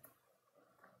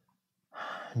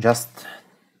 Just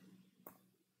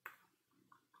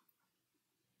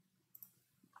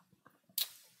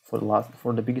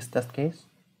for the biggest test case.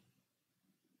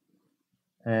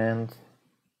 And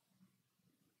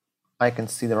I can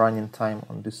see the running time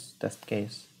on this test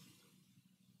case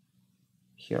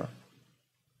here.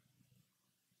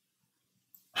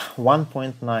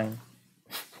 1.9.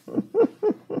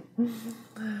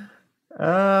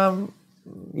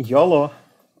 YOLO,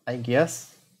 I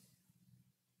guess.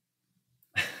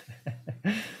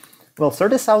 Well,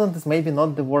 30,000 is maybe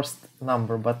not the worst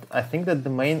number, but I think that the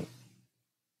main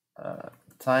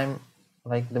time,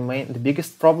 like the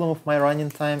biggest problem of my running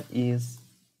time is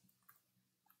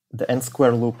the n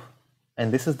square loop,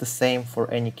 and this is the same for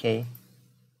any k.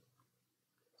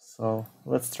 So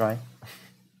let's try.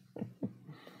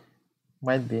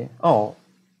 Might be. Oh,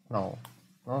 no,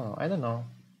 I don't know.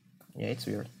 Yeah, it's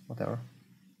weird. Whatever.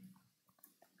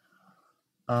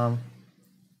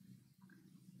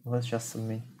 Let's just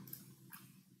submit.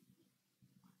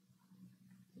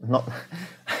 Not.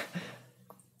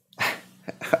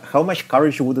 How much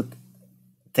courage would it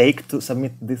take to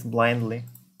submit this blindly?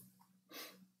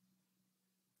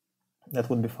 That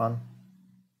would be fun.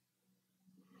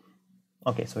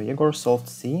 Okay, so Yegor solved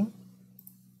C.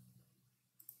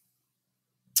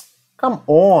 Come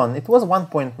on, it was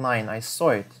 1.9. I saw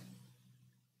it.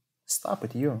 Stop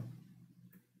it, you.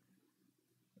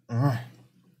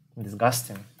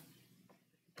 Disgusting.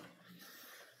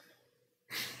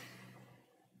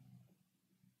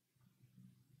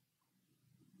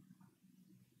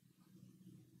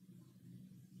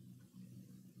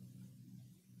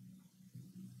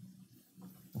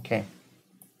 Okay,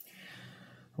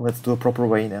 let's do a proper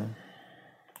way then.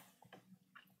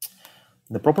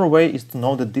 The proper way is to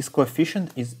know that this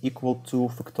coefficient is equal to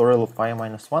factorial of I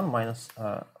minus 1 minus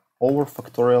over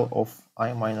factorial of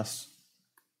I minus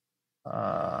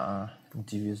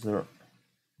divisor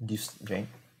div j.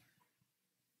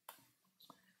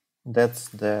 That's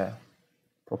the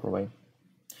proper way.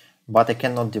 But I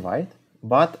cannot divide,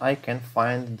 but I can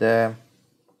find the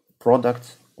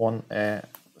product on a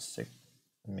segment.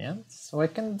 So I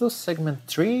can do segment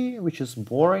 3, which is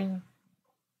boring.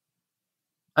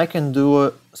 I can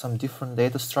do some different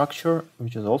data structure,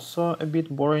 which is also a bit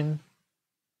boring.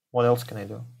 What else can I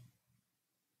do?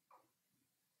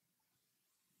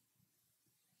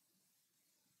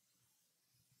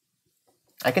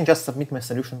 I can just submit my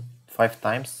solution 5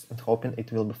 times and hoping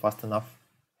it will be fast enough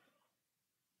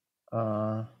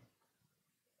at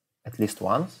least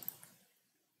once,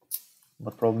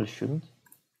 but probably shouldn't.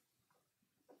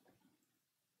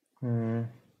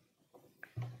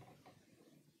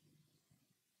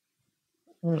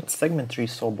 Segment 3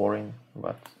 is so boring,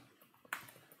 but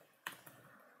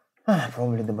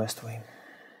probably the best way,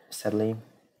 sadly.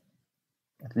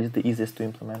 At least the easiest to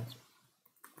implement.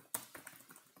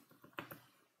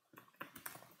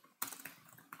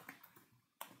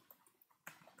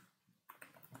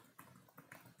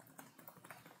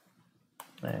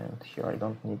 And here I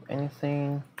don't need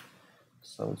anything,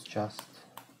 so it's just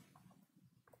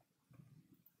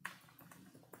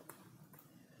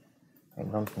I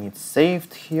don't need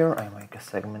saved here. I make a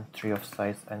segment 3 of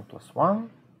size n plus 1.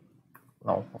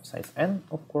 No, of size n,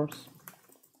 of course.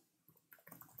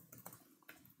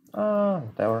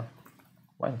 Whatever.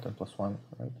 Why not n plus 1,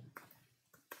 right?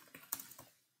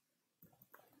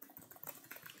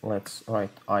 Let's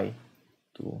write I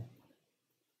to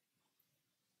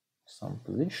some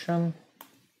position,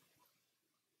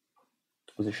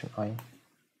 to position I.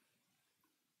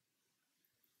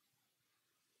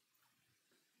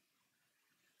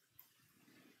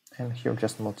 And here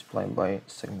just multiply by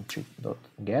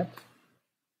segment3.get.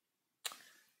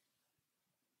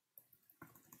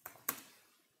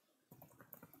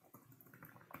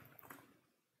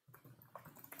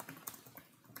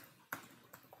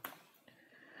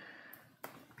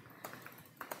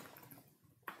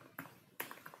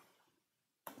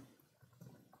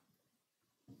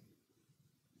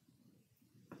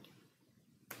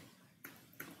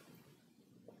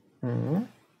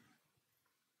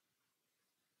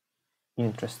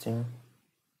 Interesting.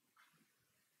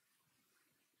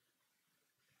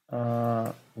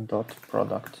 Dot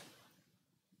product.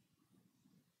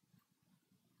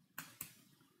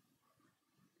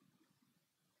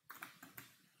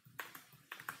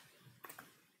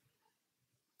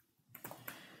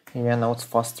 Yeah, now it's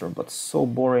faster, but so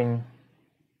boring.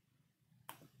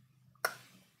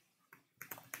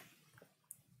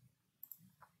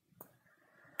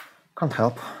 Can't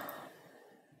help.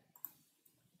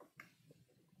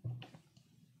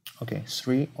 Okay,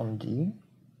 3 on D,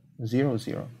 0,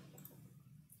 0.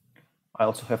 I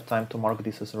also have time to mark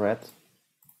this as red.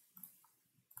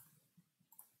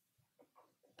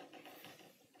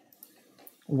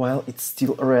 Well, it's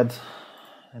still red,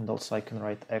 and also I can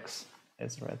write X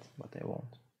as red, but I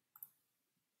won't.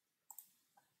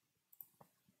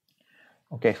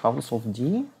 Okay, how to solve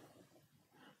D?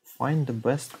 Find the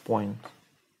best point.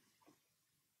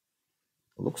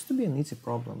 Looks to be an easy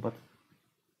problem, but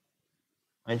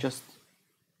I guess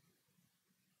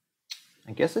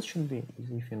it should be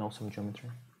easy if you know some geometry.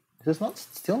 This is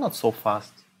still not so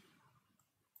fast.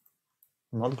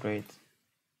 Not great.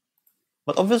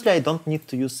 But obviously I don't need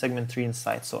to use segment 3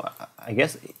 inside, so I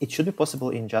guess it should be possible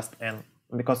in just n,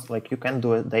 because like you can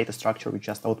do a data structure which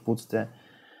just outputs the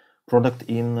product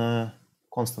in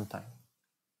constant time.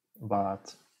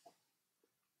 But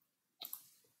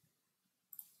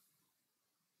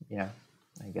yeah,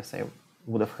 I guess I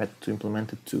would have had to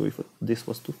implement it too if this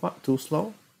was too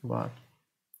slow, but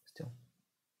still.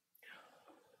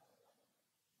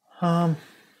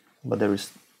 But there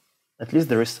is, at least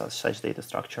there is such data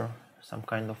structure, some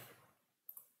kind of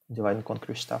divide and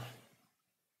conquer stuff.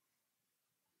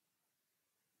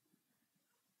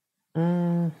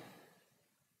 +1,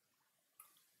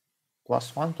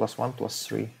 +1,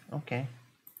 +3. Okay.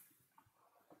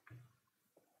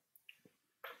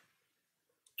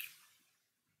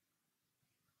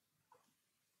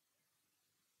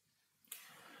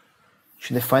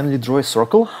 Should I finally draw a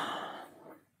circle?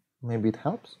 Maybe it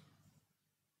helps.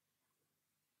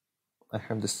 I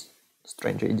have this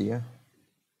strange idea.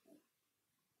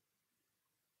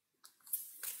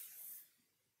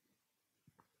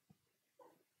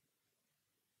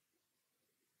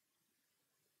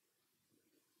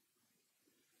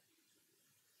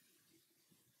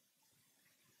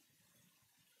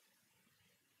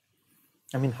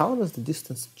 I mean, how does the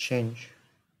distance change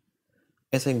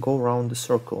as I go around the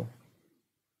circle?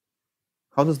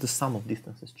 How does the sum of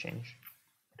distances change,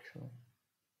 actually?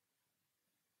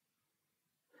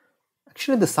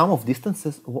 Actually, the sum of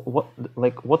distances,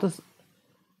 what is,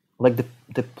 like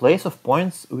the place of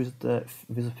points with a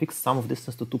fixed sum of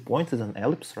distance to 2 points is an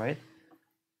ellipse, right?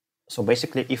 So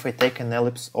basically, if I take an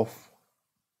ellipse of,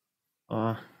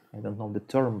 I don't know the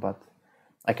term, but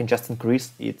I can just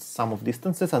increase its sum of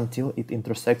distances until it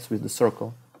intersects with the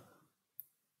circle.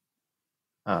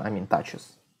 I mean,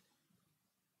 touches.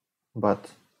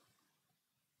 But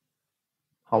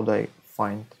how do I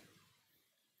find?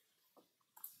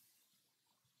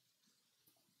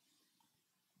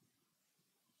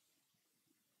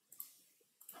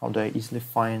 How do I easily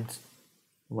find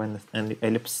when an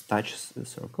ellipse touches the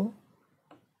circle?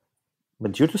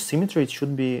 But due to symmetry, it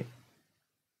should be.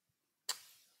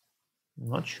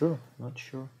 Not sure.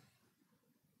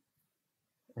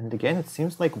 And again, it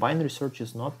seems like binary search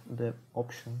is not the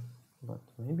option, but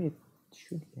maybe it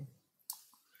should be.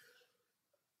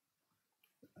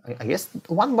 I guess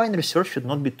one binary search should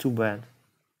not be too bad.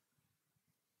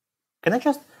 Can I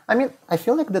just, I mean, I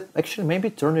feel like that actually maybe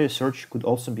ternary search could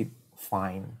also be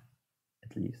fine,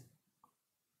 at least.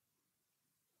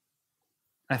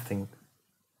 I think.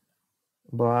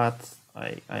 But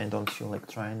I don't feel like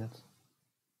trying it.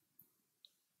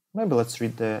 Maybe let's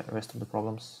read the rest of the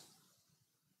problems,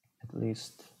 at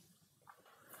least,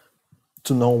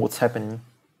 to know what's happening.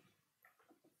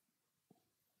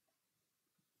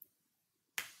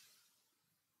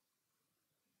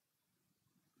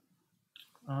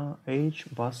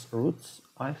 H bus routes,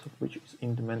 ith of which is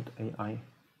independent AI.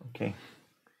 Okay.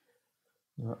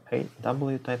 There are 8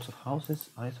 W types of houses,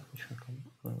 ith of which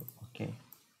are okay.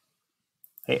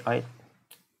 Hey,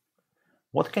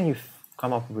 what can you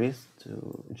come up with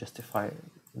to justify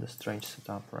the strange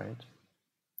setup, right?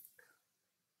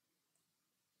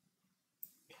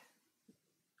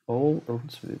 All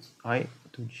routes with I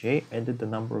to J added the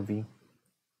number V.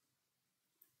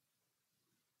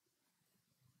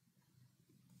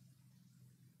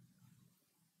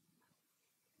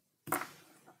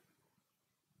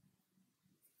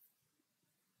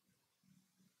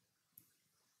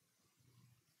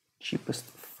 Cheapest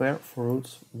fare for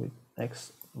routes with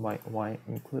X by Y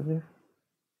included.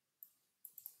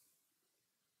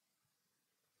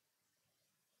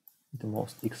 The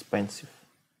most expensive.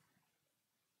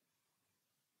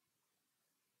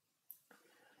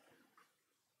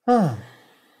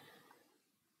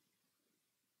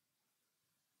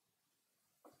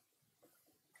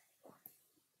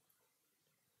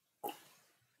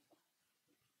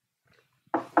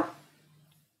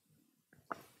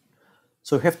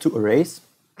 So we have to erase.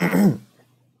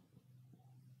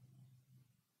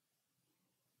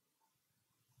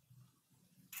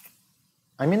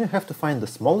 I mean, you have to find the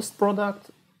smallest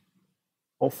product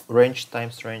of range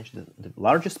times range, the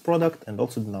largest product, and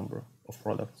also the number of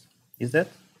products. Is that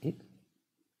it?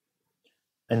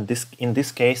 And in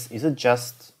this case, is it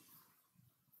just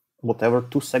whatever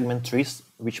 2 segment trees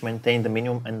which maintain the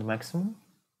minimum and the maximum?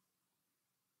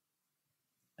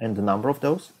 And the number of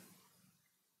those?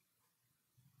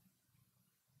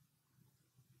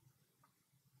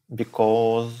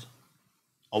 Because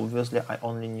obviously I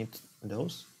only need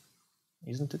those.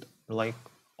 Isn't it like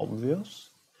obvious?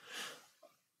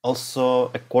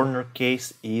 Also, a corner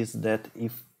case is that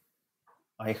if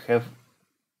I have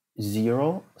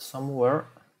 0 somewhere,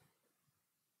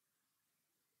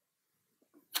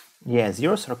 yeah,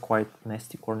 zeros are quite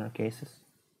nasty corner cases.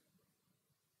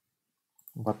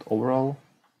 But overall,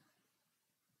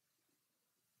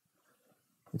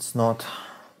 it's not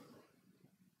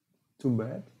too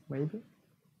bad, maybe.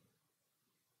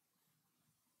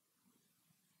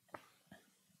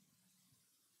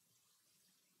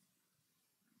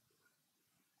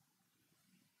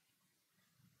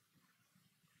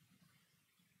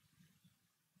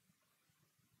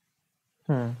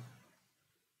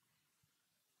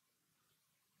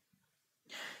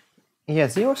 Yeah,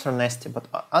 zeros are nasty, but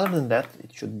other than that,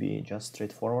 it should be just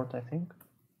straightforward, I think.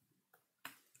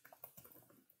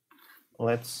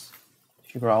 Let's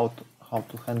figure out how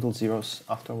to handle zeros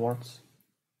afterwards.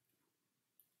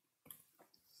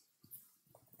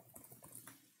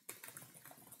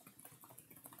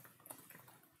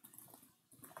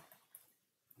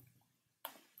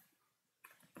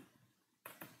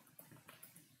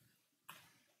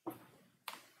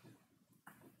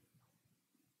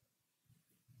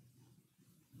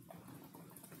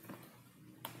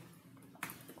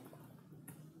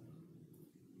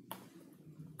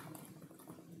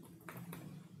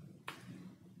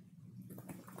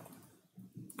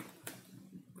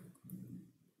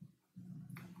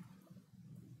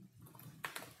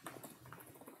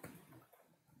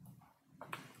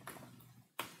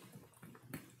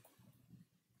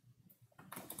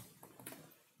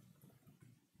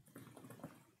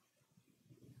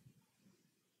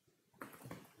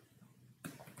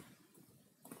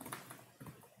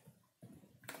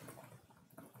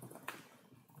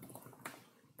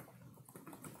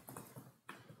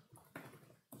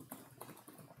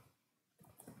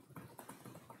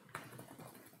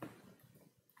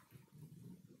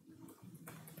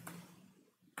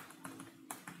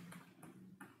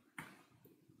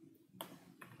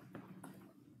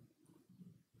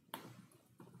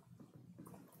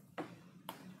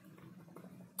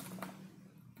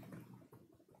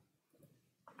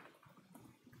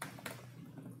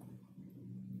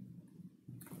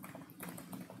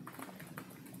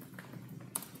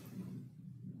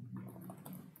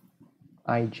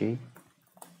 ij.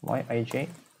 Why ij?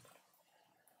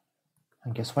 I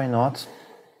guess why not?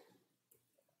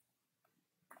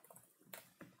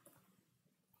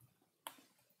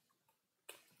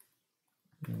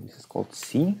 This is called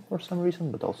C for some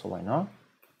reason, but also why not?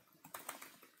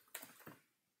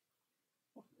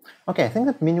 Okay, I think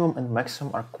that minimum and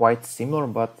maximum are quite similar,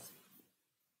 but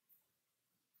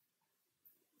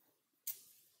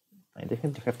I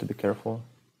definitely have to be careful.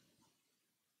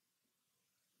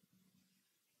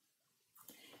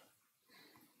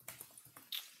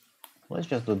 Let's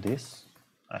just do this,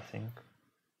 I think.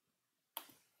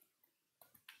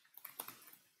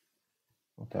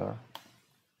 Whatever.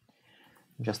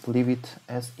 Just leave it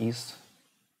as is.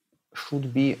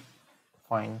 Should be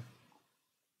fine.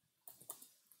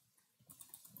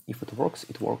 If it works,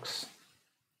 it works.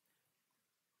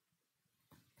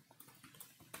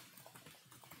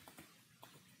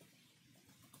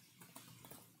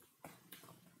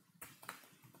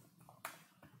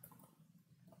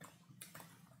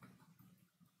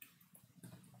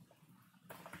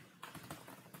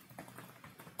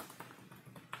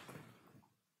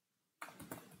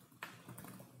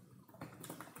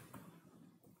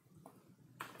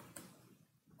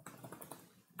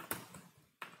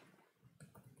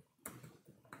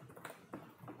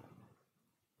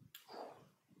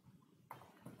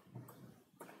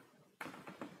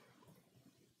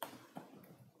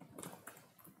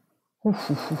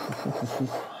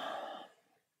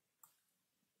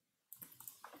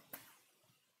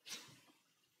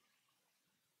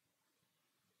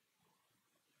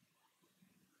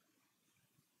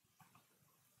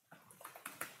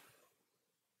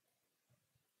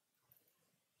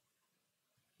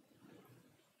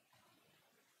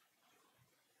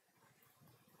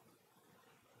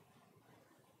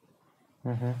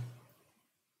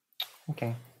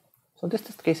 Okay, so this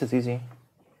test case is easy,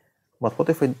 but what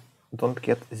if I don't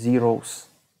get zeros?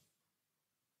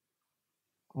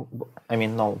 I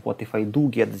mean, no, what if I do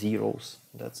get zeros?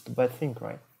 That's the bad thing,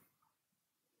 right?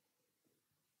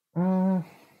 How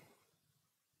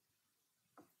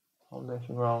do I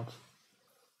figure out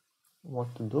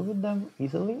what to do with them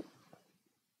easily?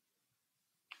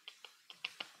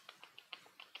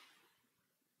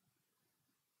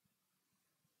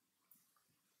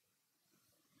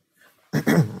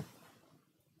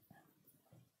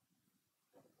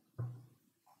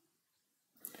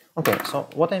 Okay, so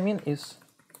what I mean is,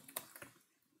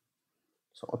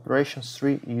 so operation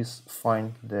 3 is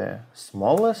find the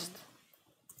smallest,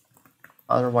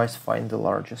 otherwise find the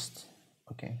largest.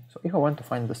 Okay, so if I want to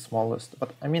find the smallest,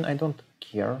 but I mean, I don't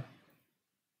care.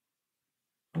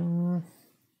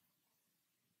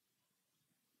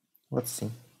 Let's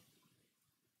see.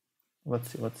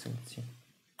 Let's see.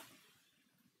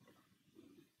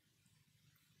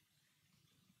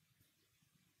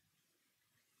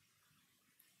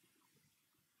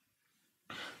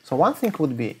 So one thing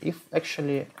would be if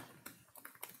actually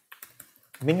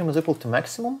minimum is equal to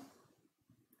maximum,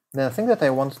 then I think that I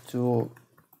want to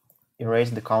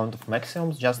erase the count of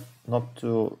maximums, just not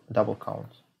to double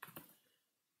count.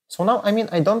 So now, I mean,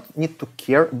 I don't need to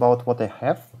care about what I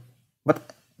have, but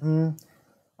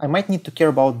I might need to care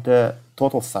about the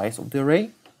total size of the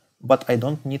array, but I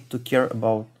don't need to care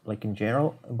about, like in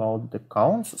general, about the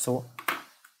counts. So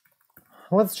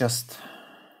let's just,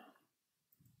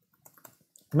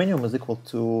 minimum is equal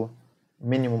to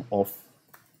minimum of,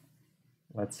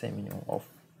 let's say minimum of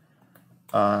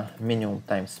minimum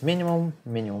times minimum,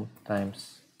 minimum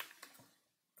times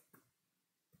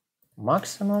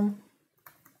maximum,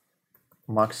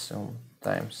 maximum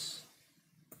times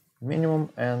minimum,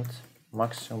 and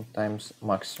maximum times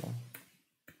maximum,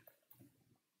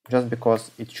 just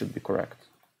because it should be correct.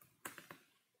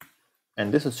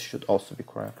 And this should also be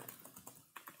correct.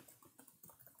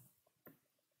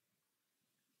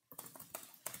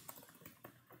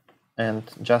 And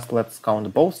just let's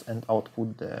count both and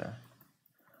output the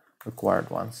required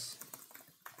ones.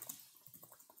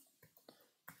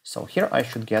 So here I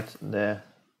should get the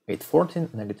 840,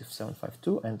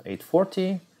 -752, and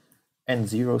 840, and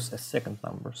zeros as second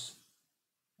numbers,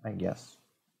 I guess.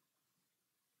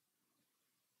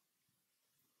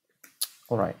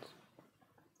 All right.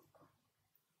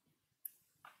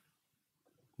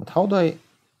 But how do I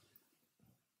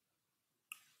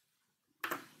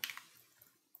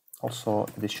also,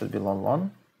 this should be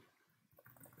long,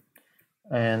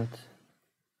 and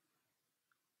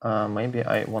maybe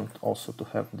I want also to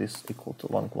have this equal to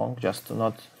long, just to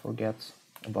not forget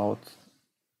about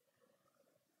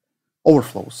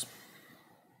overflows.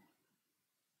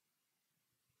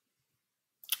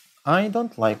 I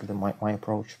don't like my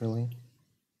approach, really.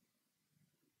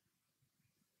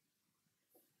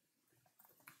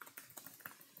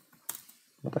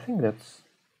 But I think that's...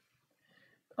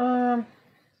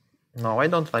 no, I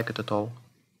don't like it at all.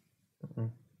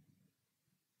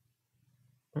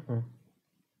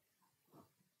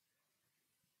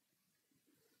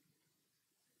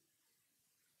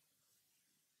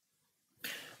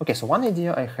 Okay, so one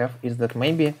idea I have is that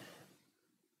maybe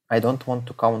I don't want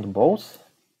to count both.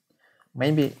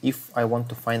 Maybe if I want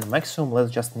to find maximum,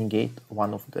 let's just negate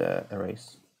one of the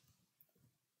arrays.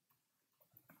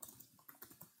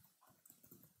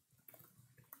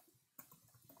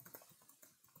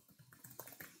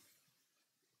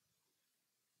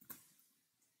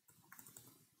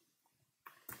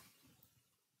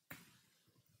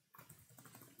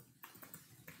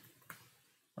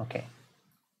 Okay.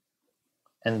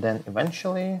 And then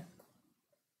eventually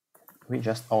we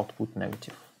just output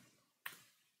negative.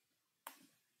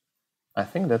 I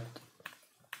think that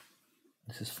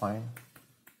this is fine.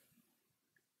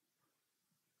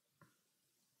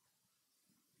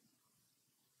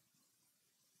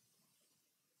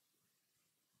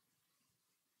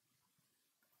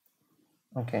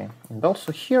 Okay, and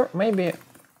also here, maybe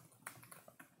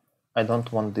I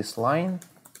don't want this line.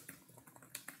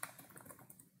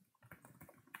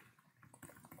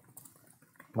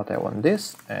 But I want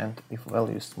this, and if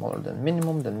value is smaller than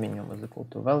minimum, then minimum is equal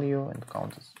to value,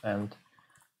 and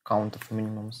count of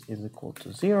minimums is equal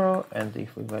to 0, and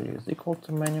if the value is equal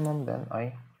to minimum, then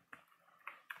I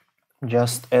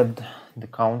just add the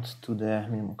count to the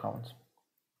minimum count.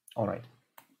 All right.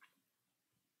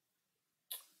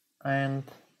 And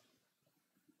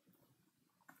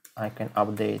I can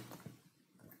update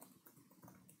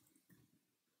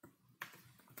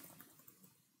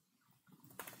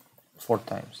four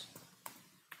times.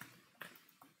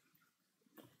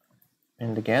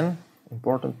 And again,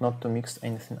 important not to mix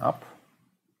anything up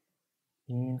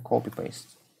in copy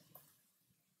paste.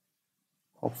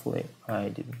 Hopefully I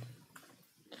didn't.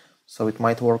 So it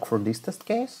might work for this test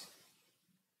case.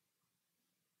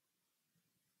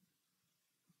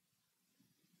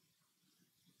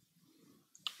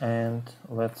 And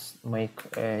let's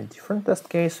make a different test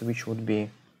case, which would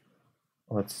be,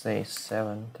 let's say,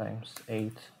 7 times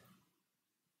 8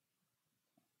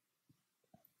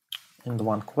 in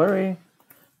one query.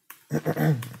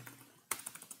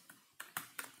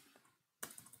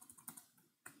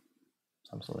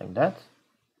 Something like that.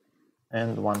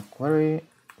 And one query,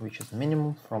 which is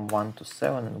minimum from 1 to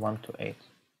 7 and 1 to 8.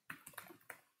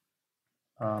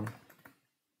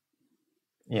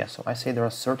 Yeah, so I say there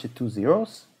are 32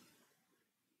 zeros,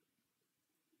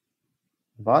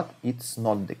 but it's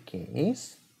not the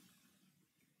case.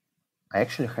 I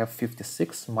actually have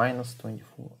 56 minus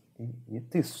 24.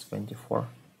 It is 24,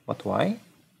 but why?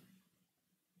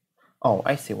 Oh,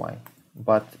 I see why.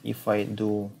 But if I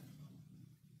do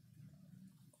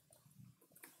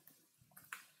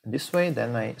this way,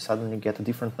 then I suddenly get a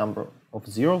different number of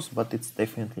zeros, but it's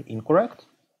definitely incorrect.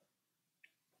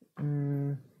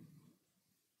 I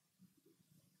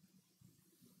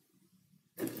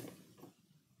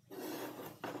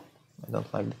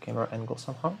don't like the camera angle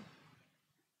somehow.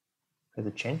 Has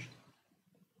it changed?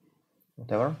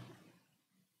 Whatever.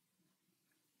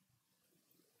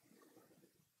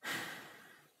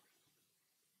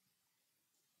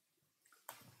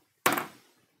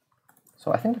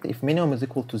 So I think that if minimum is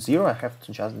equal to 0, I have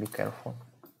to just be careful.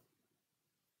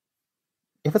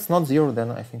 If it's not 0, then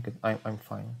I think I'm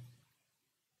fine.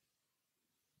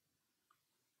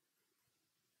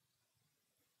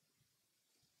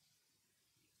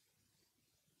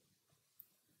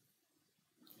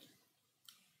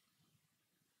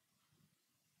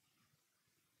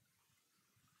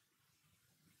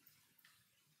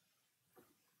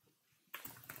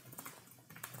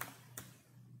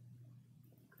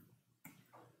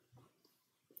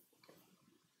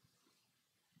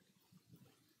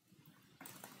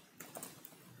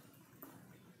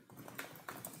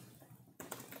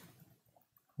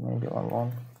 Maybe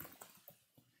one.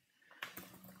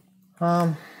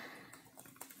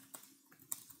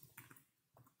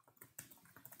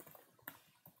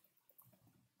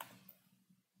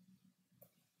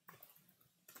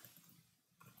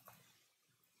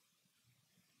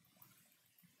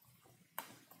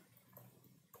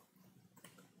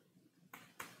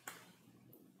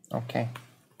 Okay.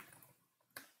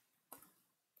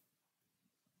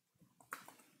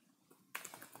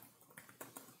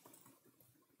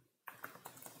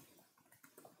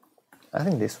 I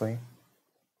think this way.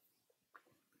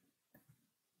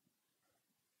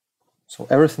 So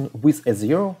everything with a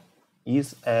 0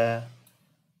 is a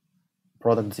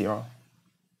product 0.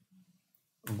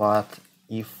 But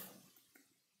if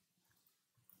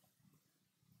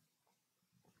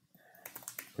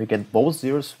we get both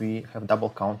zeros, we have double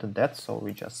counted that, so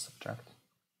we just subtract,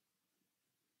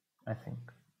 I think.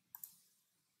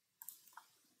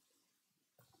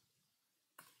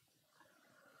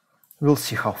 We'll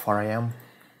see how far I am.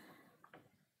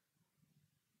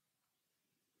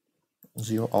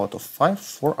 0 out of 5,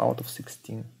 4 out of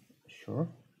 16, sure.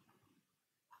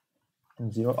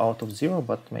 And 0 out of 0,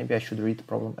 but maybe I should read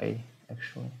problem A,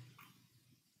 actually.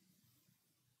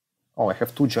 Oh, I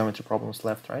have 2 geometry problems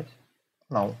left, right?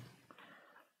 No.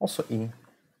 Also E.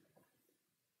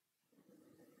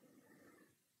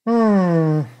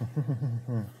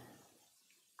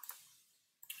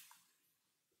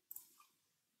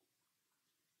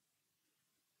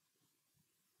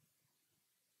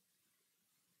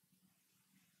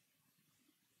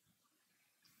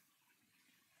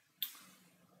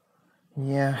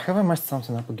 Yeah, have I messed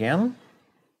something up again?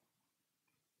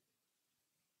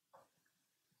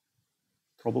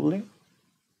 Probably.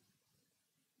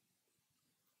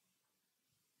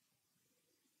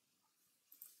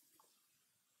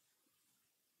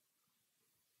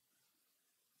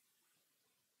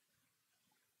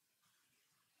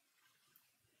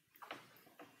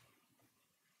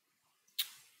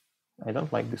 I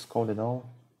don't like this code at all.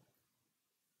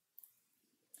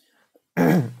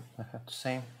 I have to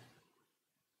say.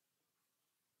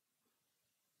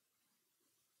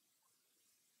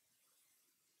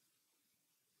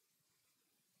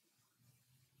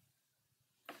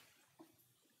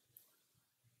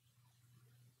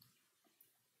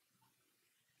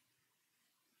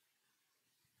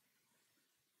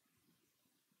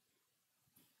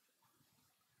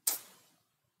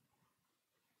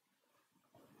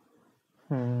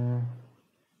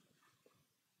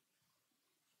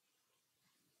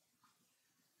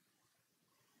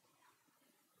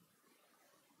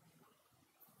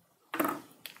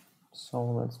 So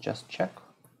let's just check,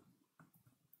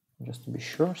 just to be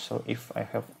sure. So if I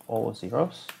have all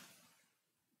zeros,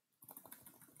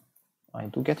 I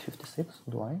do get 56,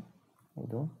 do I? I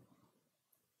do.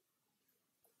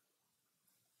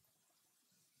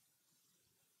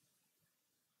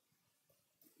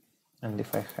 And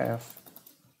if I have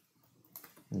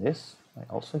this, I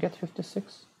also get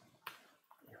 56.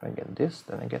 If I get this,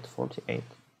 then I get 48.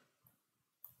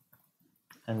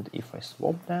 And if I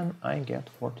swap, then I get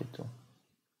 42.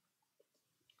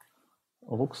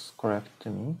 Looks correct to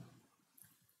me.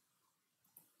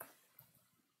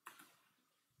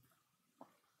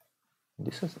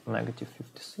 This is negative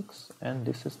 56, and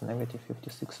this is negative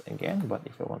 56 again, but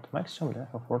if I want maximum, then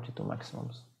I have 42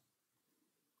 maximums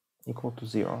equal to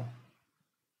 0.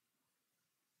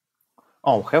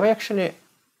 Oh, have I actually?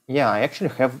 Yeah, I actually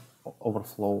have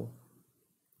overflow.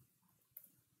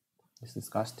 It's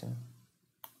disgusting.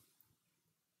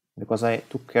 Because I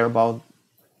took care about,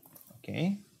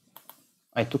 okay,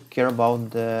 I took care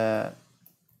about the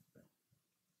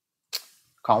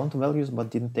count values, but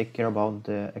didn't take care about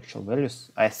the actual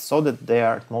values. I saw that they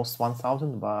are at most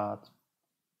 1000, but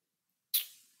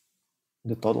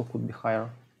the total could be higher.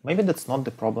 Maybe that's not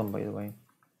the problem, by the way,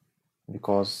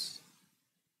 because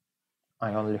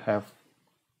I only have,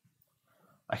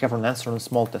 I have an answer in a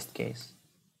small test case,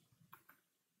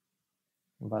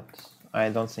 but I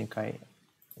don't think I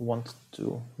want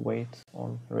to wait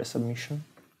on resubmission.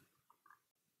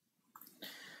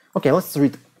 Okay, let's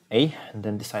read A and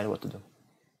then decide what to do.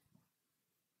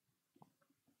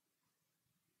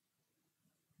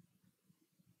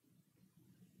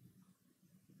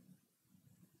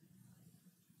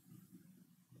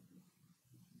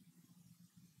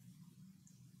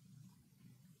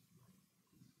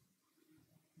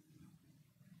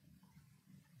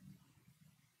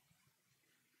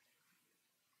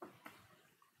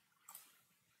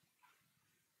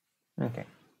 Okay,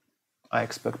 I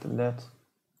expected that.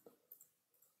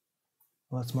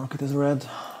 Let's mark it as red.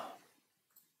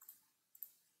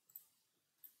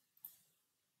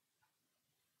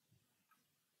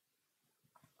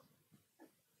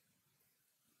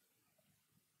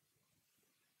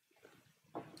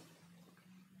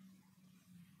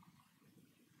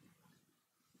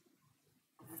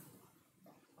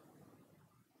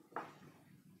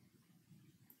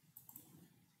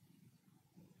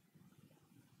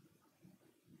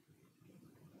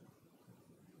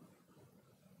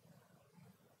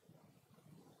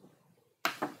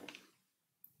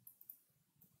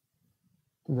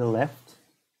 To the left,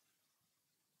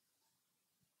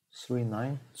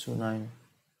 3929,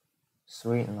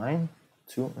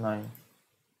 3929.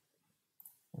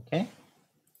 Okay.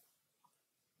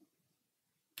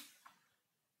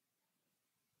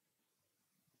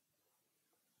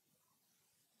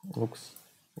 Looks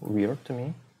weird to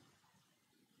me.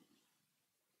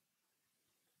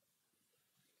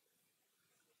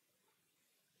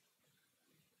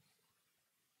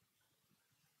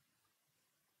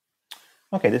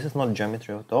 Okay, this is not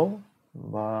geometry at all,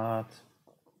 but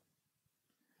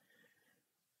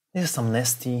this is some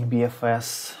nasty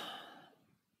BFS,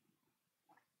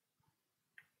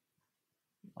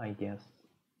 I guess.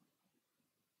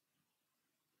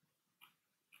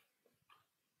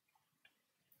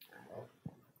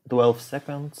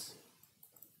 $12.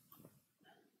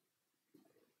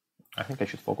 I think I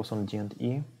should focus on D and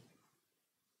E,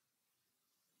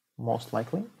 most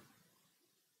likely.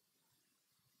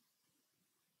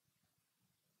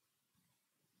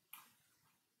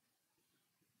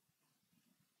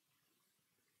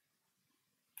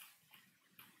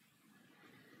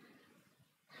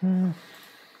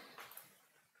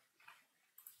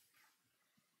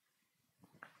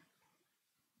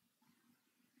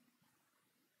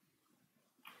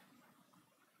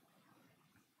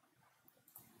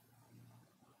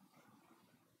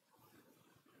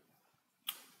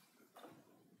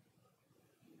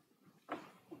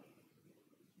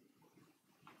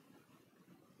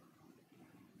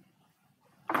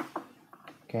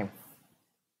 Okay.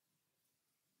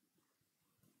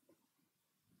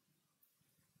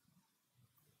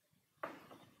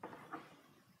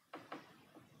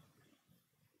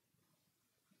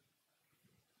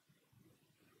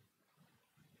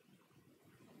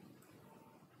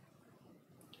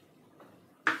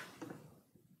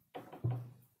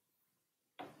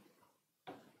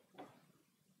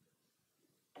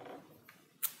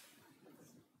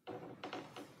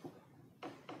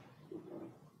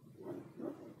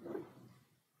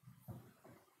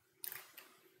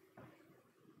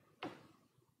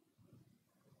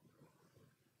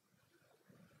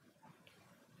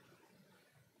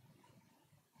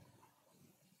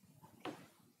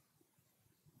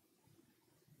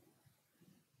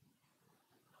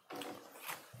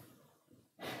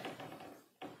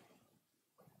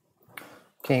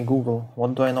 Okay, Google,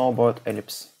 what do I know about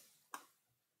ellipse?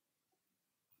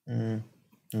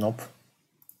 Nope.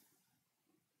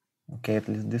 Okay, at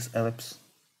least this ellipse.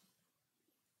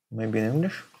 Maybe in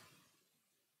English?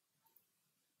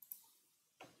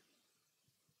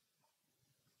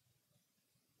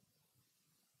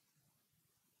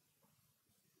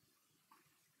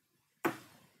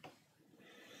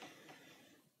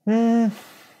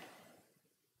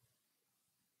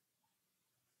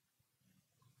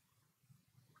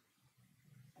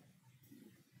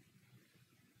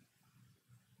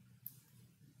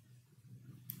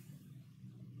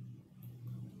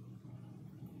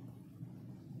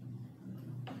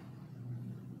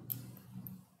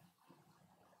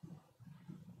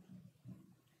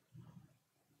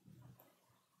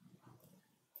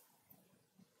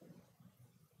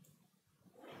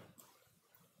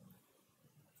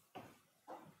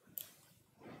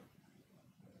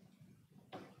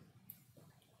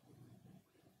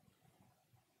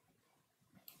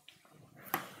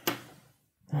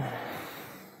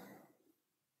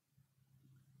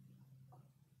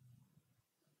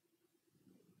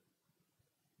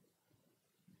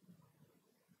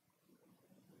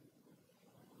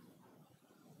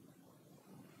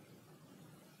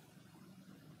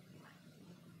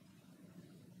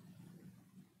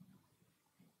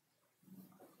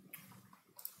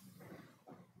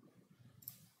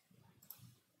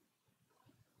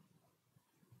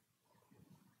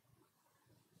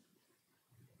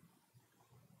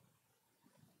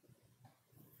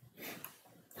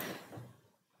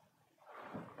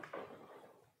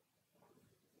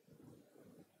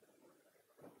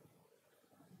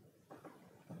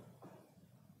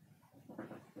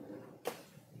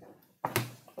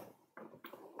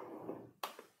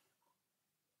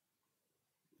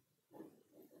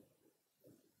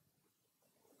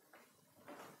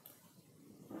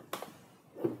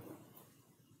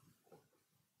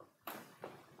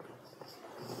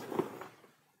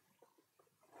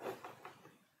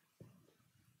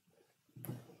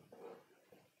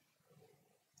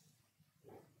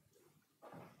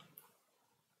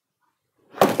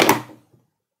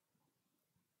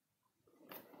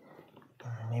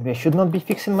 Maybe I should not be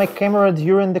fixing my camera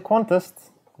during the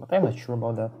contest, but I'm not sure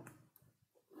about that.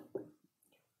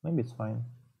 Maybe it's fine.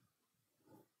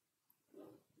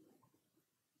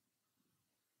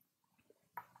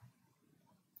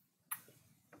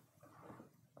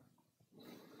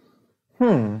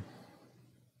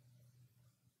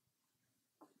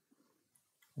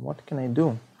 What can I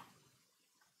do?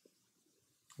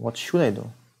 What should I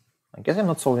do? I guess I'm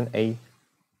not solving A.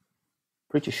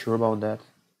 Pretty sure about that.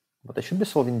 But I should be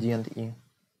solving D and E.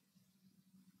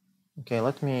 Okay,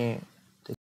 let me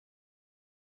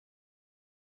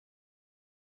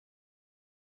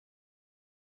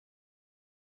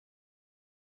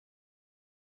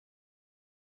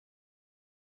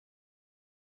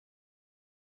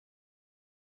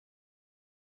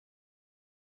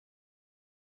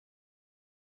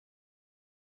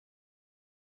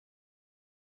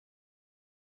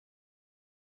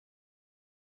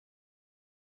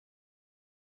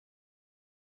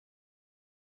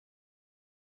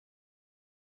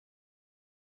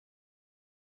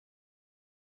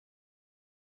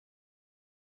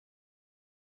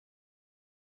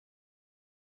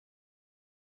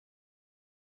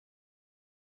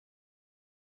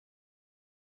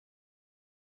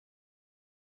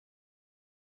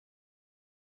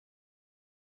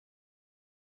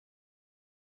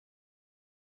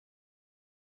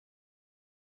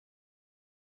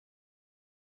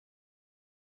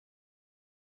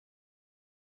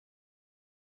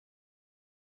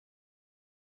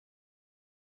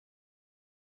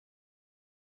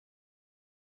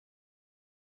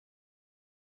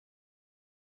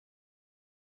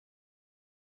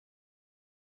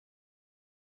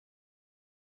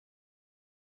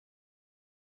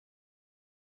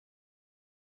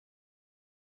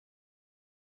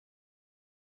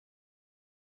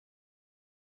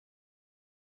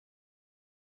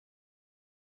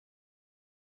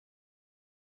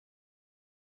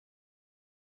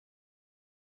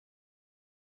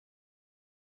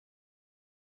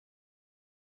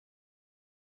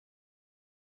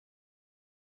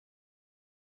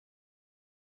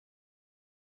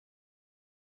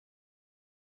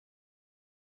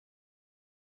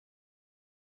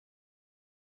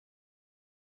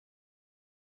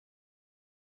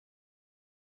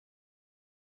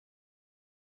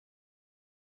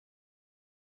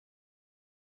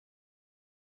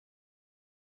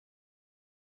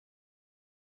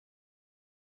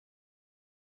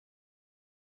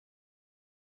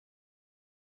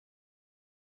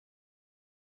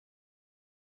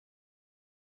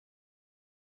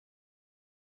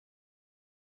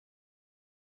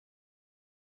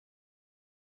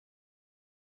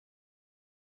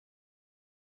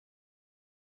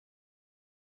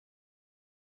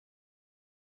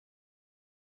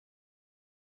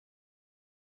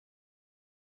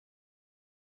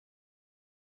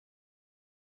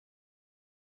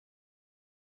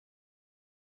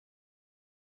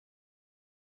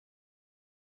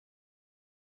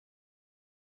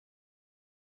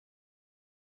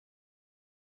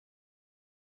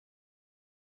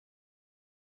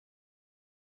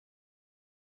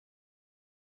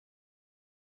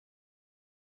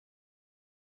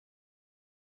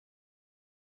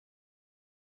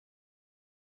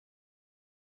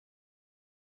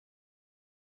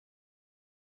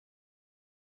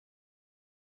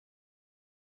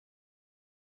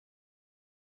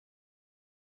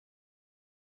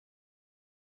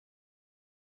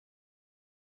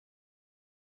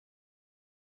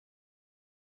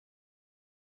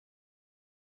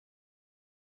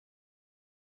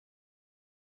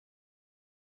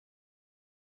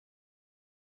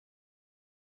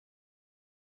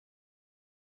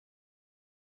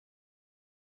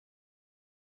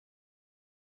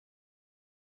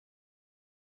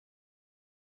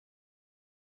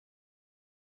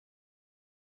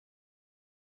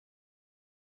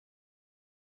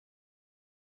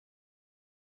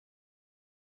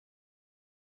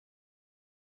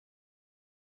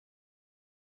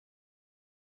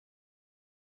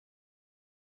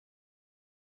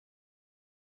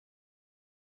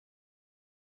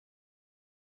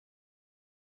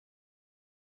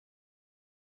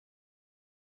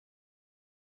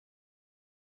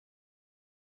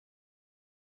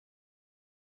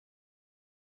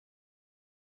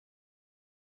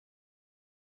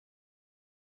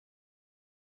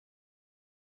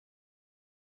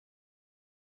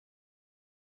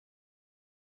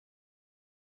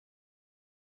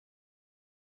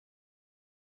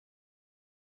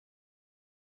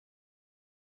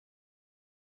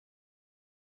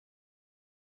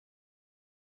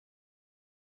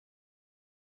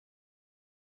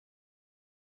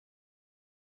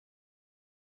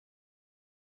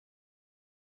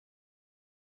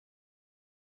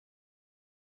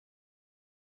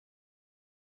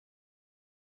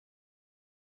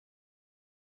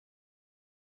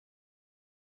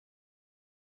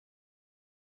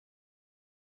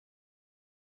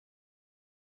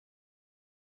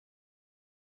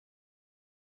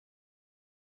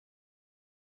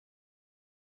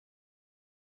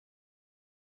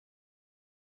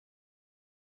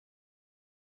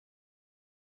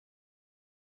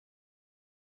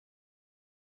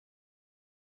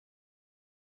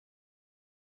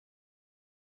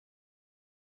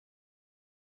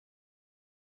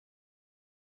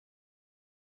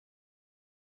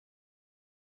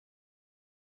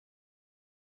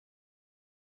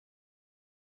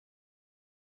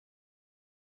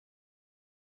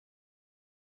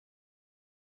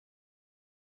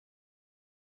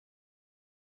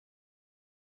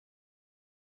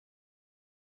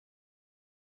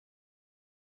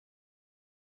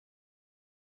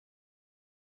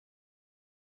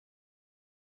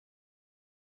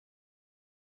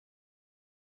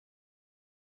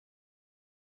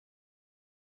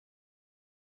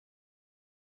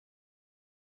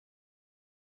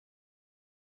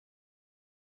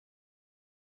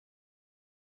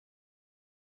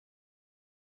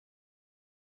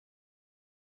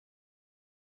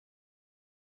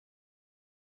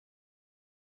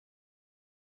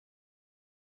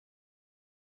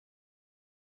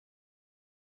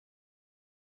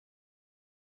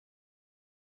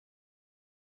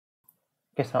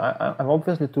Okay, so I'm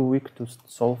obviously too weak to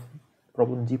solve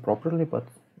problem D properly, but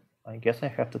I guess I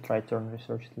have to try turn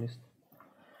research at least.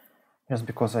 Just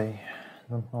because I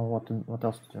don't know what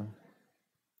else to do.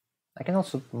 I can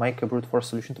also make a brute force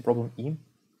solution to problem E,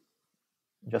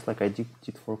 just like I did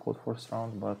for Codeforces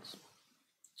round, but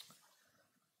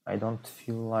I don't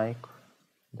feel like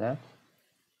that.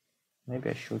 Maybe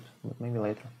I should, but maybe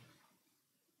later,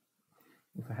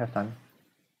 if I have time.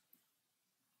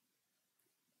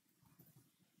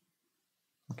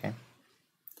 Okay.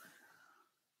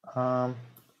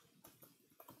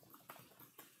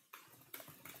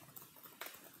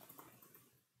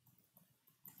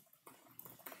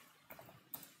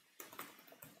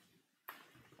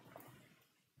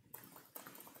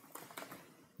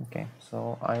 Okay,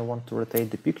 so I want to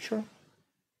rotate the picture.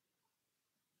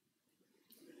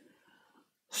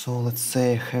 So let's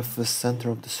say I have the center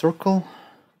of the circle.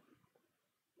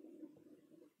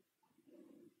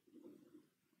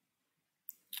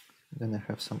 Then I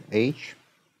have some h,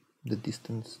 the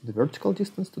distance, the vertical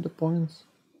distance to the points.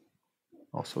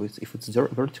 Also, if it's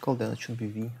vertical, then it should be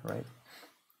v, right?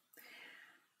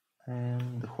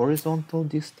 And the horizontal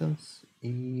distance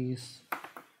is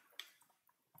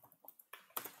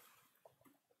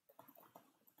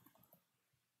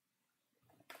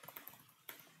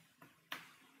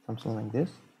something like this.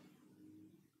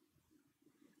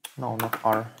 No, not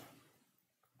r.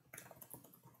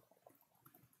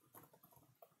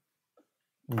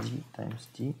 D times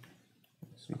d,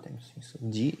 3 times c. So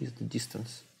d is the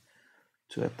distance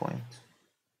to a point.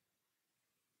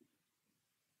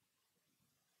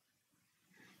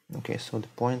 Okay, so the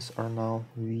points are now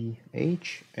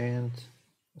vh and,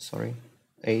 sorry,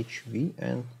 hv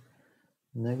and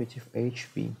negative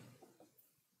hv.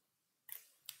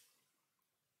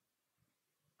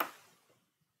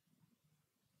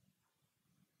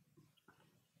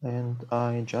 And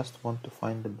I just want to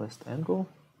find the best angle.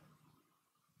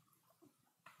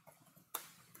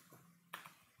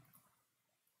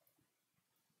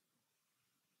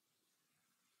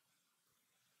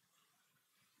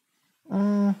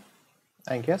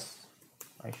 I guess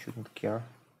I shouldn't care.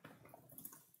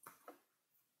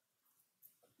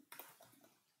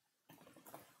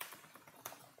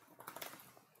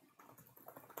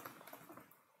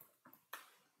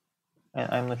 And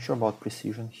I'm not sure about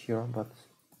precision here, but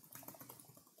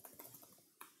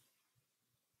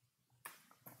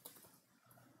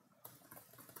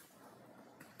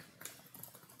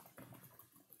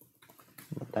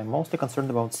I'm mostly concerned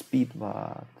about speed,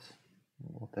 but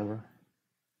whatever.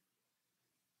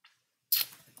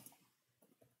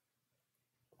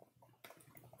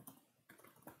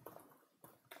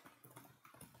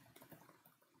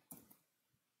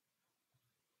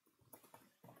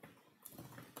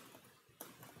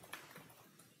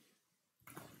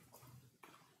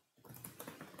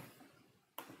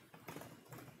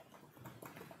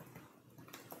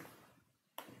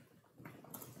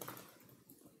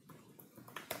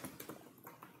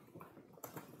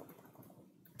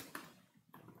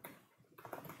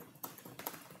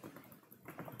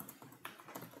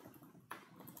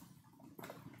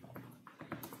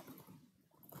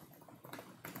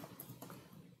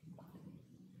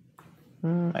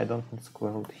 I don't need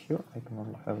square root here. I can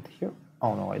only have it here.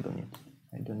 Oh no, I don't need.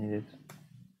 I don't need it.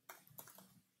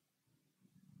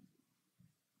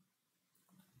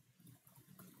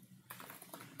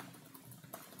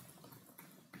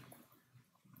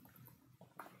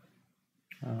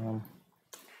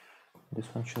 This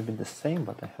one should be the same,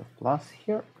 but I have plus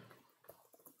here.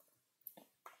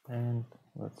 And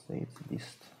let's say it's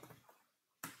dist.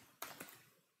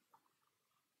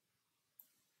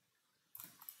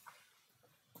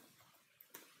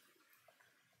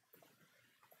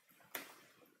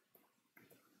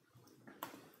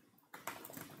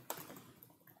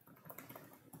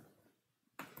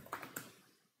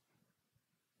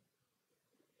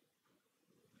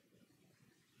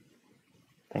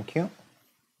 Thank you.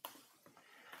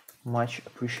 Much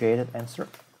appreciated answer.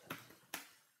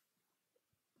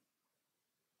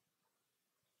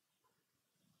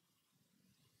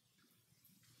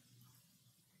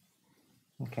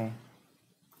 Okay.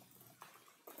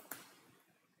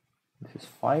 This is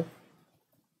 5.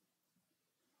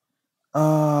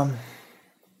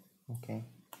 Okay.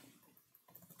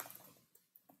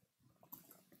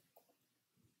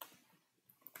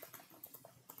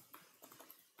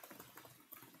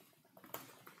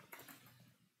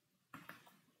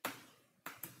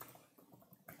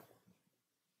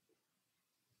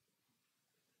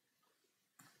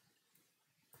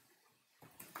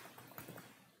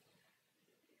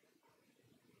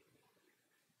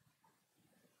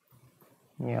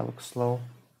 Yeah, looks slow.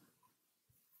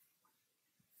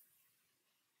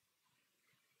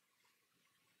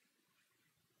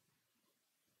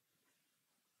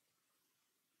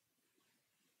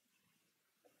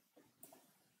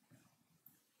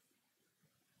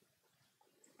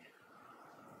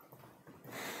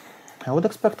 I would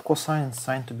expect cosine and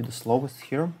sine to be the slowest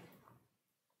here.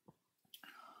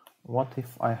 What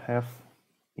if I have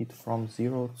it from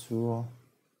 0 to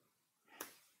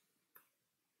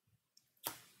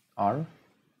r,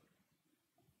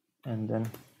 and then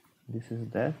this is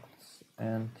that,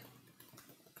 and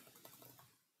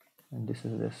this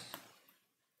is this.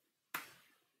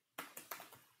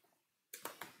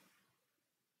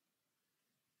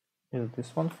 Is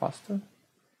this one faster?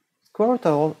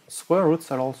 Square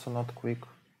roots are also not quick,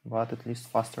 but at least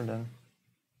faster than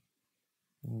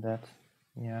that.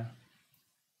 Yeah.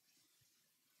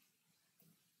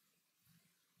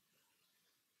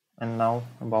 And now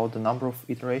about the number of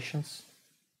iterations.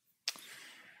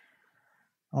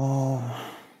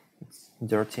 Oh, it's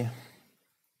dirty.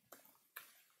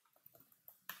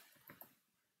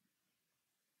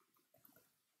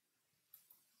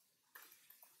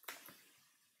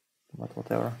 But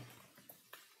whatever.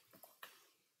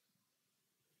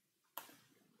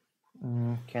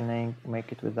 Can I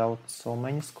make it without so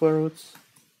many square roots?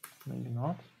 Maybe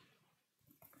not.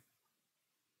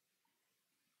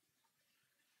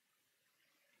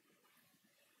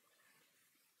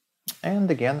 And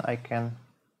again, I can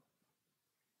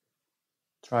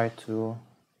try to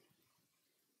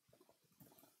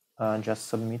just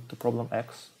submit to problem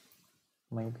X,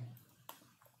 maybe.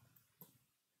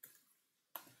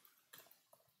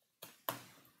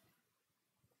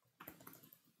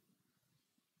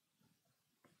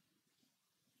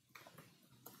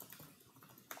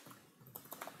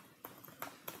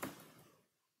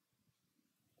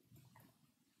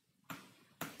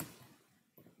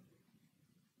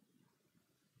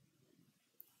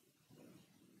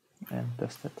 And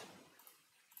test it.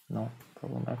 No,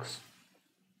 problem X.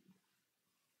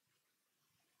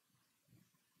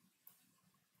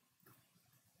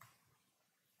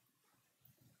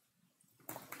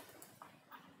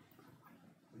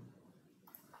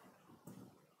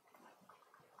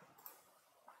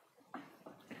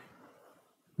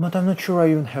 But I'm not sure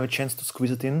I even have a chance to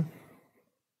squeeze it in,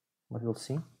 but we'll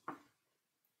see.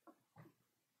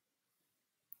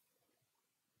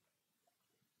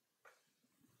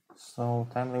 So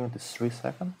time limit is 3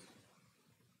 seconds.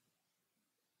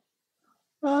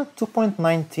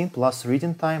 2.19 plus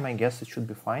reading time, I guess it should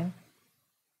be fine.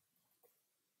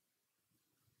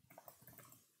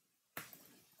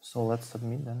 So let's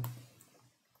submit then.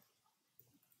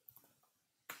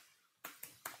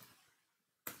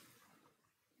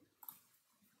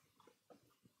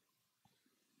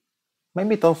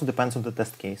 Maybe it also depends on the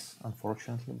test case,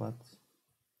 unfortunately, but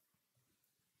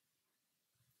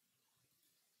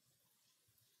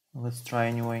let's try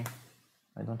anyway.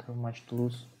 I don't have much to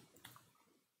lose.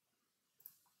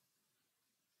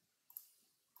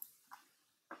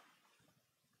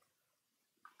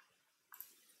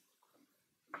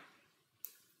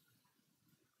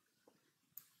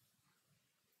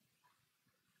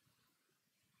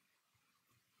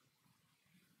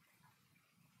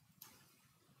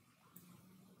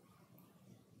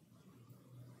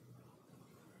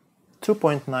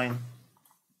 $2.9,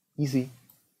 easy.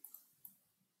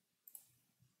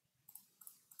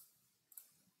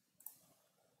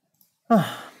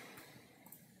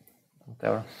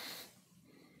 Whatever.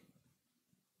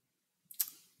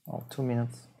 Oh, 2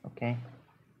 minutes, okay.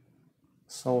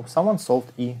 So someone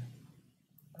solved E.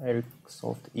 Eric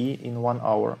solved E in 1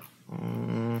 hour.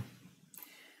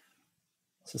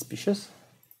 Suspicious.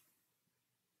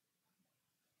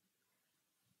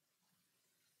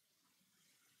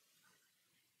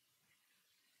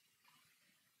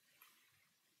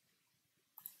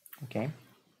 Okay.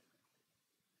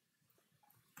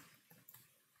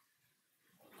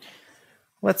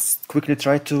 Let's quickly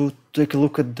try to take a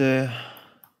look at the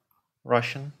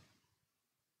Russian.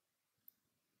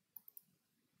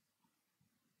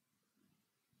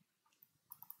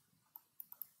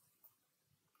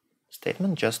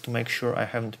 Statement, just to make sure I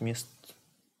haven't missed.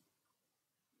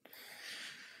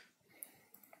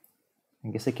 I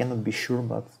guess I cannot be sure,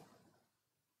 but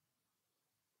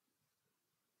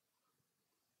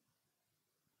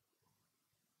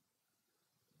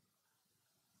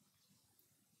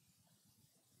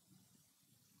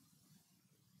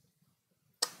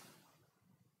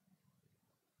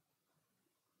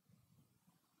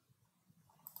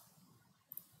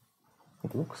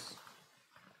it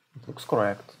looks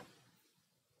correct.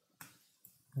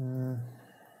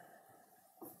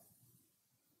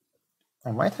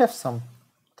 I might have some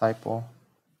typo,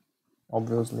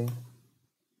 obviously.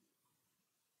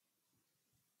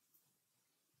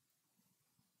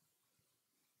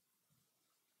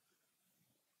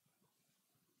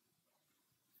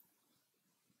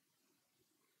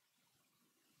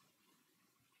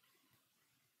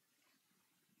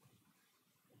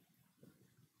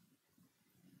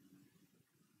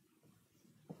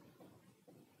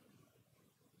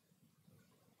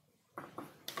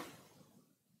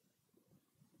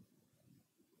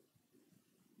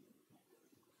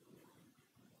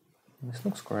 This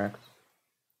looks correct.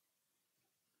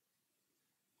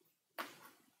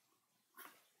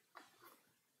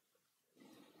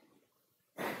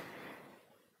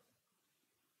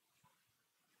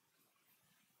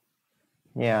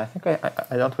 Yeah, I think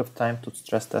I don't have time to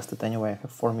stress test it anyway. I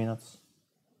have 4 minutes.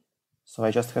 So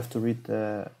I just have to read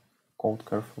the code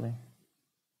carefully.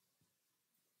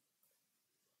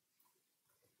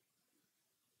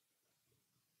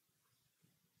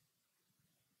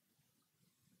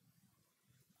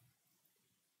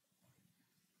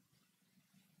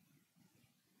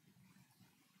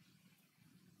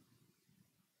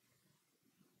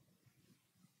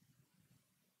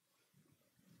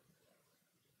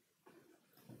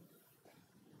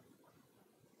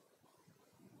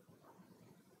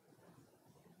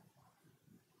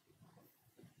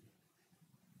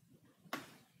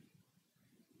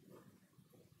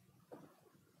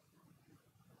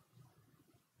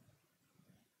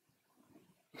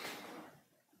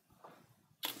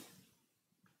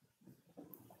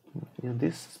 Is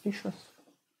this suspicious?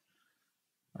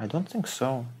 I don't think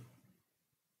so.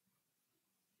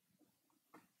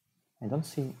 I don't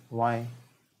see why.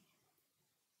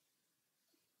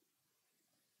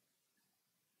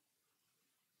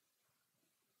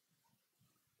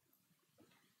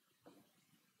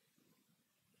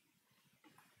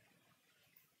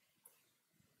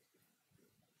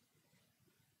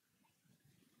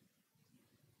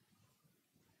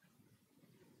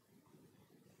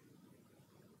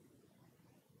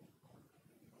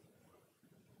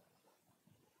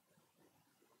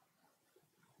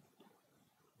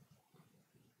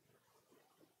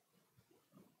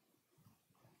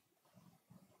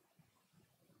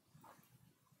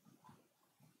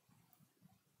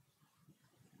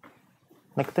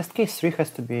 Like test case 3 has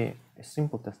to be a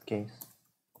simple test case.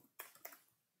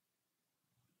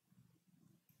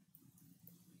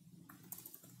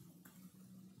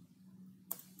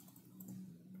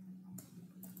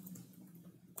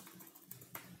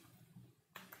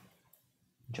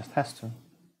 It just has to.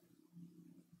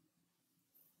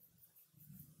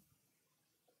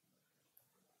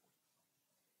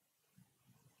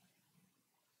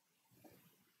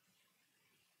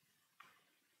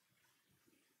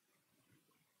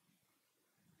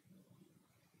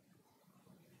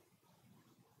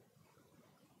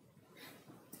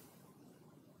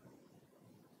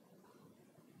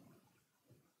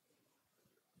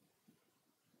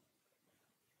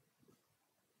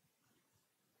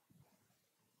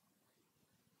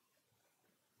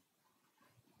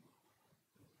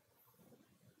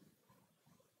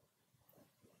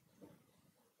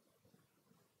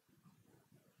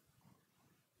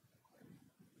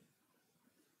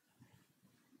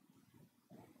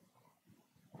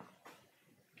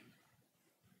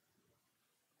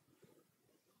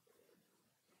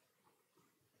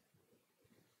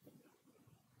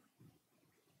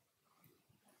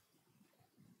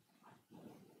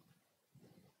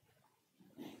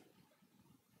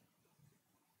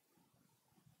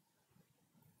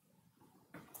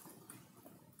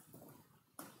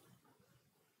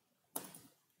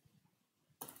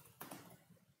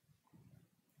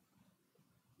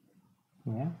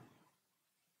 Yeah.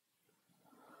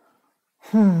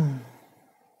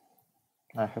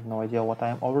 I have no idea what I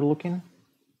am overlooking.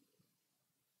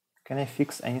 Can I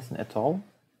fix anything at all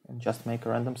and just make a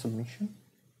random submission?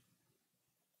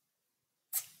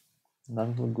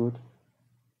 Doesn't look good.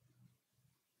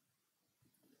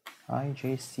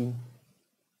 IJC.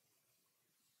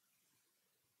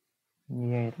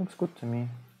 Yeah, it looks good to me.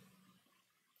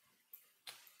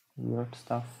 Weird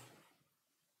stuff.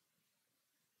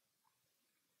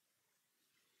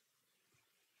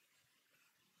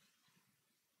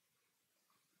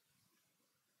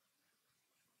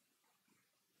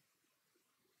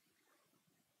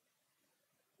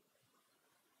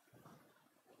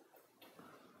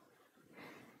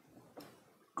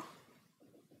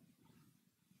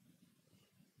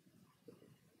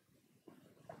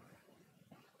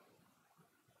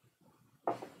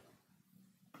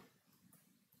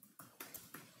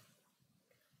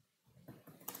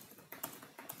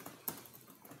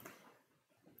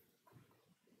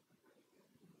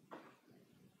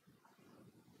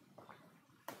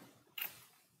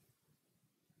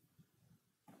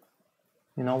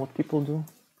 You know what people do?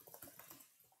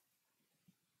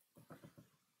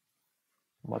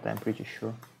 But I'm pretty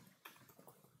sure.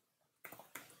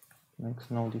 Makes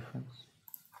no difference.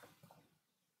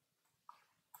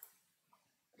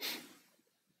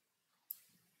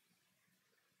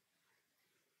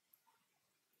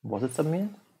 Was it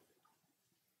submitted?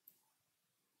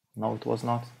 No, it was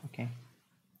not. Okay.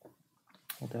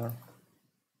 Whatever.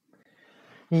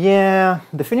 Yeah,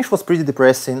 the finish was pretty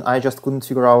depressing. I just couldn't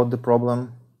figure out the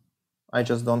problem. I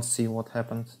just don't see what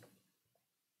happened.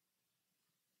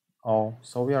 Oh,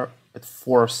 so we are at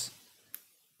 4s.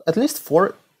 At least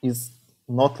 4 is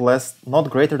not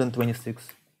greater than 26.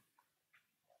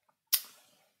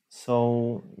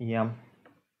 So yeah.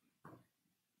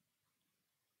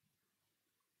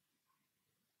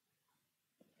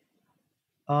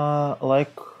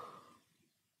 Like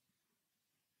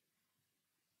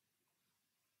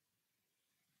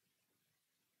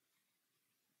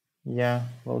yeah,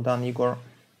 well done, Igor.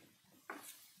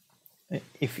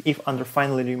 If under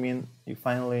finally you mean you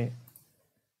finally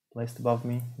placed above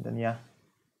me, then yeah.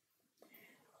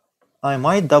 I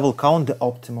might double count the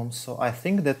optimum, so I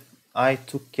think that I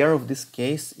took care of this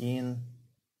case in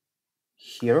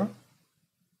here.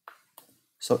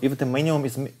 So if the minimum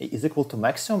is equal to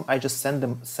maximum, I just set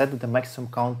the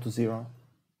maximum count to 0.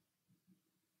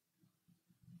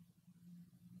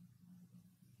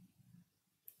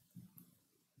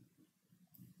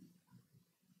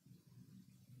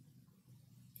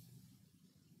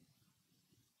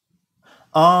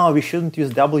 We shouldn't use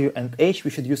W and H.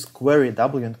 We should use query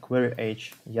W and query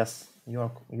H. Yes, you're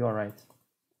right.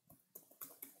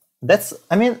 That's,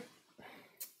 I mean,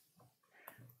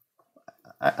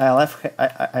 I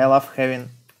love having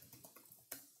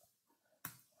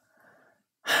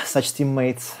such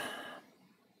teammates.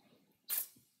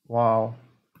 Wow.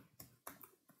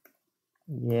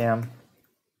 Yeah.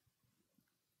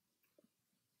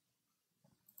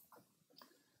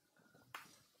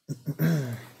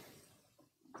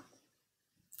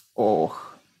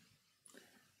 Oh.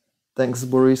 Thanks,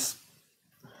 Boris.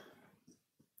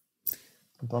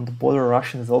 Don't bother,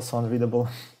 Russian is also unreadable.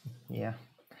 Yeah,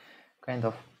 kind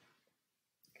of.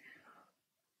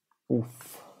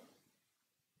 Oof.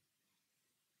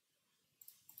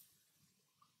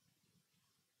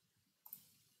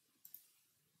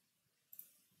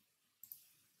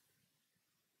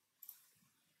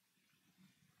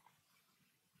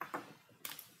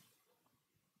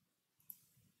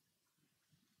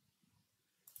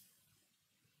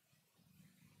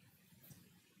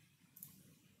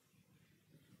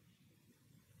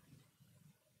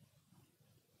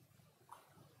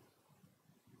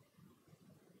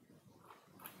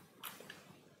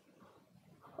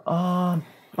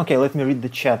 Okay, let me read the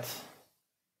chat.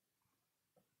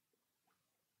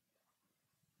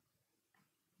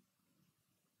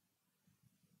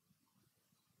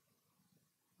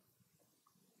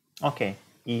 Okay,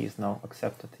 E is now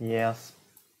accepted, yes.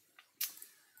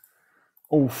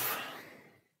 Oof.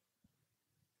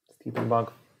 Stupid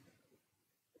bug.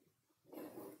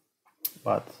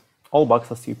 But all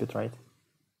bugs are stupid, right?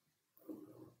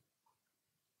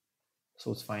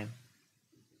 So it's fine.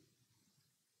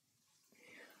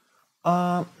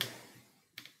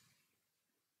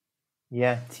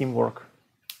 Yeah, teamwork.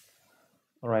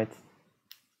 All right.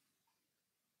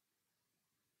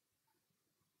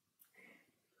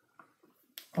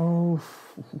 Oh,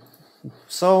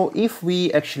 so if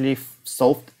we actually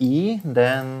solved E,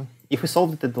 then if we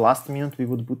solved it at the last minute, we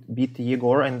would beat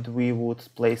Igor and we would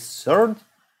place 3rd.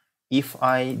 If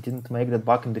I didn't make that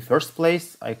bug in the first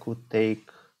place, I could take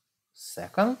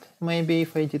 2nd. Maybe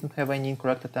if I didn't have any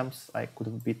incorrect attempts, I could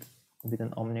have beaten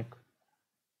Omnic.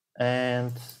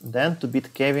 And then to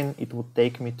beat Kevin, it would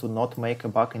take me to not make a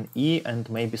bug in E and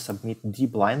maybe submit D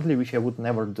blindly, which I would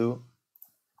never do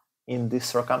in these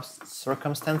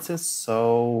circumstances.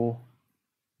 So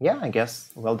yeah, I guess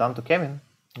well done to Kevin.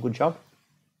 Good job.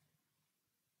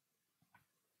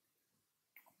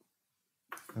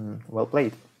 Well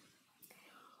played.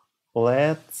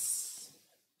 Let's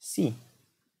see.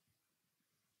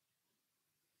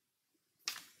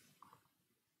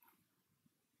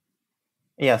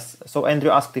 Yes, so Andrew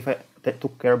asked if I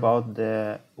took care about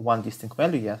the one distinct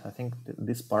value. Yes, I think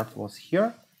this part was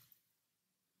here.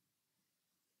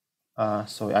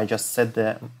 So I just set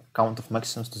the count of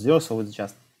maximums to 0, so it's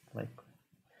just like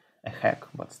a hack,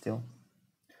 but still.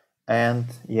 And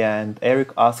yeah, and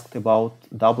Eric asked about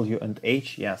W and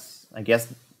H. Yes, I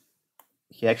guess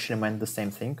he actually meant the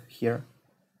same thing here,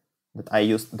 that I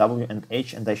used W and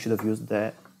H and I should have used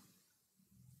the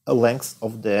length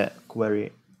of the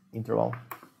query interval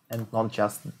and not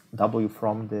just W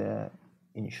from the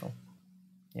initial.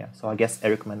 Yeah, so I guess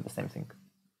Eric meant the same thing.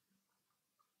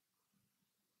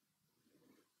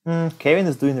 Kevin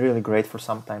is doing really great for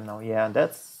some time now. Yeah,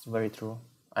 that's very true.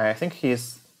 I think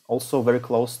he's also very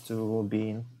close to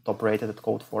being top rated at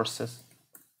Codeforces.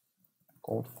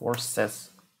 Codeforces,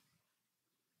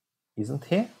 isn't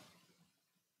he?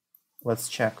 Let's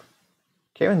check.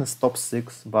 Kevin is top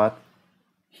 6, but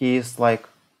he is like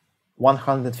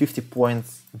 150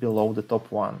 points below the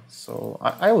top one. So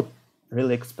I would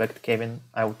really expect Kevin,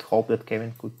 I would hope that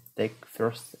Kevin could take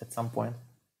first at some point.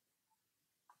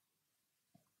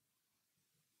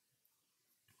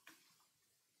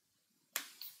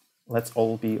 Let's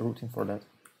all be rooting for that.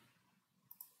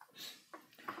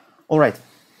 All right.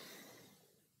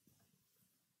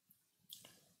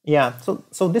 Yeah,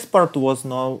 so this part was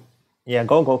no, yeah,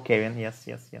 go Kevin, yes.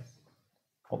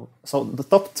 So the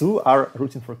top 2 are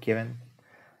rooting for Kevin.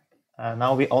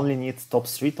 Now we only need top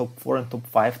 3, top 4, and top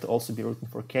 5 to also be rooting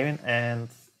for Kevin, and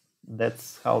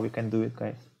that's how we can do it,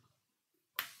 guys.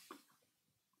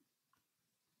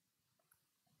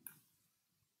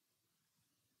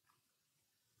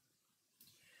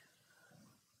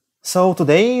 So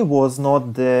today was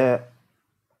not the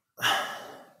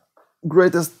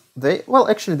greatest day. Well,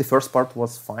 actually the first part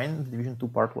was fine, the Division 2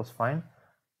 part was fine.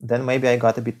 Then maybe I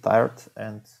got a bit tired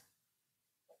and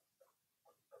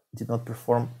did not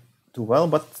perform too well,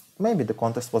 but maybe the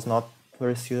contest was not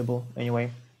very suitable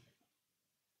anyway.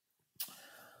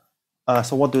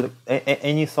 So what do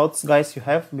any thoughts, guys, you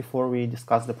have before we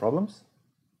discuss the problems?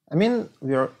 I mean,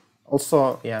 we are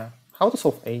also, yeah, how to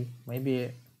solve A?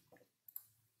 Maybe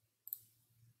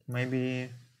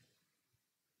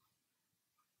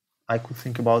I could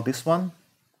think about this one.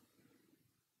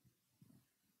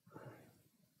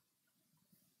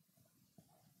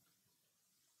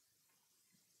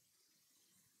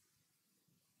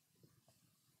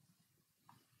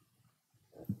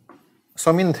 So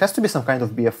I mean, it has to be some kind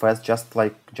of BFS,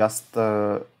 just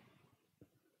the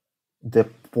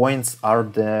points are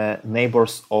the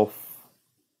neighbors of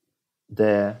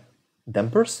the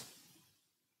dampers,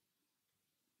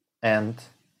 and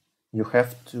you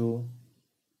have to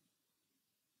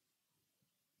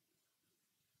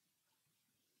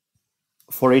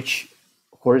for each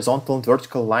horizontal and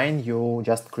vertical line you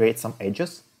just create some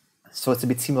edges. So it's a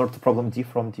bit similar to problem D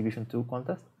from Division 2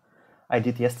 contest I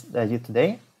did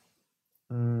today.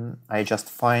 I just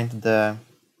find the,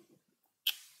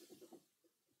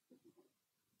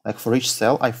 like for each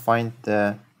cell, I find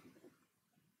the,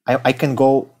 I can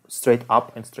go straight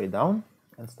up and straight down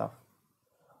and stuff.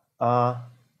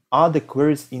 Are the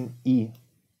queries in E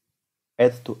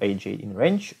add to AJ in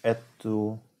range, add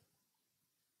to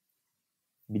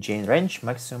BJ in range,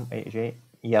 maximum AJ?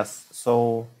 Yes,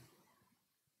 so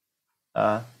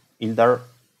Ildar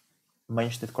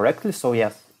mentioned it correctly. So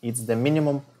yes, it's the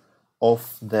minimum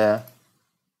of the,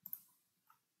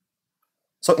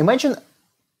 so imagine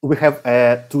we have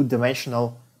a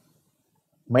 2-dimensional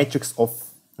matrix of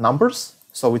numbers.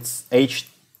 So it's H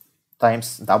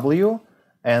times W,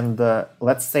 and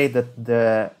let's say that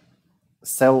the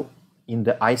cell in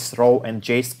the ith row and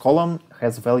j's column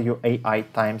has value AI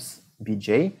times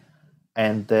BJ,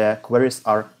 and the queries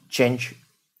are change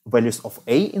values of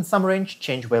A in some range,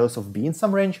 change values of B in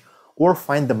some range, or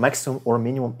find the maximum or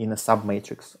minimum in a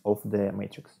submatrix of the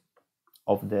matrix,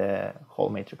 of the whole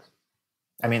matrix.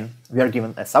 I mean, we are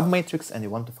given a submatrix and we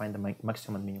want to find the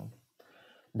maximum and minimum.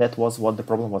 That was what the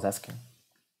problem was asking.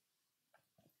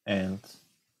 And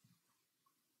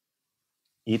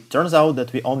it turns out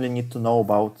that we only need to know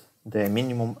about the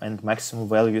minimum and maximum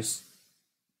values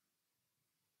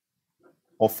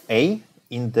of A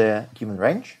in the given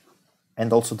range,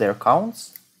 and also their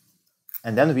counts.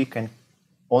 And then we can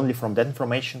only from that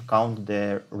information count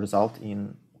the result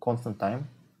in constant time.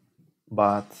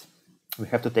 But we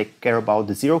have to take care about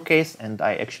the 0 case, and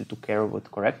I actually took care of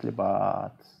it correctly,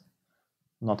 but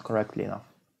not correctly enough.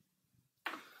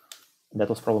 That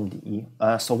was problem D.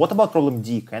 So what about problem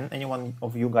D? Can anyone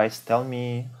of you guys tell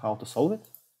me how to solve it?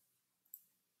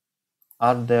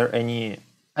 Are there any,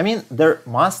 I mean, there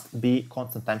must be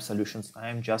constant time solutions. I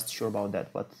am just sure about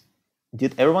that, but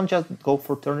did everyone just go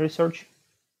for ternary search?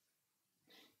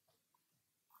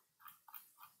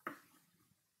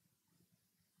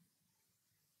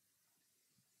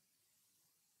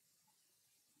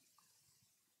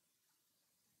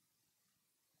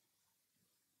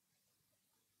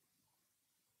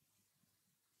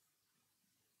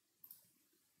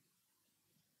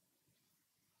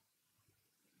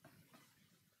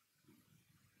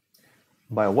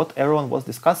 By what everyone was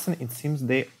discussing, it seems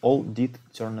they all did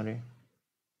ternary.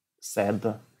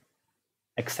 Sad.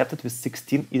 Accepted with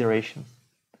 16 iterations.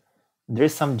 There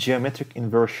is some geometric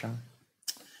inversion.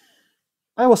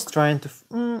 I was trying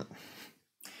to...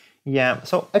 Yeah,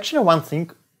 so actually one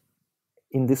thing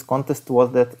in this contest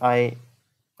was that I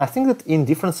think that in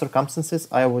different circumstances,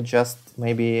 I would just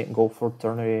maybe go for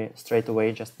ternary straight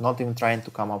away, just not even trying to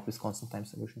come up with constant time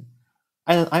solution.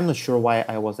 I'm not sure why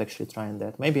I was actually trying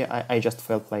that. Maybe I just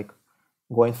felt like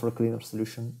going for a cleaner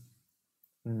solution,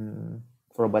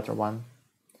 for a better one.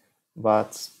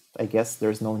 but I guess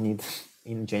there's no need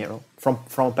in general. From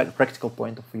a practical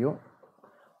point of view,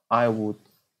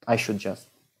 I should just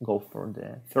go for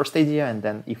the first idea, and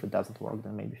then if it doesn't work,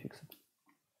 then maybe fix it.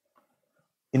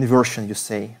 Inversion, you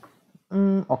say?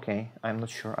 Okay, I'm not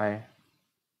sure I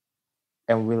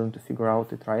am willing to figure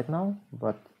out it right now,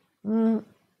 but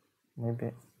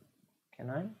maybe, can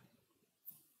I?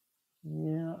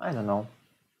 Yeah, I don't know.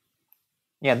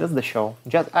 Yeah, that's the show.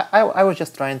 I was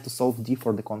just trying to solve D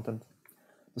for the content,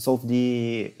 to solve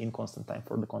D in constant time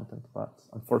for the content, but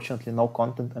unfortunately no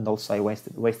content, and also I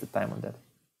wasted time on that.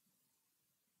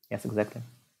 Yes, exactly.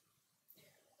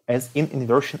 As in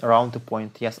inversion around the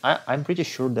point. Yes, I'm pretty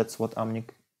sure that's what Amnik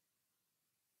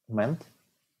meant.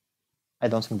 I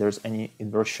don't think there's any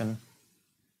inversion,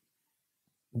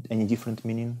 any different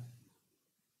meaning.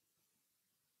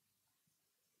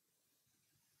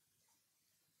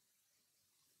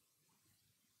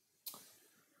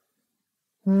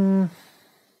 Hmm.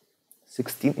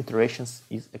 16 iterations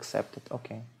is accepted.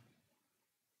 Okay.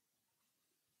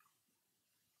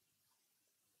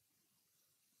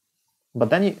 But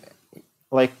then,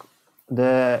 like,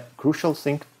 the crucial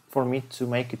thing for me to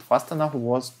make it fast enough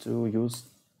was to use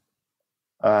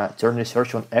ternary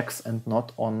search on X and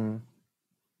not on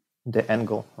the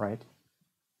angle, right?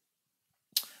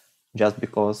 Just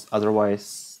because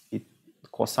otherwise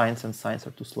cosines and sines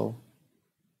are too slow.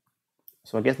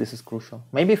 So I guess this is crucial.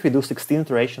 Maybe if we do 16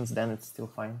 iterations, then it's still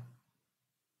fine.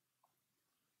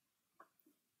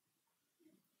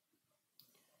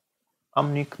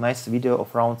 Amnik, nice video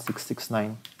of round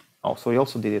 669. Oh, so he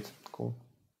also did it. Cool.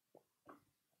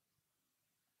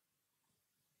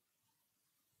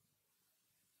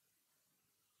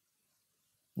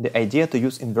 The idea to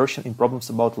use inversion in problems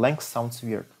about length sounds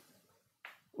weird.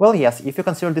 Well, yes, if you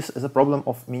consider this as a problem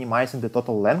of minimizing the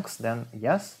total lengths, then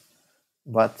yes.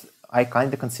 But I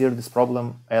kind of consider this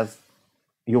problem as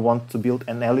you want to build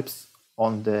an ellipse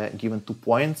on the given 2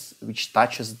 points, which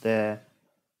touches the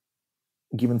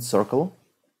given circle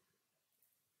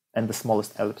and the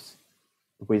smallest ellipse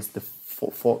with the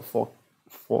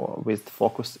with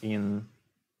focus in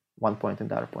one point and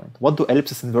the other point. What do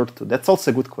ellipses invert to? That's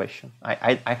also a good question.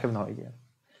 I have no idea.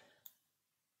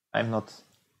 I'm not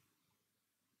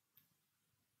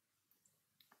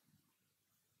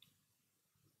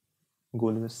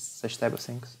good with such type of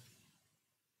things.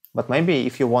 But maybe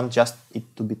if you want just it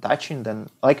to be touching, then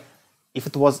like if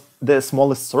it was the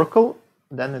smallest circle,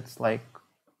 then it's like,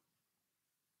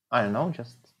 I don't know,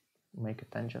 just make a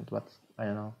tangent, but I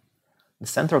don't know. The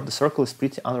center of the circle is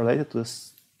pretty unrelated to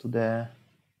the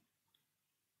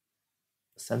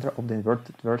center of the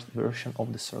inverted version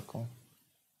of the circle.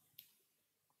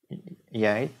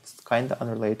 Yeah, it's kind of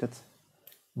unrelated.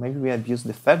 Maybe we abuse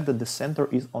the fact that the center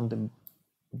is on the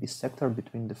bisector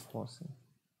between the foci.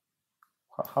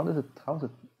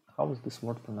 How is this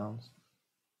word pronounced?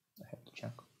 I have to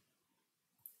check.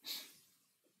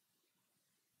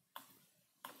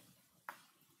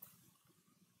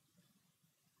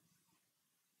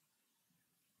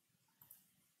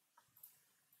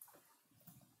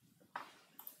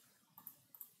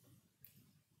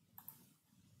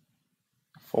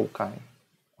 Foci.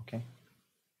 Okay.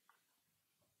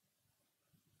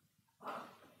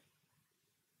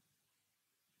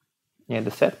 Yeah,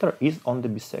 the sector is on the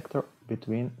bisector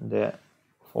between the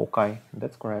foci.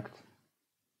 That's correct.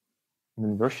 The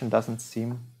inversion doesn't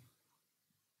seem.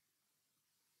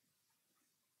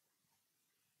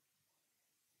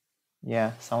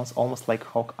 Yeah, sounds almost like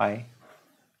Hawkeye.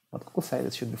 But Google said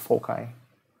it should be foci.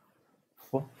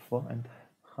 Fo and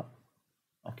ha.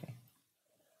 Okay.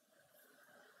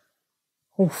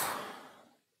 Oof.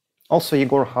 Also,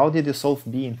 Igor, how did you solve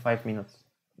B in 5 minutes?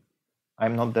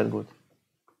 I'm not that good.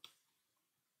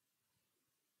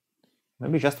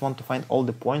 Maybe just want to find all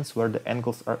the points where the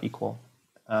angles are equal.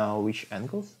 Which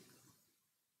angles?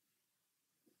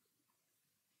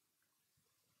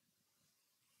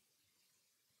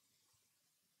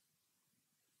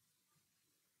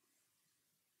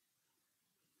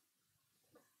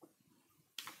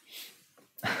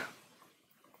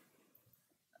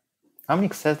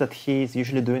 Amnik says that he is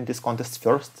usually doing this contest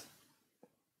first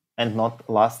and not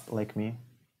last like me,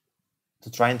 to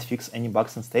try and fix any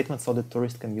bugs in statements so the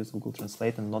tourist can use Google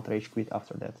Translate and not rage quit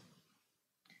after that.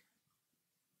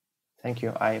 Thank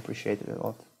you, I appreciate it a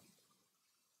lot.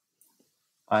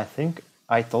 I think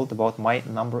I told about my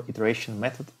number iteration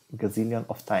method gazillion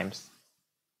of times.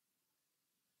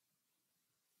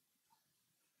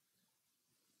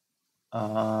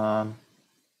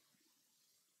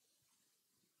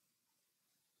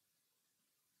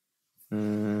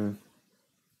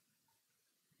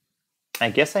 I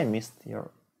guess I missed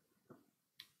your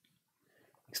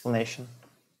explanation.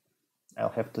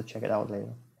 I'll have to check it out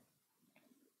later.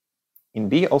 In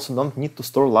B, you also don't need to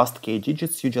store last k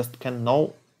digits. You just can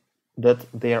know that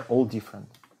they are all different.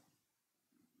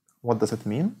 What does it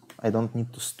mean? I don't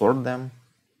need to store them.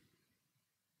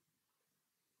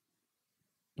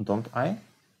 Don't I?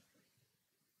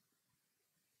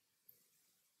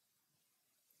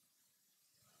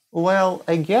 Well,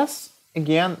 I guess,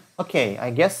 again, okay, I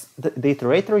guess the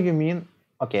iterator you mean,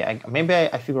 okay, maybe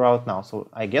I figure out now. So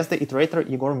I guess the iterator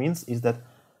Igor means is that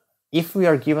if we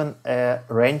are given a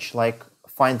range like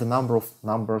find the number of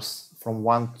numbers from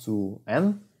 1 to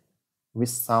n with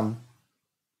some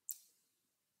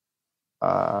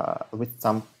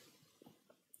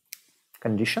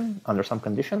condition, under some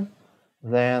condition,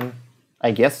 then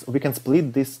I guess we can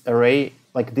split this array,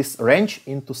 like this range,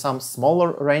 into some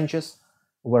smaller ranges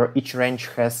where each range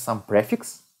has some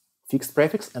prefix, fixed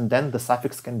prefix, and then the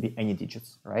suffix can be any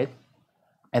digits, right?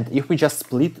 And if we just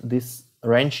split this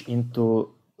range into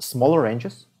smaller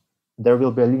ranges, there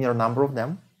will be a linear number of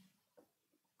them.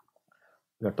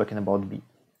 We are talking about B.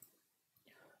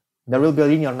 There will be a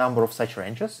linear number of such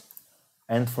ranges,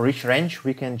 and for each range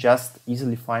we can just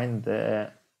easily find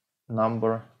the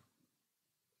number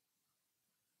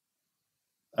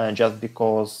just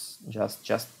because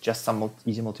just some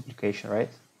easy multiplication, right?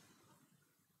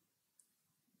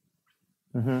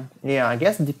 Yeah, I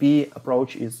guess DP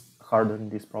approach is harder in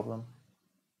this problem,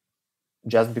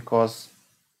 just because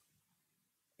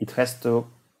it has to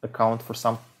account for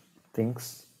some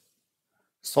things.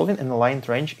 Solving an aligned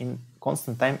range in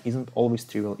constant time isn't always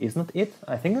trivial, isn't it?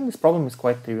 I think that this problem is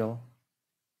quite trivial.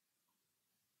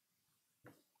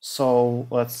 So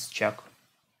let's check.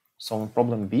 So in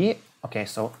problem B, okay,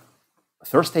 so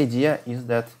first idea is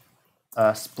that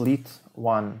split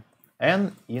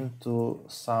 1n into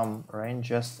some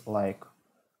ranges like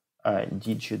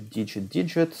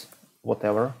digit,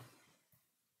 whatever.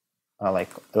 Like,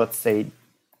 let's say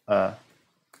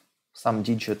some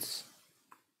digits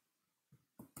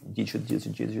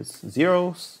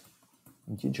zeros,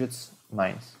 digits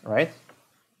nines, right?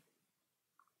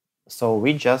 So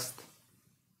we just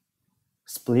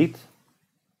split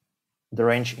the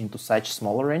range into such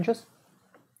smaller ranges,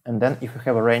 and then if you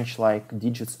have a range like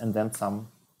digits and then some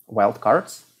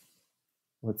wildcards,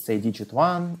 let's say digit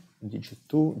 1, digit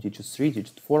 2, digit 3,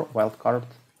 digit 4, wildcard,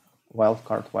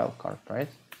 right?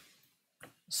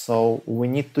 So we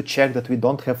need to check that we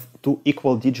don't have two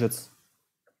equal digits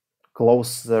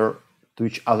closer to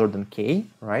each other than k,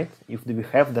 right? If we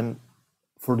have, then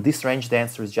for this range the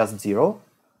answer is just 0.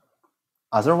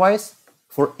 Otherwise,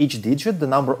 for each digit, the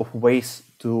number of ways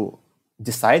to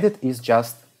decide it is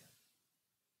just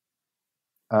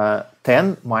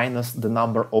 10 minus the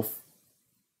number of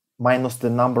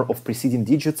preceding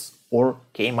digits, or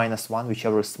k minus 1,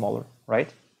 whichever is smaller,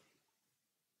 right?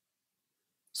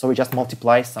 So we just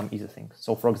multiply some easy things.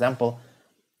 So for example,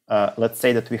 let's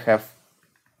say that we have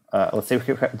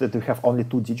only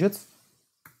 2 digits.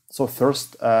 So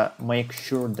first make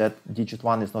sure that digit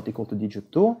 1 is not equal to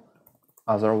digit 2,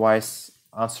 otherwise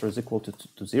answer is equal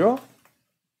to 0.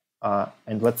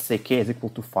 And let's say k is equal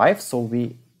to 5, so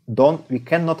we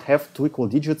cannot have two equal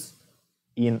digits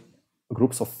in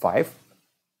groups of 5.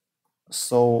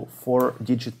 So for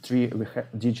digit 3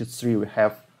 we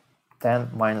have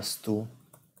 10 minus 2,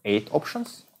 8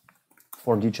 options.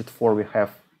 For digit 4 we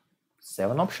have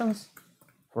 7 options.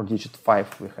 For digit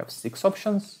 5 we have 6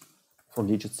 options. For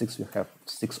digit 6 we have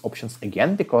 6 options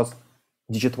again, because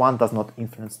digit 1 does not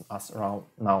influence us around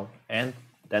now, and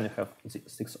then we have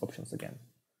 6 options again.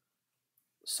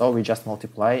 So we just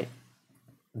multiply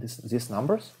these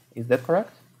numbers. Is that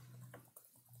correct?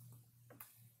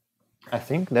 I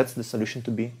think that's the solution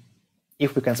to B.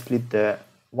 If we can split the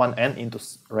 1n into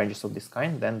ranges of this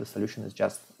kind, then the solution is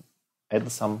just add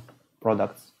some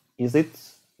products. Is it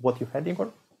what you had,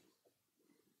 Igor?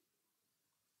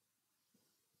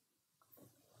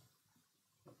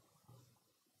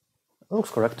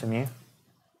 Looks correct to me.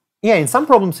 Yeah, in some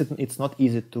problems it's not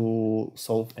easy to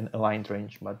solve an aligned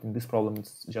range, but in this problem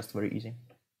it's just very easy.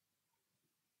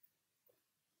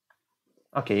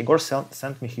 Okay, Igor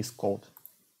sent me his code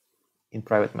in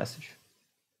private message.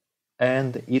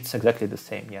 And it's exactly the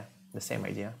same, yeah, the same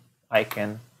idea. I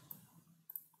can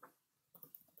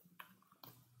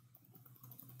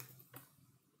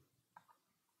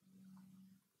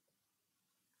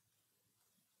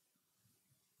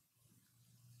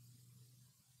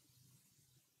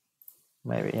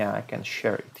maybe, yeah, I can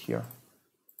share it here.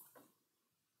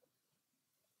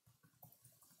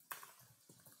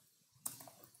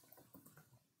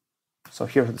 So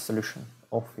here's the solution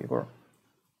of Igor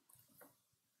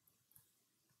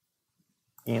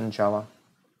in Java.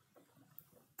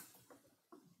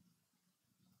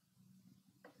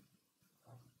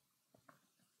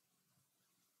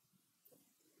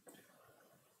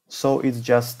 So it's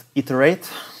just iterate,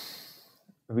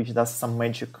 which does some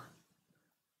magic,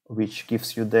 which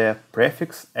gives you the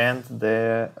prefix and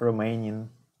the remaining,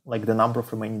 like the number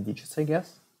of remaining digits, I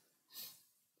guess.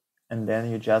 And then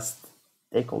you just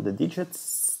take all the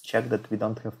digits, check that we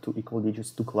don't have two equal digits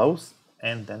too close,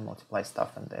 and then multiply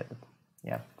stuff and add it.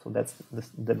 Yeah, so that's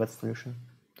the best solution.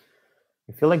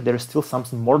 I feel like there is still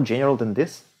something more general than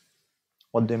this.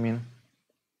 What do you mean,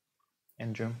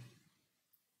 Andrew?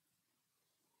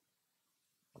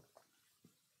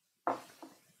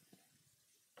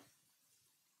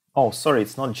 Oh, sorry,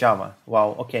 it's not Java.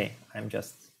 Wow, okay, I'm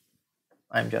just,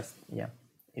 yeah,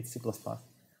 it's C++.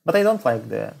 But I don't like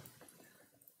the,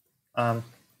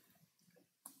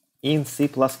 in C++,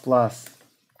 but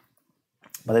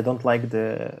I don't like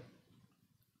the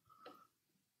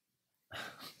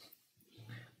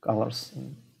colors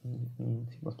in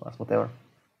C++, whatever.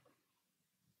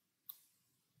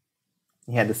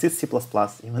 Yeah, this is C++,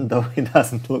 even though it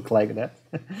doesn't look like that.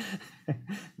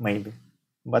 Maybe,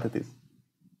 but it is.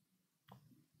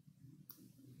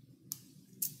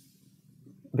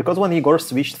 Because when Igor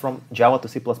switched from Java to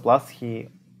C++,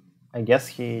 I guess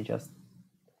he just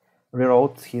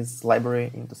rewrote his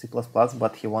library into C++,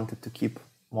 but he wanted to keep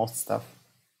most stuff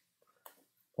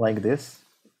like this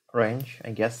range.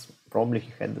 I guess probably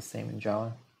he had the same in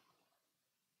Java.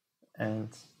 And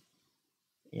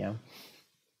yeah,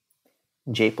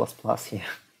 J++, yeah,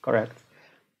 correct.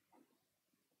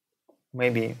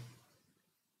 Maybe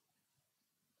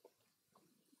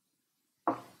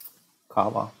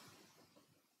Kava.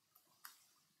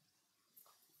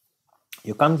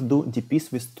 You can't do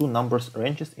DPs with two numbers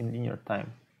ranges in linear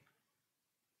time.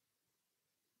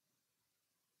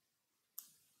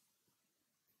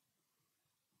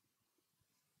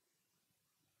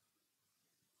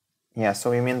 Yeah,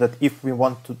 so you mean that if we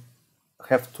want to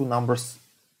have two numbers,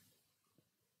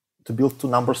 to build two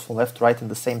numbers from left to right at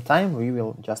the same time, we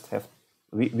will just have,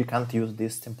 we can't use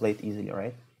this template easily,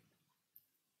 right?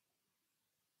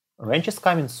 Range is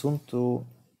coming soon to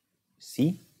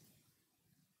C.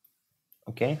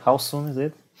 Okay, how soon is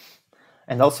it?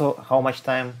 And also how much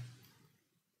time?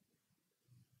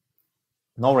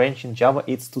 No range in Java,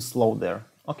 it's too slow there.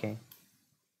 Okay.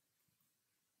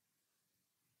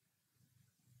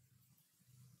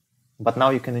 But now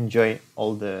you can enjoy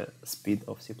all the speed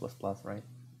of C++, right?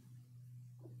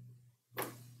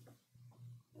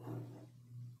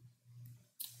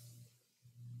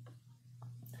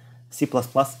 C++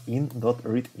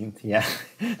 in.readInt, yeah.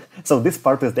 So this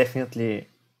part is definitely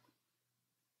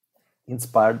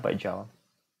inspired by Java.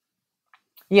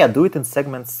 Yeah, do it in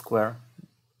segments square.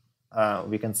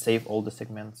 We can save all the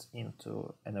segments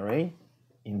into an array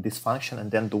in this function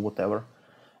and then do whatever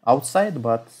outside,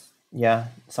 but yeah,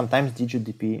 sometimes digit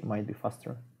DP might be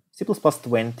faster. C++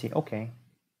 20, okay.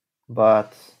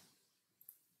 But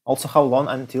also how long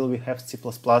until we have C++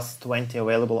 20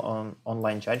 available on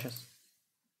online judges?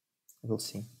 We'll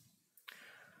see.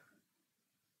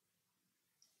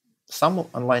 Some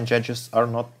online judges are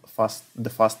not the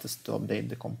fastest to update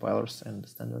the compilers and the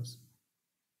standards.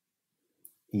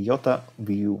 IOTA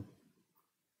view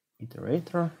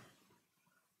iterator.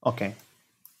 Okay.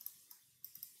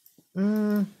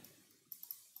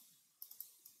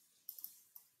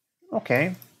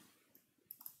 Okay.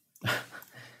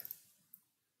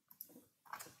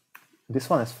 This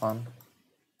one is fun.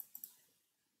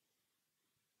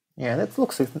 Yeah, that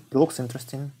looks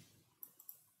interesting.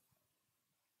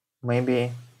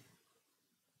 Maybe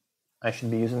I should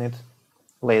be using it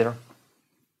later.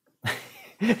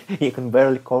 You can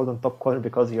barely code on topcoder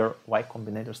because your Y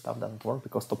Combinator stuff doesn't work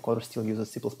because topcoder still uses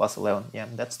C++ 11. Yeah,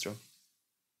 that's true.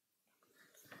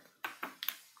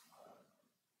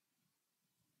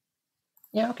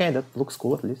 Yeah, okay, that looks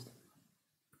cool at least.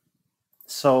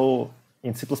 So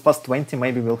in C++ 20,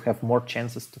 maybe we'll have more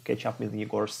chances to catch up with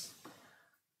Igor's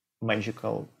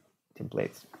magical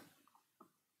templates.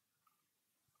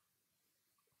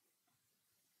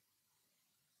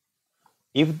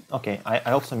 Okay,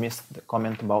 I also missed the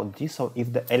comment about this. So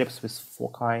if the ellipse with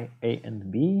foci A and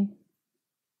B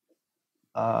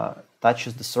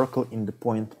touches the circle in the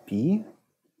point P,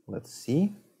 let's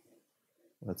see.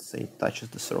 Let's say it touches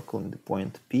the circle in the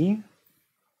point P,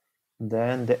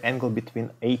 then the angle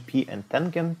between AP and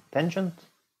tangent,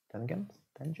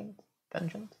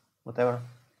 whatever,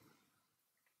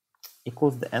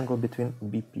 equals the angle between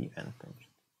BP and tangent.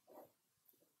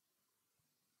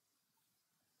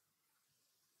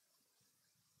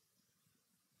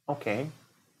 Okay,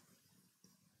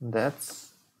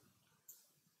 that's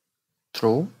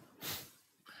true,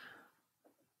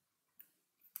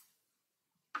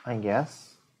 I guess.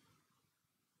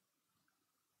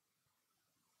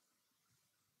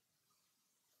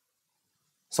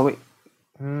 So,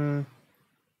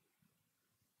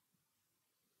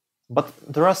 but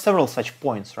there are several such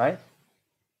points, right?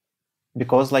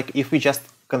 Because like if we just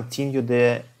continue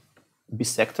the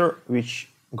bisector, which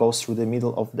goes through the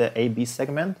middle of the AB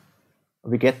segment,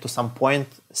 we get to some point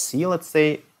C, let's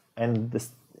say, and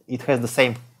it has the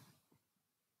same,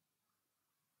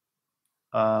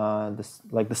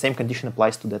 like the same condition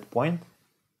applies to that point.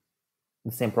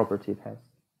 The same property it has.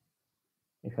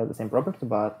 It has the same property,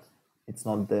 but it's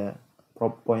not the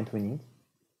point we need.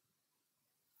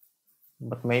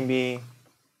 But maybe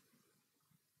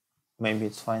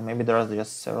it's fine. Maybe there are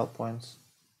just several points.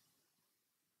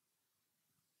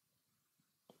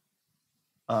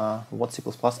 What C++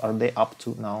 are they up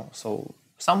to now? So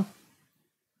some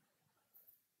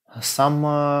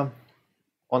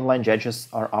online judges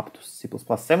are up to C++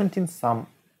 17, some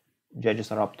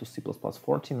judges are up to C++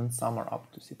 14, and some are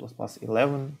up to C++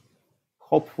 11.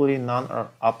 Hopefully none are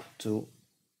up to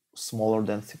smaller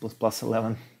than C++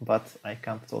 11, but I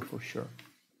can't tell for sure.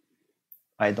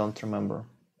 I don't remember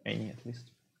any, at least.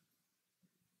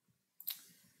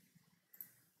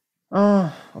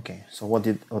 Okay, so what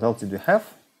else did we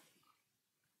have?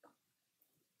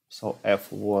 So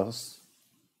F was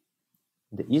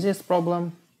the easiest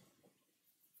problem,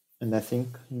 and I think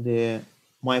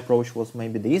my approach was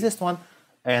maybe the easiest one.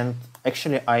 And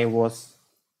actually, I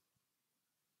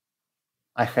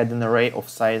had an array of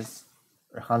size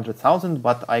 100,000,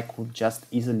 but I could just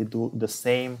easily do the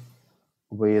same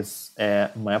with a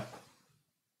map,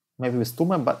 maybe with two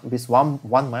maps, but with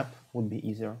one map would be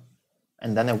easier.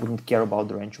 And then I wouldn't care about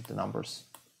the range of the numbers.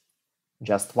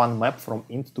 Just one map from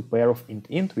int to pair of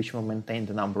int, which will maintain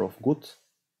the number of good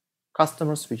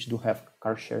customers which do have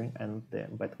car sharing and the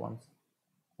bad ones,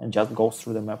 and just goes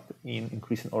through the map in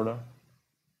increasing order.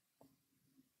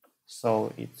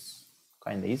 So it's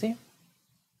kind of easy.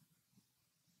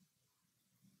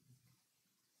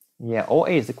 Yeah, OA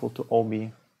is equal to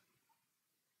OB.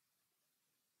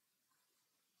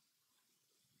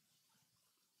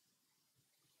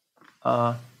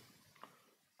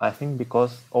 I think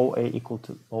because OA equal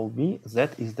to OB, Z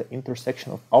is the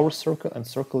intersection of our circle and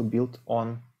circle built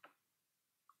on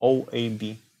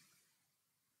OAB.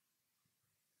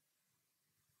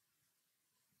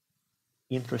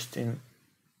 Interesting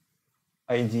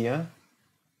idea.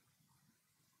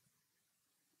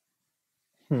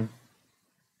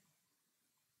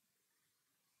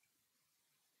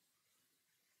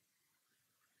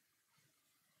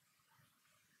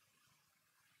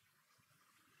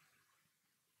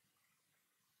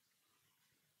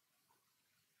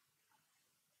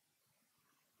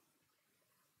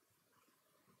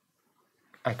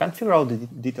 I can't figure out the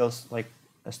details like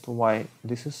as to why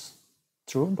this is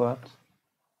true, but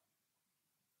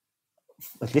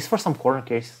at least for some corner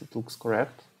cases it looks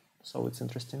correct, so it's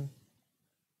interesting.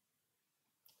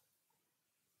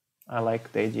 I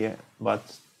like the idea, but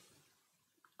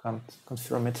can't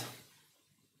confirm it.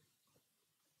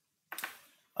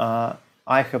 I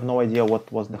have no idea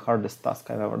what was the hardest task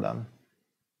I've ever done.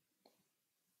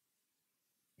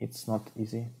 It's not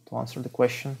easy to answer the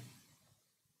question.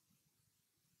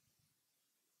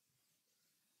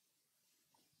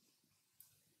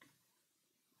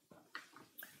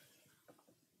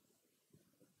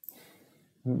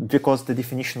 Because the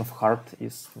definition of hard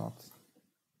is not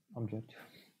objective,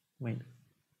 maybe.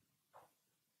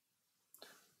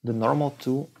 The normal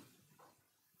to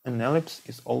an ellipse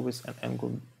is always an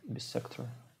angle bisector.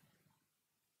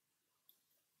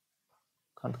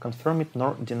 Can't confirm it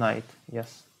nor deny it,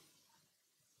 yes.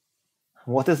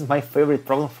 What is my favorite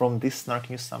problem from this Snark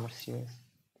News Summer series?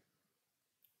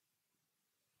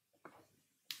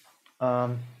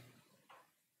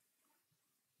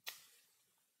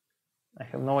 I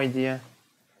have no idea.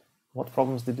 What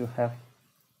problems did you have?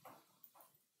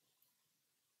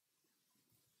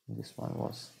 This one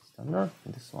was standard,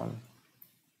 this one,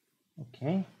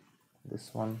 okay.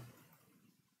 This one,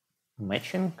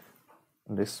 matching.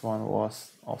 This one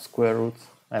was square root,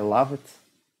 I love it.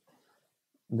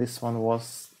 This one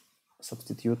was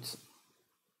substitute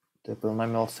the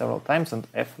polynomial several times, and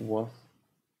F was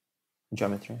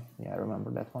geometry. Yeah, I remember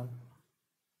that one.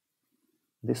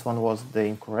 This one was the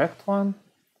incorrect one.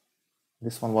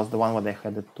 This one was the one where they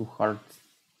had a too hard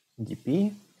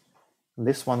DP.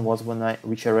 This one was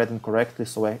which I read incorrectly,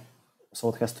 so it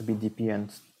has to be DP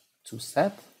and to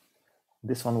set.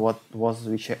 This one was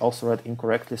which I also read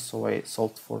incorrectly, so I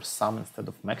solved for sum instead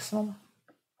of maximum.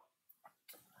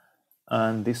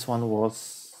 And this one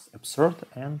was absurd,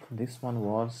 and this one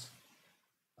was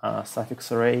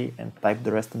suffix array and type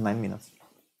the rest in 9 minutes.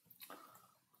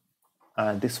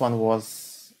 This one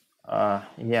was,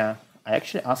 yeah, I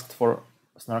actually asked for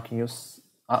Snark News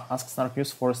asked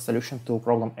SnarkMuse for a solution to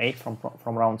problem A from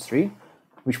round 3,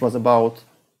 which was about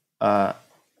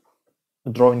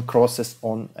drawing crosses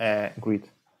on a grid.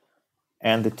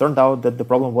 And it turned out that the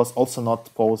problem was also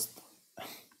not posed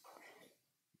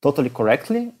totally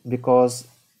correctly, because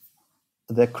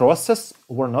the crosses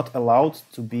were not allowed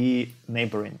to be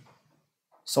neighboring.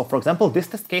 So for example, this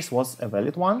test case was a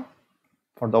valid one,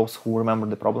 for those who remember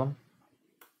the problem.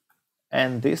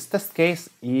 And this test case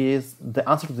is, the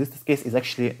answer to this test case is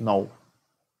actually no.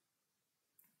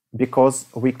 Because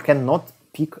we cannot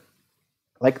pick,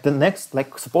 like the next,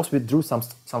 like suppose we drew some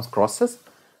crosses,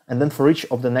 and then for each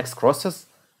of the next crosses,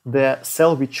 the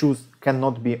cell we choose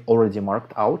cannot be already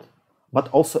marked out, but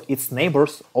also its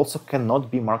neighbors also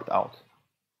cannot be marked out.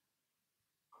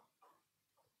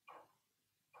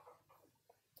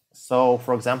 So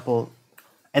for example,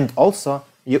 and also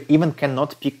you even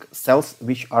cannot pick cells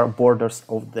which are borders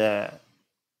of the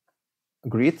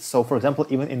grid. So for example,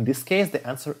 even in this case, the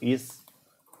answer is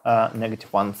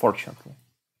 -1, unfortunately.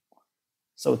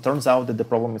 So it turns out that the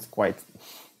problem is quite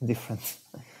different.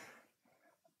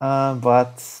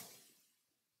 But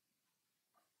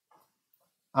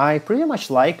I pretty much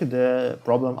like the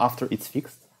problem after it's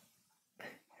fixed.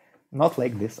 Not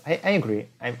like this. I agree.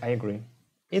 I agree.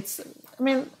 It's, I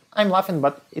mean, I'm laughing,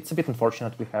 but it's a bit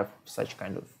unfortunate we have such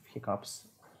kind of hiccups.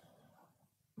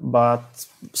 But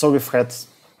so we've had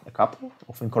a couple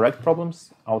of incorrect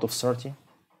problems out of 30.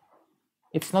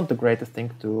 It's not the greatest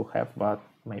thing to have, but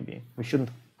maybe we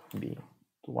shouldn't be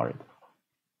too worried.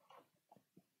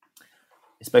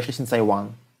 Especially since I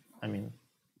won. I mean,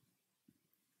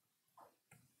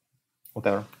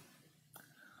 whatever.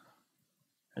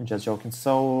 I'm just joking.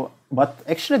 So, but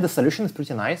actually the solution is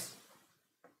pretty nice.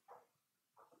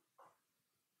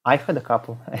 I had a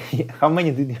couple. How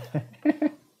many did you have?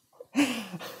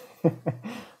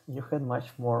 You had much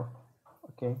more.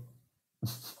 Okay.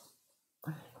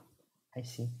 I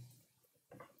see.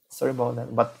 Sorry about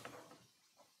that, but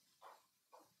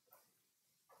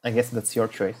I guess that's your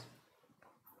choice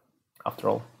after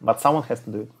all. But someone has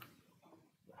to do it.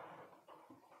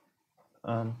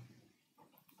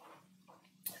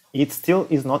 It still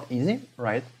is not easy,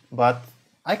 right? But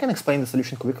I can explain the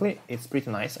solution quickly. It's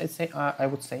pretty nice, I'd say. I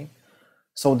would say.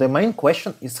 So the main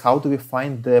question is, how do we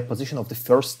find the position of the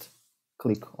first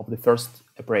click, of the first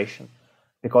operation?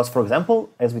 Because, for example,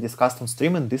 as we discussed on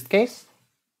stream in this case,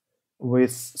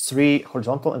 with 3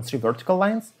 horizontal and 3 vertical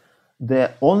lines,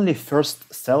 the only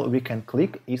first cell we can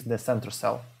click is the center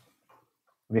cell.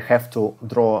 We have to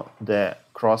draw the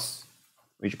cross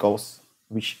which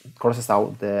crosses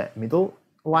out the middle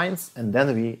lines, and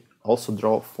then we also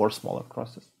draw 4 smaller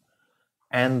crosses.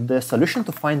 And the solution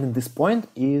to finding this point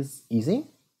is easy.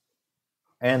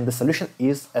 And the solution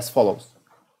is as follows.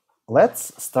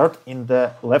 Let's start in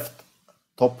the left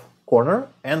top corner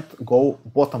and go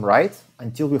bottom right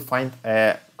until we find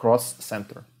a cross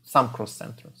center, some cross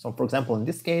center. So for example, in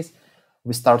this case,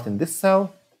 we start in this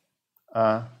cell.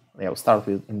 We start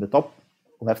in the top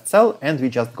left cell, and we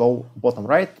just go bottom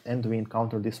right, and we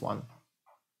encounter this one.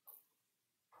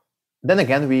 Then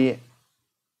again,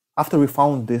 after we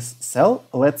found this cell,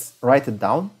 let's write it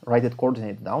down, write it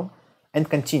coordinate down, and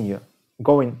continue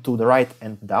going to the right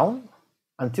and down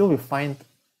until we find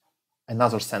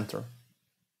another center.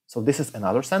 So this is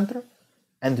another center,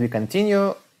 and we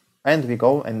continue, and we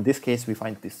go, and in this case, we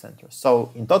find this center.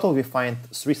 So in total, we find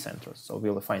 3 centers. So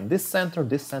we'll find this center, and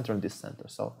this center.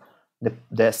 So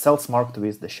the cells marked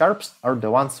with the sharps are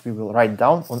the ones we will write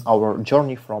down on our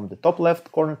journey from the top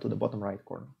left corner to the bottom right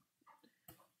corner.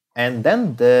 And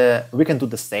then we can do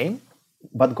the same,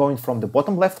 but going from the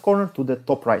bottom left corner to the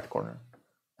top right corner.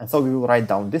 And so we will write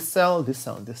down this cell, this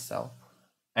cell, and this cell.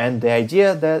 And the idea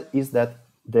is that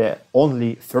the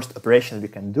only first operation we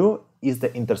can do is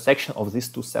the intersection of these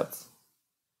 2 sets.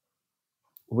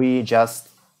 We just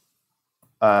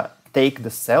take the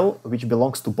cell which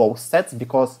belongs to both sets,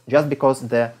 because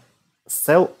the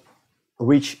cell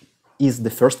which is the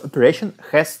first operation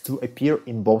has to appear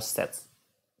in both sets,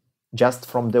 just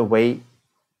from the way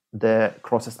the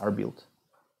crosses are built.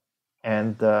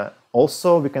 And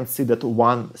also we can see that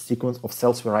one sequence of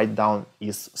cells we write down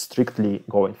is strictly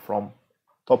going from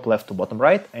top left to bottom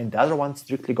right, and the other one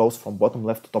strictly goes from bottom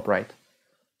left to top right.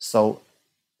 So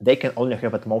they can only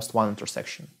have at most one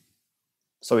intersection.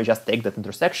 So we just take that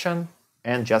intersection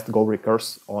and just go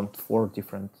recurse on 4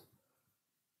 different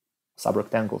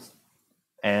subrectangles.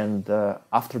 And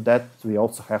after that, we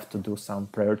also have to do some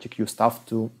priority queue stuff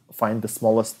to find the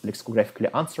smallest lexicographically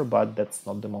answer, but that's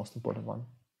not the most important one.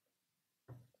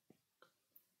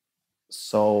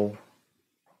 So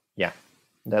yeah,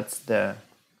 that's the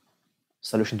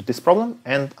solution to this problem,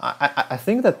 and I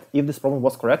think that if this problem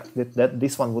was correct, that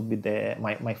this one would be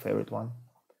my favorite one.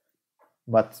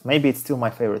 But maybe it's still my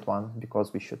favorite one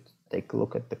because we should take a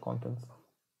look at the contents.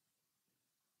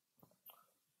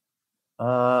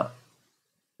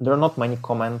 There are not many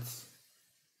comments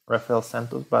Raphael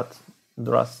sent us, but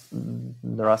there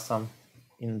are some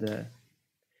in the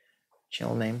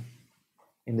channel name,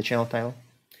 in the channel title.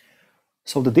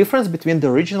 So the difference between the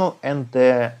original and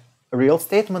the real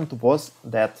statement was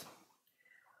that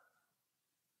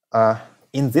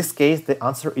in this case the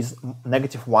answer is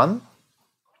 -1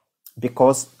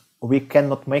 because we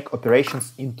cannot make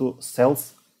operations into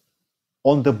cells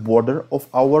on the border of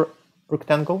our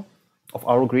rectangle, of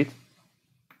our grid.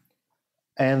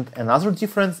 And another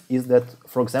difference is that,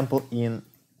 for example, in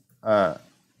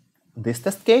this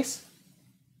test case,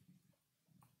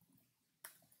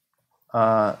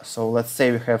 so let's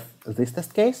say we have this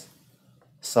test case.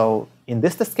 So in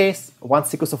this test case, one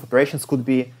sequence of operations could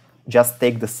be just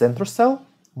take the center cell,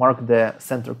 mark the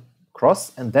center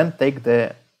cross, and then take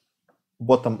the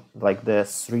bottom, like the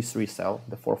 3-3 cell,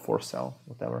 the 4-4 cell,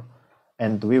 whatever.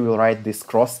 And we will write this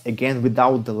cross again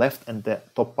without the left and the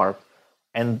top part.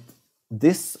 And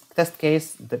this test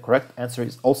case, the correct answer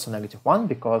is also -1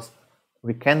 because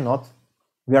we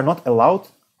are not allowed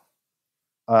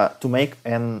to make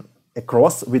a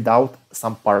cross without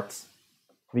some parts.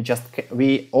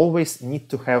 We always need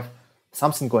to have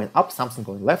something going up, something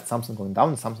going left, something going down,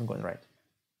 and something going right.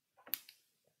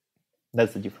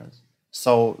 That's the difference.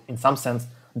 So in some sense,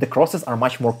 the crosses are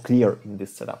much more clear in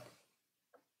this setup.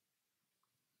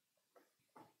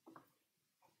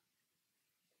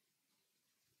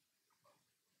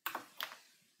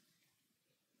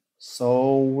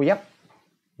 So yeah,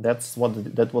 that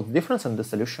was the difference, and the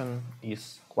solution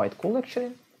is quite cool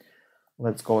actually.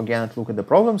 Let's go again and look at the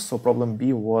problems. So problem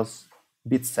B was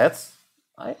bit sets.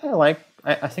 I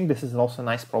think this is also a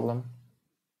nice problem,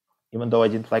 even though I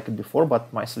didn't like it before,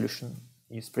 but my solution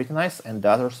is pretty nice, and the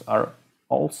others are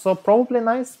also probably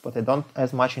nice, but I don't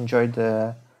as much enjoy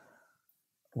the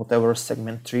whatever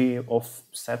segment 3 of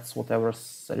sets, whatever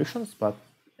solutions, but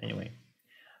anyway.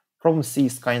 Problem C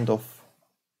is kind of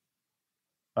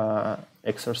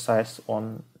exercise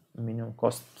on minimum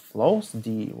cost flows.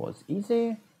 D was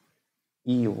easy,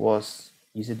 E was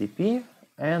easy DP,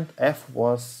 and F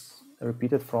was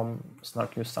repeated from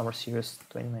SNRK Summer Series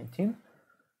 2019.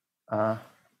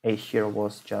 A here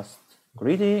was just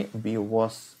greedy, B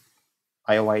was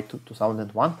IOI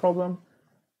 2001 problem,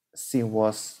 C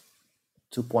was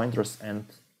 2 pointers, and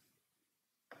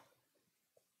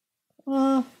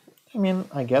I mean,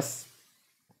 I guess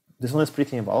this one is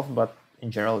pretty involved, but in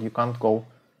general, you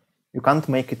can't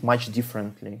make it much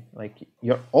differently. Like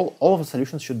all of the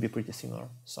solutions should be pretty similar.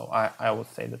 So I would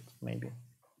say that maybe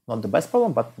not the best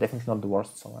problem, but definitely not the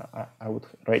worst. So I would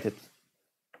rate it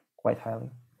quite highly.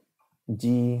 D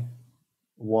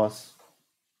was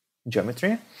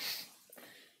geometry,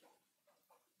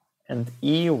 and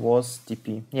E was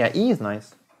TP. Yeah, E is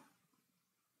nice.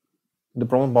 The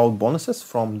problem about bonuses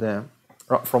from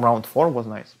round 4 was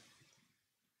nice.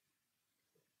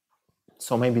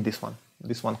 So maybe this one.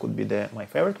 This one could be my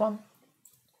favorite one.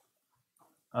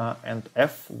 And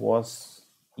F was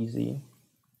easy.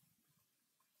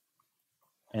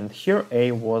 And here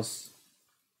A was,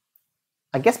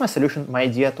 I guess my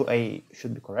idea to A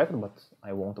should be correct, but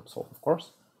I won't absolve, of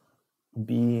course.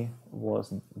 B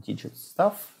was digit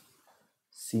stuff.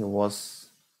 C was,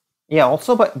 yeah,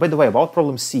 also, by the way, about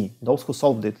problem C, those who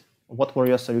solved it, what were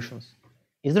your solutions?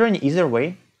 Is there any easier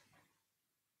way?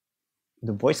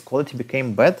 The voice quality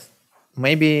became bad?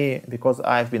 Maybe because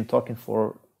I've been talking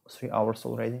for 3 hours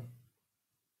already.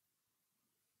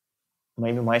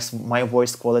 Maybe my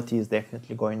voice quality is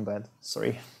definitely going bad.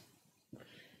 Sorry.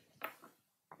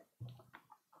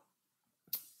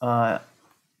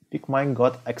 Pick mine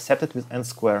got accepted with n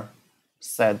square.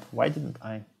 Sad. Why didn't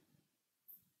I?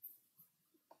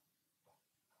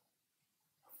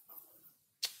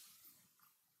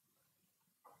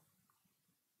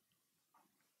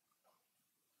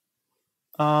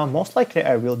 Most likely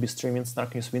I will be streaming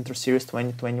SNRK News Winter Series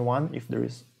 2021 if there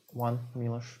is one,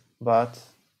 Miloš, but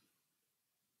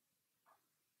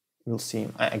we'll see.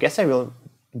 I guess I will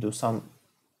do some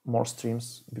more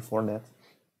streams before that.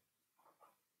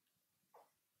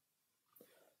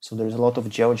 So there's a lot of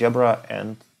GeoGebra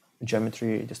and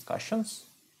geometry discussions,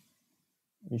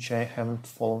 which I haven't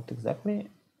followed exactly.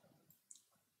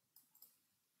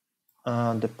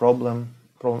 The problem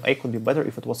A could be better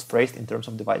if it was phrased in terms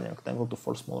of dividing a rectangle to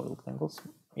 4 smaller rectangles.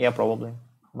 Yeah, probably.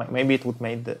 Maybe it would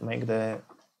make the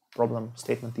problem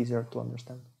statement easier to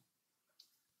understand.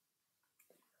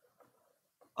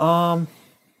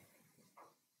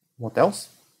 What else?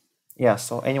 Yeah,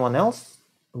 so anyone else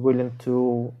willing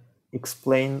to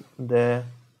explain the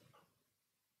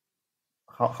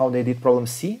how they did problem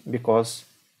C? Because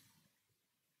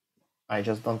I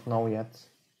just don't know yet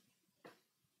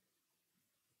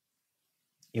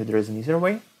if there is an easier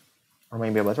way or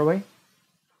maybe a better way.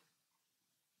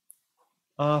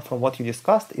 From what you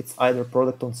discussed, it's either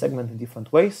product on segment in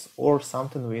different ways or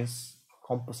something with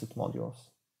composite modules.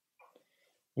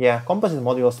 Yeah, composite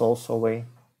modules also a way.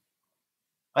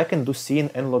 I can do C in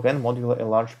n log n modulo a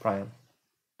large prime.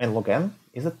 N log n?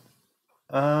 Is it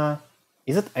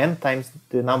n times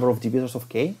the number of divisors of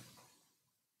k?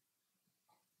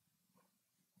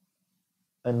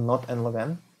 And not n log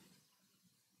n?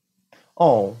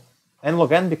 Oh, n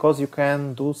log n because you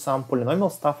can do some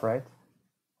polynomial stuff, right?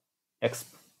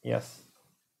 Yes.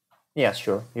 Yeah,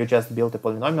 sure. You just build a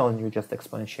polynomial and you just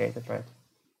exponentiate it, right?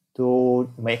 To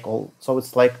make all, so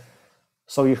it's like,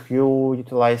 so if you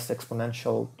utilize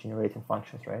exponential generating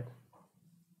functions, right?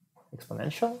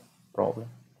 Exponential? Probably.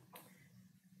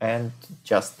 And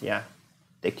just, yeah,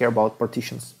 take care about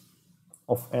partitions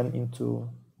of n into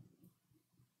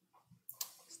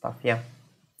stuff. Yeah,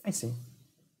 I see.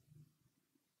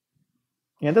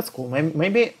 Yeah, that's cool.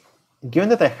 Maybe given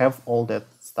that I have all that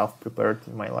stuff prepared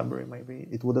in my library, maybe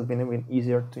it would have been even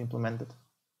easier to implement it.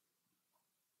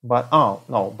 But, oh,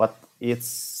 no, but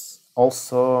it's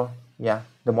also, yeah,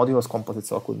 the module was composite,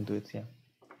 so I couldn't do it, yeah.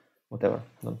 Whatever,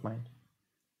 don't mind.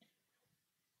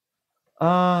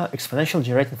 Exponential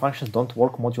generating functions don't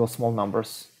work modulo small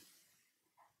numbers.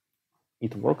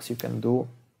 It works, you can do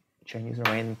Chinese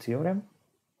remaining theorem.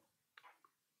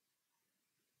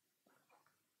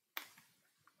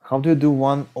 How do you do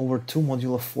 1/2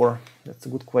 modulo 4? That's a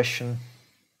good question.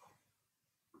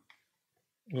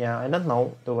 Yeah, I don't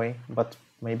know the way, but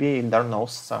maybe Ildar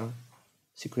knows some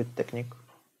secret technique.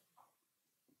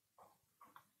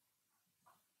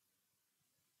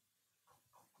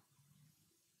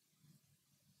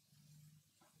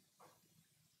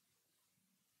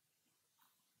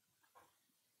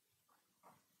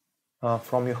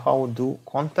 From you, how do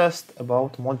contest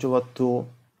about modulo 2?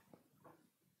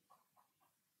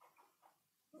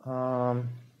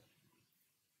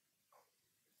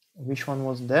 Which one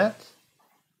was that?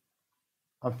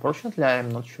 Unfortunately, I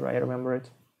am not sure I remember it.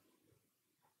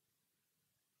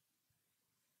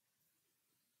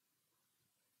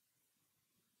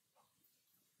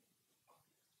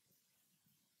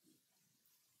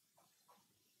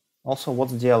 Also,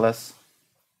 what's DLS?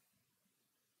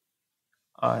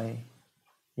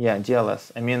 Yeah,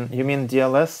 DLS. I mean, you mean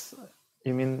DLS?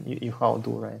 You mean you how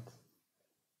do, right?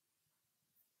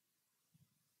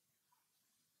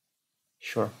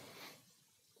 Sure.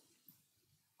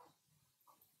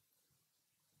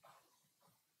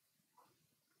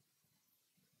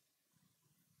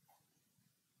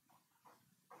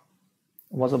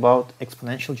 Was about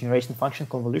exponential generation function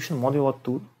convolution modulo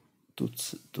 2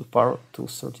 to power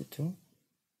 232.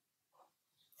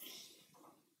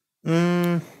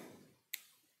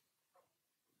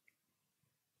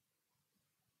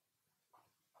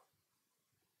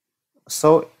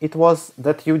 So it was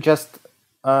that you just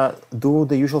do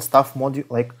the usual stuff module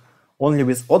like only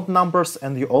with odd numbers,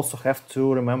 and you also have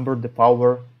to remember the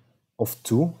power of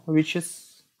 2, which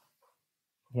is,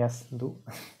 yes, do.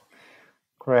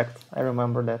 Correct, I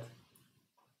remember that.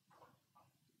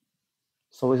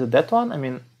 So is it that one? I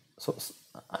mean, so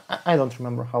I don't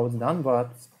remember how it's done,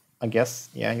 but I guess,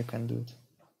 yeah, you can do it.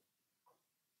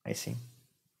 I see.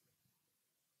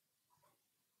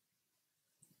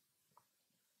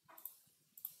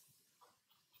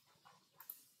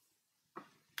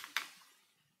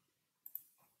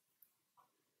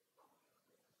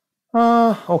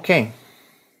 Okay.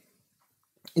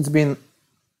 It's been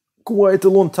quite a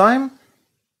long time.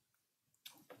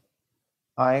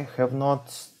 I have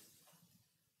not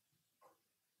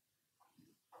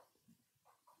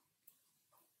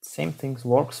same things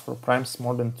works for primes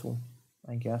more than 2,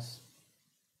 I guess.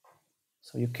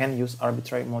 So you can use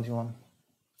arbitrary modulo.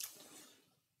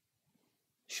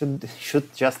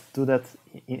 Should just do that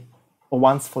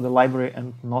once for the library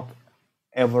and not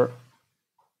ever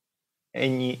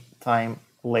any time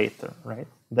later, right?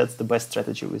 That's the best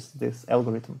strategy with this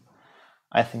algorithm,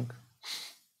 I think.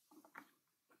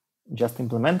 Just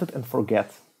implement it and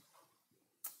forget.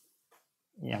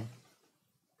 Yeah.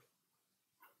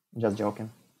 Just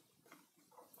joking.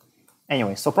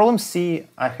 Anyway, so problem C,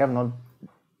 I have not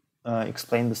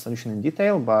explained the solution in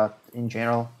detail, but in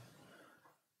general,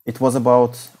 it was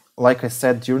about, like I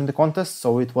said during the contest,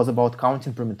 so it was about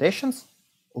counting permutations,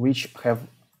 which have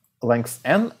length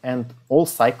n, and all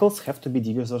cycles have to be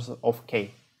divisors of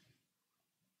k.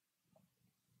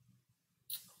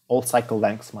 all cycle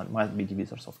lengths must be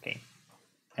divisors of k.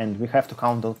 And we have to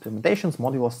count those permutations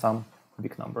modulo some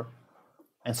big number.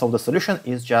 And so the solution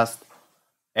is just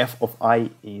f of I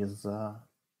is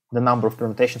the number of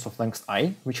permutations of length I,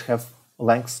 which have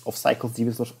lengths of cycles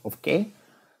divisors of k.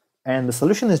 And the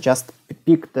solution is just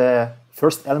pick the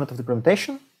first element of the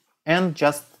permutation and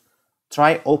just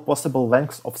try all possible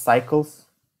lengths of cycles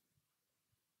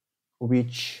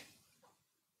which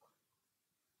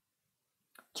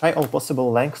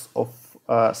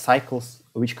cycles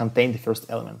which contain the first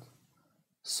element.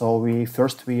 So we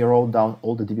wrote down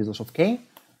all the divisors of k,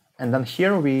 and then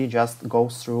here we just go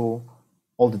through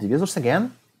all the divisors again,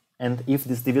 and if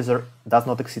this divisor does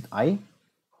not exceed I.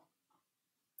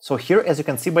 So here, as you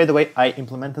can see, by the way, I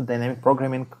implemented dynamic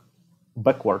programming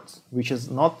backwards, which is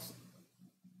not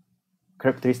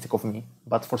characteristic of me,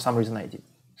 but for some reason I did.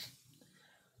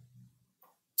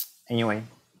 Anyway,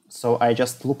 so I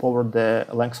just loop over the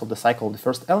length of the cycle of the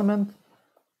first element,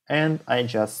 and I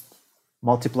just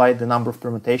multiply the number of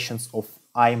permutations of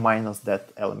I minus that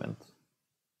element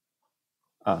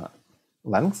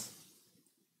length.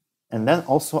 And then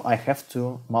also I have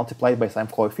to multiply it by some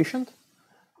coefficient,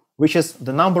 which is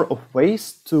the number of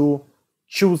ways to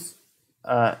choose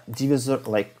a divisor,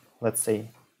 like let's say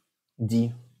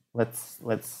d. Let's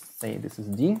say this is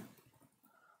d.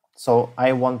 So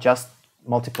I want just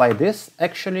multiply this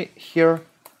actually here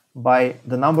by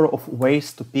the number of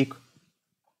ways to pick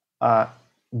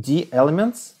d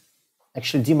elements,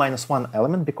 actually d minus 1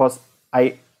 element, because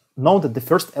I know that the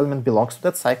first element belongs to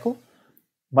that cycle,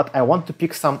 but I want to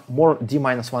pick some more d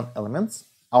minus 1 elements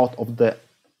out of the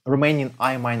remaining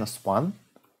I minus 1,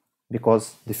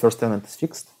 because the first element is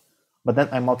fixed. But then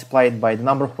I multiply it by the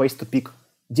number of ways to pick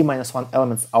d minus 1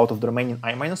 elements out of the remaining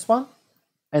I minus 1,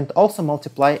 and also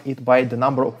multiply it by the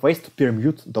number of ways to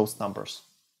permute those numbers,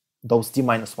 those d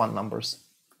minus 1 numbers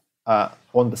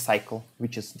on the cycle,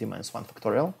 which is d minus 1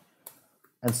 factorial.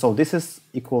 And so this is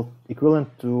equivalent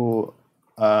to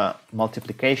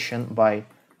multiplication by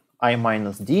I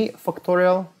minus d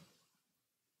factorial,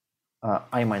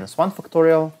 I minus 1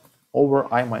 factorial over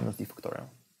I minus d factorial.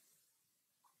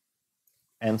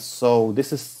 And so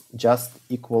this is just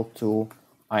equal to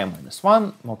I minus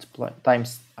 1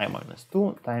 times I minus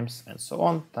 2 times and so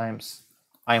on times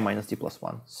I minus d plus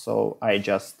 1. So I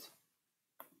just,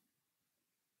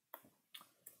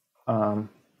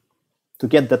 to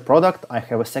get that product, I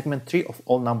have a segment tree of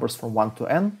all numbers from 1 to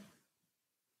n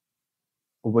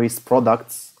with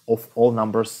products of all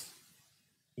numbers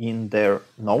in their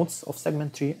nodes of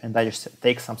segment tree, and I just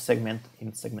take some segment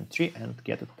in segment tree and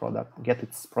get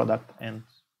its product and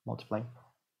multiply.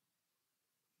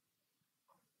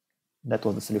 That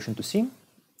was the solution to C,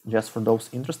 just for those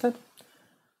interested.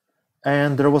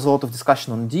 And there was a lot of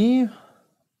discussion on D,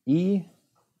 E.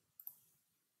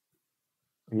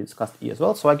 We discussed E as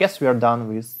well. So I guess we are done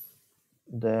with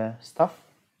the stuff.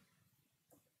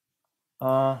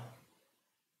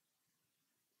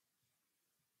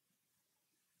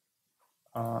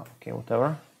 Okay,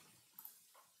 whatever.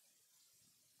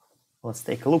 Let's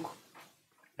take a look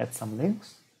at some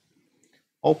links.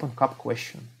 Open cup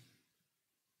question.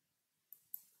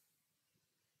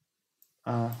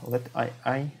 Let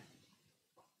I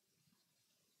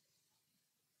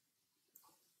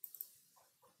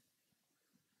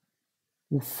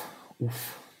oof.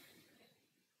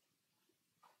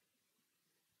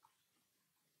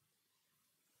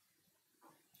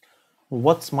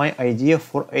 What's my idea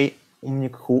for a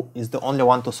umnic who is the only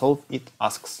one to solve it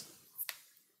asks?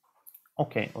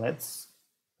 Okay, let's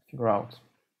figure out.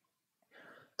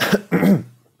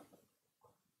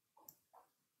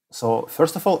 So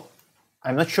first of all,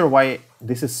 I'm not sure why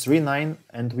this is 3.9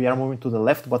 and we are moving to the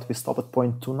left, but we stop at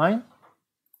 0.29.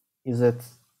 Is it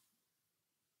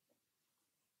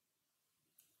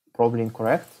probably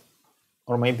incorrect?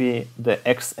 Or maybe the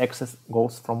x-axis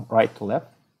goes from right to left?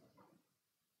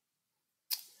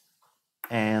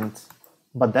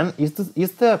 But then is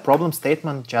the problem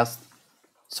statement just,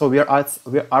 so we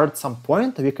are at some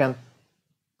point we can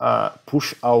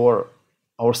push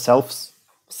ourselves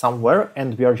somewhere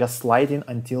and we are just sliding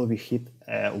until we hit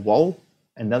a wall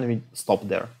and then we stop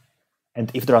there. And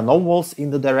if there are no walls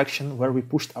in the direction where we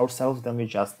pushed ourselves, then we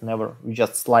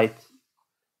just slide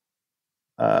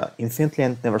infinitely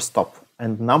and never stop.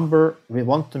 And we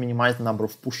want to minimize the number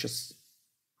of pushes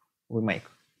we make.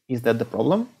 Is that the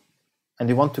problem? And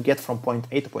we want to get from point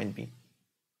A to point B.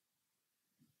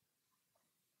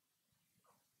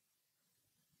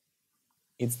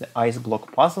 It's the ice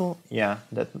block puzzle. Yeah,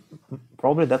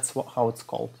 probably that's how it's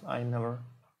called. I never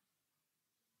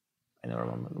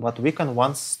remember. But we can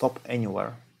once stop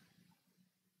anywhere.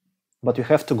 But you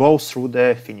have to go through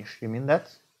the finish. You mean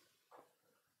that?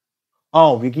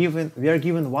 Oh, we are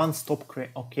given one stop.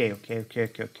 Okay.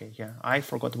 Yeah, I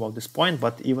forgot about this point,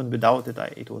 but even without it,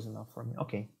 it was enough for me.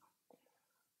 Okay.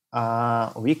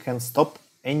 We can stop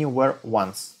anywhere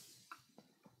once.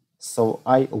 So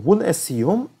I would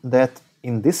assume that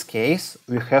in this case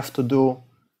we have to do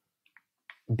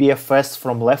BFS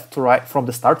from left to right from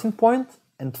the starting point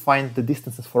and find the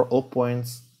distances for all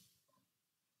points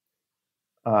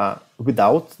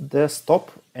without the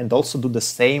stop, and also do the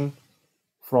same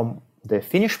from the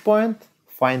finish point,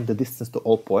 find the distance to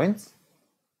all points.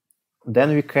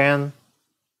 Then we can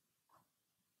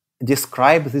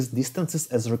describe these distances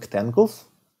as rectangles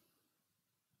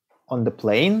on the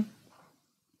plane,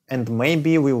 and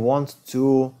maybe we want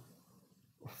to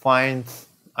find,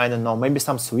 I don't know, maybe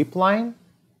some sweep line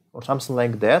or something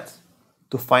like that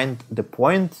to find the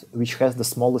point which has the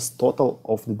smallest total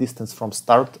of the distance from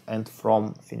start and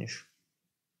from finish.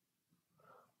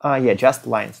 Yeah, just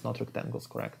lines, not rectangles,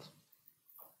 correct.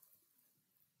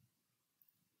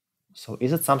 So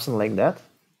is it something like that?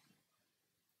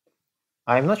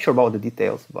 I'm not sure about the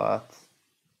details, but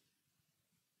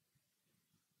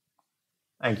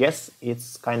I guess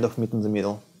it's kind of meet in the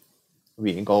middle.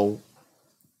 We go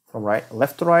from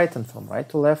left to right and from right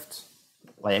to left.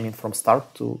 I mean, from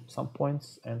start to some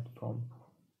points and from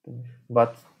finish.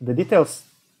 But the details,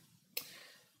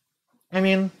 I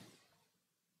mean,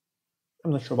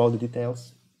 I'm not sure about the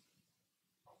details.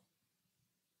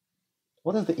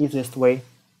 What is the easiest way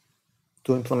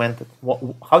to implement it?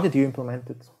 How did you implement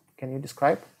it? Can you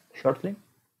describe shortly?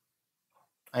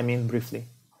 I mean, briefly.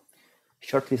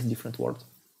 Shortly is a different word.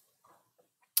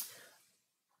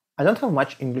 I don't have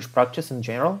much English practice in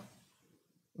general,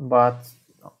 but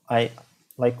I,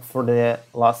 like, for the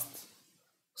last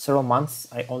several months,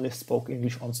 I only spoke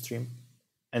English on stream,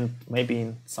 and maybe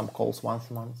in some calls once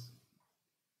a month.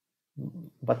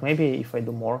 But maybe if I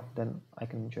do more, then I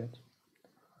can enjoy it.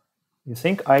 You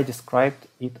think I described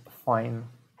it fine?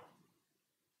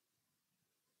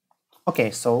 Okay,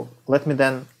 so let me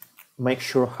then make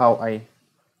sure how I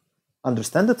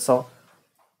understand it. So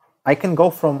I can go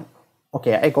from,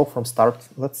 okay, I go from start,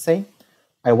 let's say.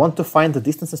 I want to find the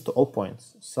distances to all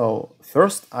points. So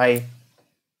first I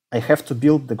have to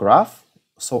build the graph.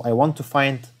 So I want to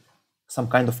find some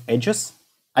kind of edges.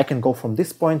 I can go from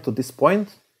this point to this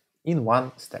point in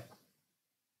one step.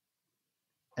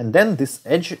 And then this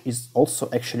edge is also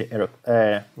actually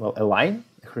a line,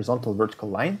 a horizontal vertical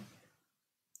line.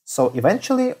 So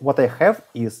eventually what I have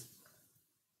is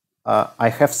I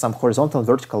have some horizontal and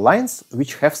vertical lines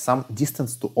which have some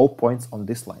distance to all points on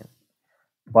this line.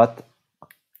 But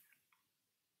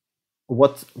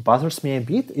what bothers me a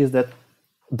bit is that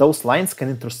those lines can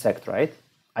intersect, right?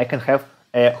 I can have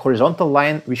a horizontal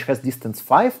line which has distance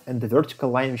 5 and the vertical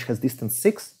line which has distance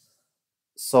 6.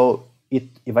 So it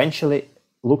eventually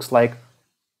looks like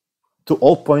to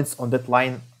all points on that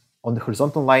line, on the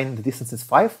horizontal line, the distance is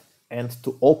 5, and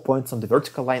to all points on the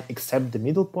vertical line except the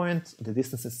middle point, the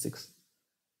distance is 6.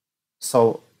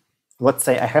 So let's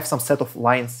say I have some set of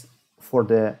lines for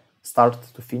the start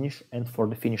to finish and for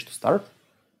the finish to start.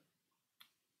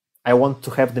 I want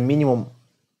to have the minimum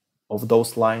of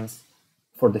those lines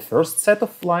for the first set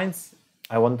of lines.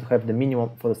 I want to have the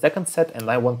minimum for the second set,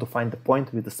 and I want to find the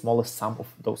point with the smallest sum of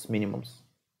those minimums.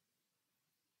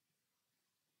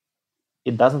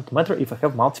 It doesn't matter if I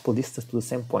have multiple distances to the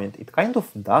same point. It kind of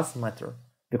does matter,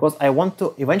 because I want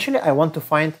to, eventually I want to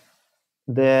find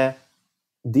the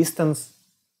distance,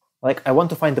 like I want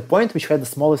to find the point which has the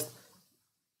smallest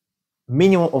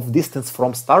minimum of distance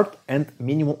from start and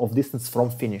minimum of distance from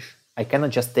finish. I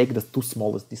cannot just take the two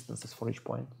smallest distances for each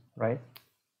point, right?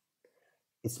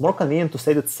 It's more convenient to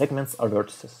say that segments are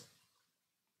vertices.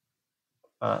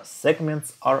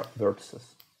 Segments are vertices.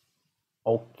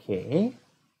 Okay.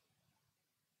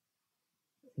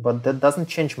 But that doesn't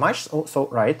change much. So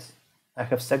right, I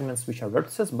have segments which are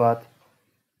vertices, but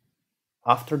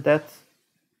after that,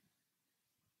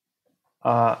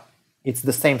 it's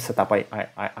the same setup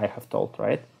I have told,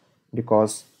 right?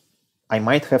 Because I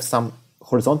might have some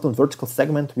horizontal and vertical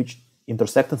segment which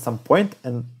intersect at some point,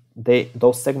 and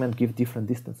those segments give different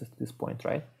distances to this point,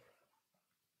 right?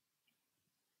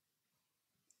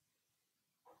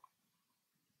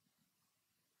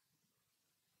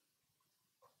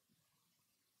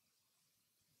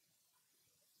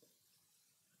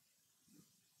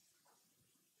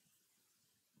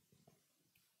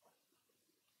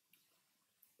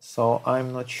 So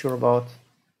I'm not sure about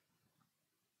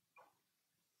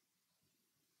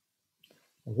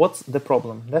what's the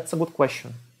problem. That's a good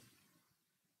question.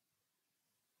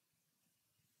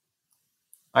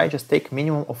 I just take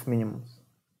minimum of minimums.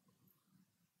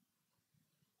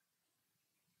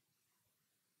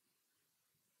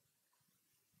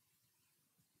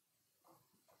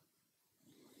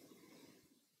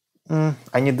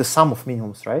 I need the sum of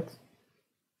minimums, right?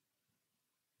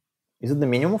 Is it the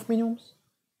minimum of minimums?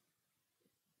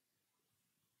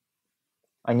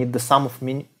 I need the sum of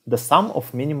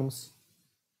minimums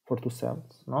for two cells,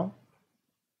 no?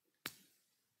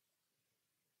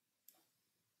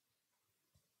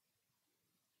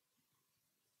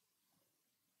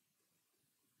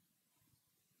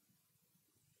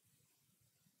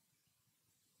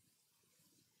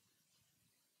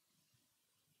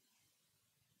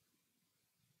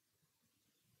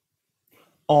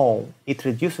 Oh, it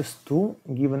reduces to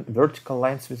given vertical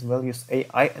lines with values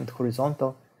AI and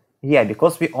horizontal. Yeah,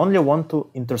 because we only want to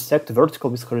intersect vertical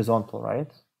with horizontal,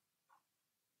 right?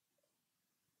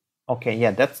 Okay,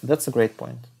 yeah, that's a great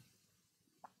point.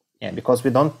 Yeah, because we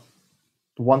don't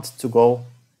want to go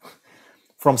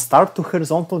from start to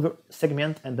horizontal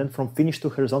segment and then from finish to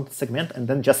horizontal segment and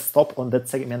then just stop on that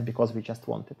segment because we just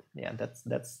want it. Yeah,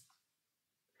 that's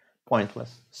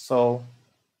pointless. So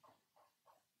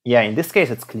yeah, in this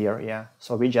case it's clear. Yeah,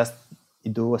 so we just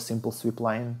do a simple sweep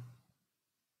line,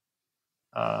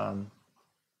 and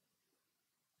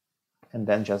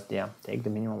then just take the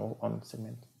minimum on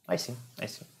segment. I see.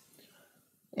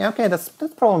 Yeah, okay,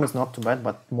 that problem is not too bad,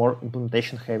 but more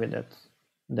implementation heavy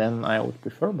than I would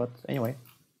prefer. But anyway,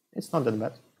 it's not that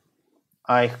bad.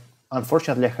 I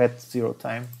unfortunately had zero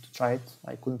time to try it.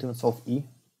 I couldn't even solve E.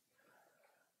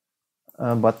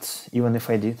 But even if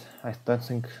I did, I don't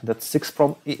think that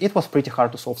it was pretty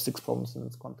hard to solve 6 problems in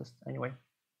this contest anyway.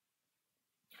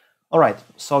 All right,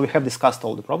 so we have discussed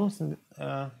all the problems, in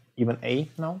even A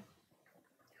now.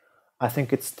 I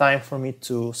think it's time for me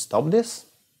to stop this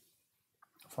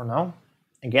for now.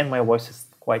 Again, my voice is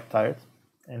quite tired,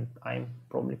 and I'm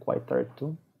probably quite tired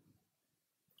too.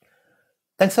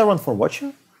 Thanks everyone for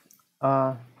watching.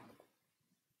 Hello,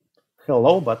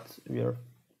 but we're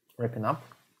wrapping up.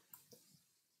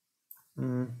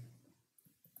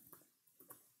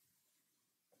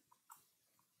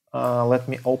 Let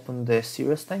me open the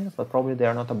serious things, but probably they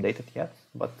are not updated yet.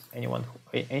 But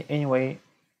anyway,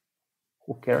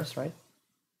 who cares, right?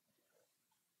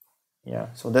 Yeah,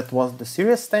 so that was the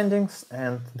serious standings,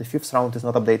 and the 5th round is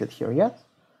not updated here yet.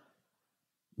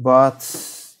 But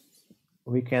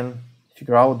we can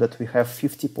figure out that we have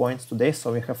 50 points today,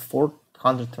 so we have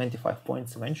 425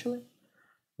 points eventually,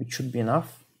 which should be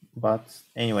enough. But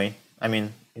anyway, I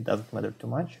mean, it doesn't matter too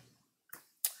much.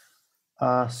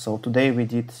 So today we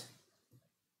did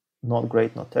not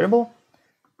great, not terrible.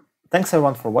 Thanks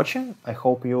everyone for watching. I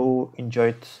hope you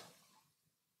enjoyed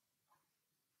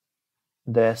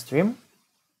the stream.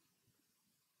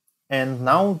 And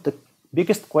now the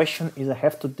biggest question is I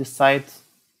have to decide,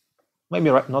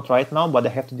 maybe not right now, but I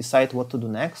have to decide what to do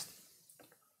next.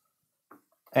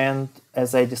 And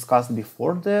as I discussed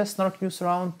before the Snark News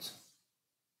round,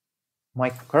 my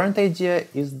current idea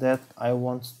is that I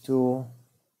want to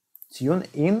tune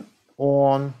in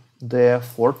on the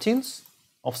 14th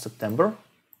of September,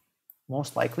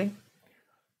 most likely,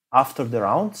 after the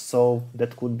round. So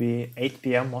that could be 8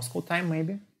 p.m. Moscow time,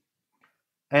 maybe.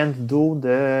 And do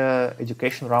the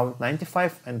education round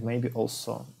 95 and maybe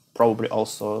also, probably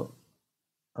also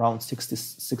round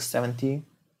 66, 70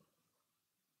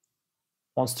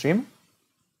 on stream.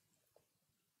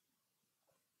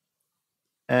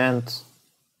 And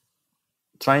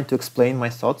trying to explain my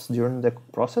thoughts during the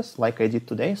process like I did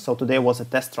today. So today was a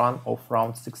test run of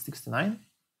round 669.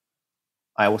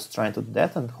 I was trying to do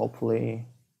that, and hopefully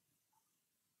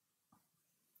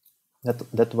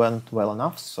that went well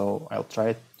enough. So I'll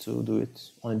try to do it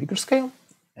on a bigger scale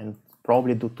and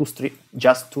probably do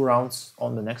just 2 rounds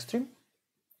on the next stream.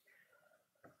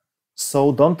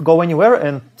 So don't go anywhere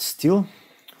and still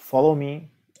follow me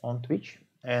on Twitch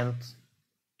and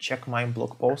check my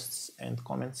blog posts and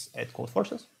comments at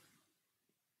Codeforces.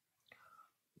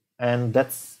 And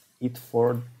that's it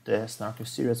for the Snark News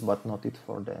series, but not it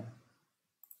for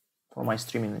my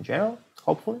streaming in general,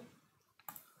 hopefully.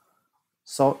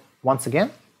 So once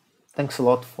again, thanks a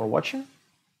lot for watching.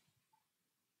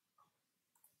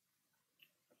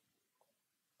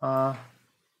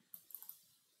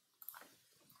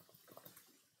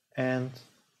 And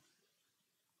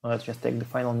let's just take the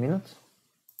final minute.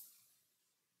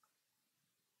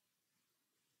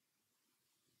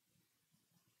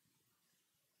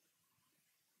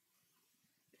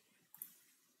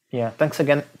 Yeah, thanks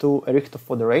again to Ericto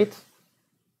for the raid.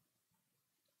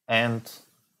 And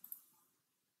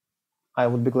I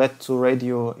would be glad to raid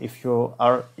you if you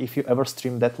ever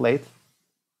stream that late.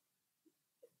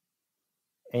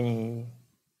 Any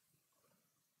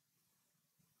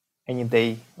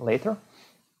day later.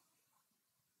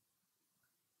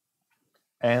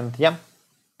 And yeah,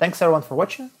 thanks everyone for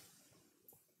watching.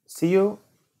 See you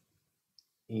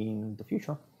in the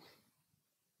future.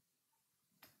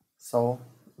 So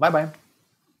bye bye.